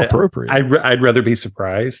 But how appropriate. I'd rather be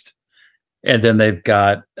surprised. And then they've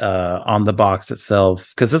got on the box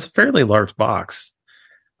itself, because it's a fairly large box.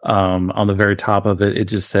 On the very top of it, it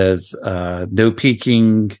just says no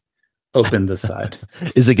peeking. Open this side.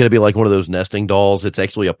 Is it going to be like one of those nesting dolls? It's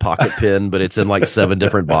actually a pocket pin, but it's in like 7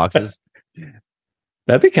 different boxes.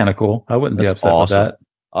 That'd be kind of cool. I wouldn't be upset with that.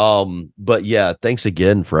 But yeah, thanks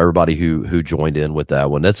again for everybody who joined in with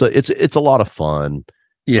that one. It's a lot of fun.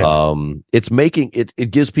 Yeah. It's making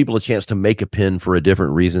it gives people a chance to make a pin for a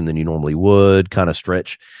different reason than you normally would, kind of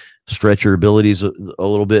stretch your abilities a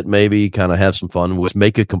little bit, maybe kind of have some fun with,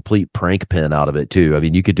 make a complete prank pin out of it too. I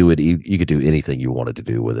mean, you could do it. You could do anything you wanted to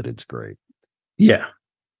do with it. It's great. Yeah.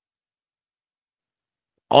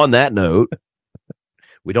 On that note,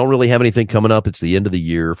 we don't really have anything coming up. It's the end of the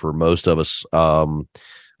year for most of us. I'm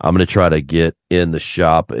going to try to get in the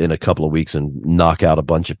shop in a couple of weeks and knock out a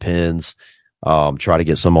bunch of pins. Try to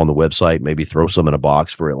get some on the website, maybe throw some in a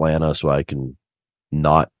box for Atlanta so I can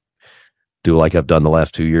not do like I've done the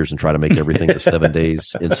last 2 years and try to make everything in 7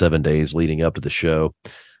 days leading up to the show.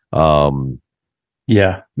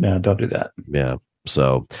 Yeah, no, don't do that. Yeah.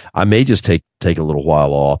 So I may just take a little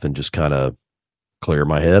while off and just kind of clear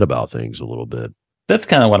my head about things a little bit. That's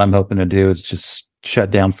kind of what I'm hoping to do, is just shut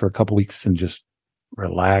down for a couple weeks and just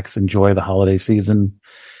relax, enjoy the holiday season,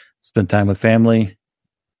 spend time with family.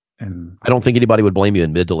 And I don't think anybody would blame you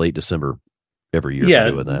in mid to late December every year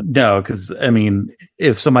for doing that. No, because I mean,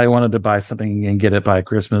 if somebody wanted to buy something and get it by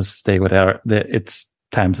Christmas, they would have it's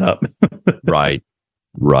time's up. Right.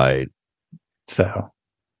 So,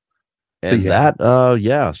 and that,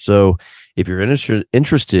 so if you're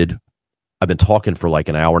interested, I've been talking for like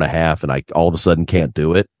an hour and a half and I all of a sudden can't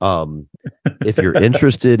do it. If you're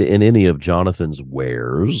interested in any of Jonathan's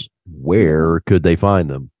wares, where could they find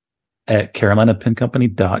them? At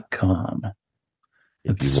carolinapincompany.com.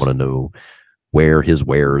 If you want to know where his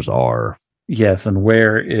wares are. Yes, and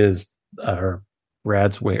where is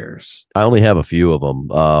Brad's wares? I only have a few of them.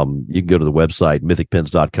 You can go to the website,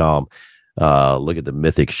 mythicpins.com. Look at the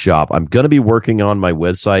Mythic shop. I'm going to be working on my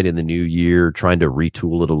website in the new year, trying to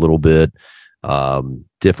retool it a little bit,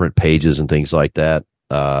 different pages and things like that.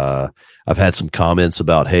 I've had some comments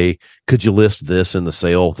about, hey, could you list this in the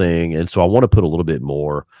sale thing? And so I want to put a little bit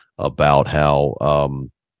more about how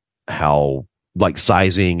like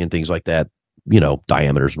sizing and things like that,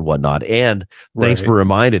 diameters and whatnot. And thanks for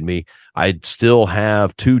reminding me, I still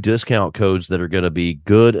have 2 discount codes that are going to be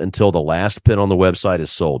good until the last pin on the website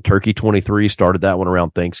is sold. Turkey 23 started that one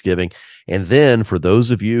around Thanksgiving. And then for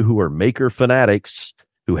those of you who are maker fanatics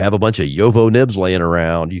who have a bunch of Yovo nibs laying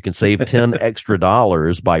around, you can save 10 extra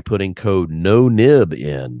dollars by putting code no nib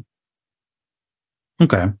in.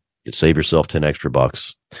 Okay. You save yourself 10 extra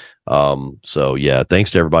bucks. So yeah,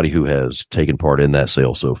 thanks to everybody who has taken part in that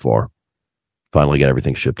sale so far. Finally got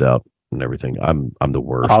everything shipped out and everything. I'm the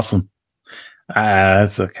worst. Awesome.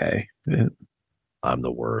 That's okay. I'm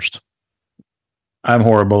the worst. I'm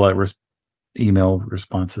horrible at email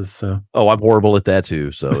responses. So I'm horrible at that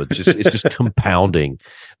too. So it's just compounding.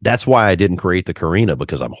 That's why I didn't create the Karina,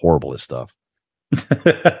 because I'm horrible at stuff.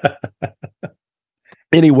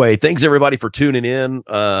 Anyway, thanks everybody for tuning in.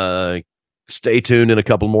 Stay tuned. In a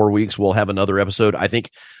couple more weeks, we'll have another episode. I think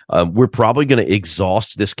we're probably going to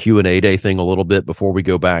exhaust this Q&A day thing a little bit before we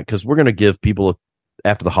go back, because we're going to give people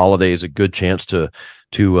after the holidays a good chance to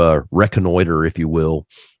reconnoiter, if you will,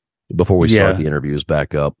 before we start the interviews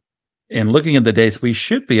back up. And looking at the dates, we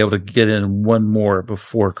should be able to get in one more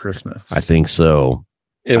before Christmas. I think so.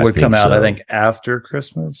 It would come out, I think, after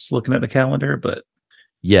Christmas, looking at the calendar, but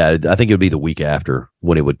yeah, I think it would be the week after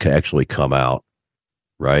when it would actually come out.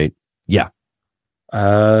 Right. Yeah.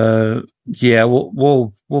 Yeah,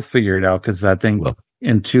 we'll figure it out, because I think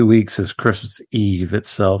in 2 weeks is Christmas Eve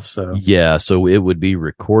itself. So yeah, so it would be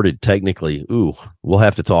recorded technically. Ooh, we'll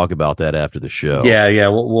have to talk about that after the show. Yeah,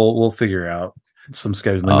 we'll figure out some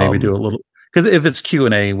scheduling. Maybe do a little, because if it's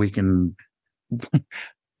Q&A, we can.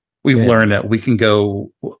 We've learned that we can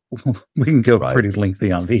go pretty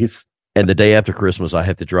lengthy on these. And the day after Christmas, I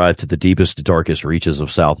have to drive to the deepest, darkest reaches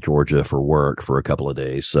of South Georgia for work for a couple of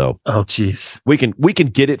days. So, geez, we can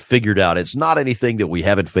get it figured out. It's not anything that we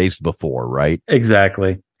haven't faced before, right?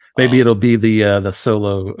 Exactly. Maybe it'll be the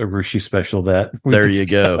solo Arushi special that. There you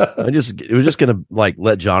go. It was just gonna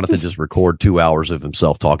let Jonathan just record 2 hours of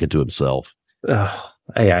himself talking to himself.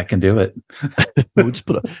 Hey, I can do it. We'll just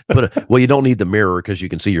well, you don't need the mirror because you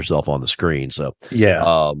can see yourself on the screen. So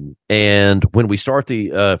yeah. And when we start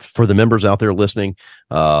for the members out there listening,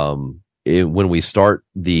 when we start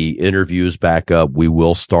the interviews back up, we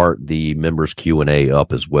will start the members Q&A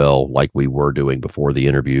up as well, like we were doing before the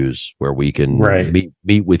interviews, where we can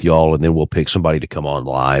meet with y'all, and then we'll pick somebody to come on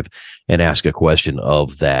live and ask a question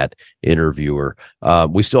of that interviewer.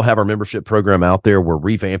 We still have our membership program out there. We're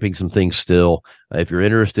revamping some things still. If you're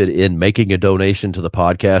interested in making a donation to the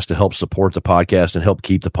podcast to help support the podcast and help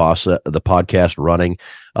keep the podcast running,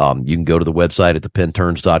 you can go to the website at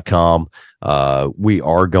thepenturns.com. We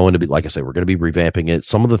are going to be, like I say, we're going to be revamping it.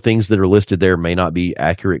 Some of the things that are listed there may not be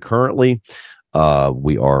accurate currently.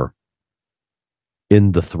 We are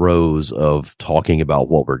in the throes of talking about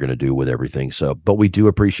what we're going to do with everything. So, but we do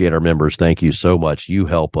appreciate our members. Thank you so much. You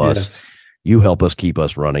help us. Yes. You help us keep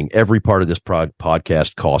us running. Every part of this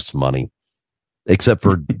podcast costs money, except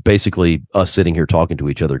for basically us sitting here talking to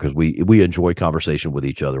each other, because we enjoy conversation with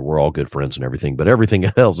each other. We're all good friends and everything, but everything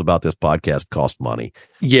else about this podcast costs money.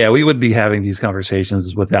 Yeah, we would be having these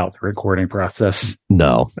conversations without the recording process.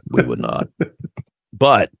 No, we would not.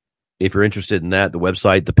 But if you're interested in that, the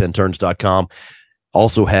website, thepenturns.com,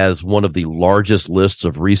 also has one of the largest lists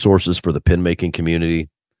of resources for the pen making community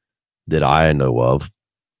that I know of.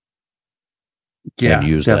 Yeah,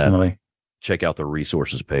 use definitely. That. Check out the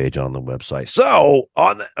resources page on the website. So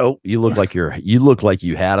on the, you look like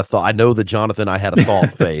you had a thought. I know that, Jonathan, I had a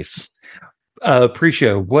thought face.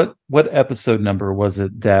 Pre-show. What episode number was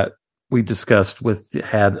it that we discussed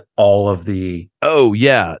had all of the? Oh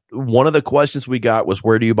yeah. One of the questions we got was,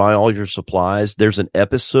 where do you buy all your supplies? There's an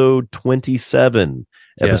episode 27.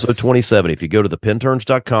 Episode 27. If you go to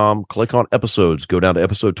thepenturns.com, click on episodes, go down to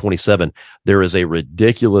episode 27. There is a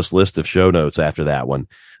ridiculous list of show notes after that one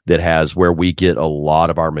that has where we get a lot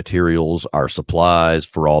of our materials, our supplies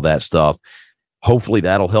for all that stuff. Hopefully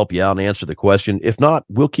that'll help you out and answer the question. If not,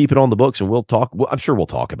 we'll keep it on the books and we'll talk. I'm sure we'll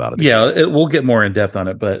talk about it. Yeah, we'll get more in depth on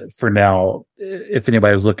it. But for now, if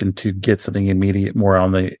anybody's looking to get something immediate, more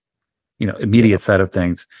on the immediate side of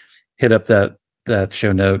things, hit up that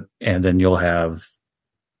show note, and then you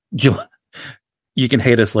can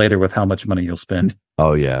hate us later with how much money you'll spend.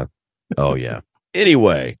 Oh yeah.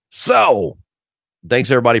 Anyway, so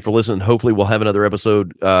thanks everybody for listening. Hopefully we'll have another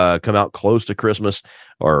episode come out close to Christmas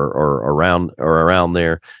or around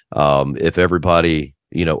there. If everybody,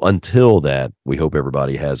 until that, we hope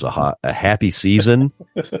everybody has a happy season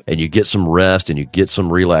and you get some rest and you get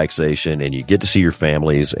some relaxation and you get to see your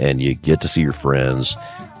families and you get to see your friends.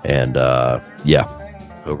 And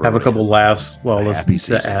have a couple laughs while listening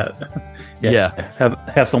to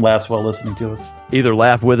have some laughs while listening to us. Either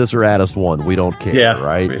laugh with us or at us one. We don't care,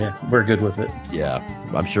 right? Yeah, we're good with it. Yeah,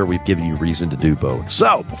 I'm sure we've given you reason to do both.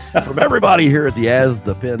 So, from everybody here at the As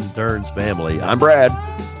the Pen Turns family, I'm Brad.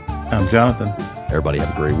 I'm Jonathan. Everybody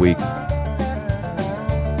have a great week.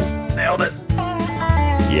 Nailed it.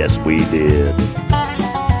 Yes, we did.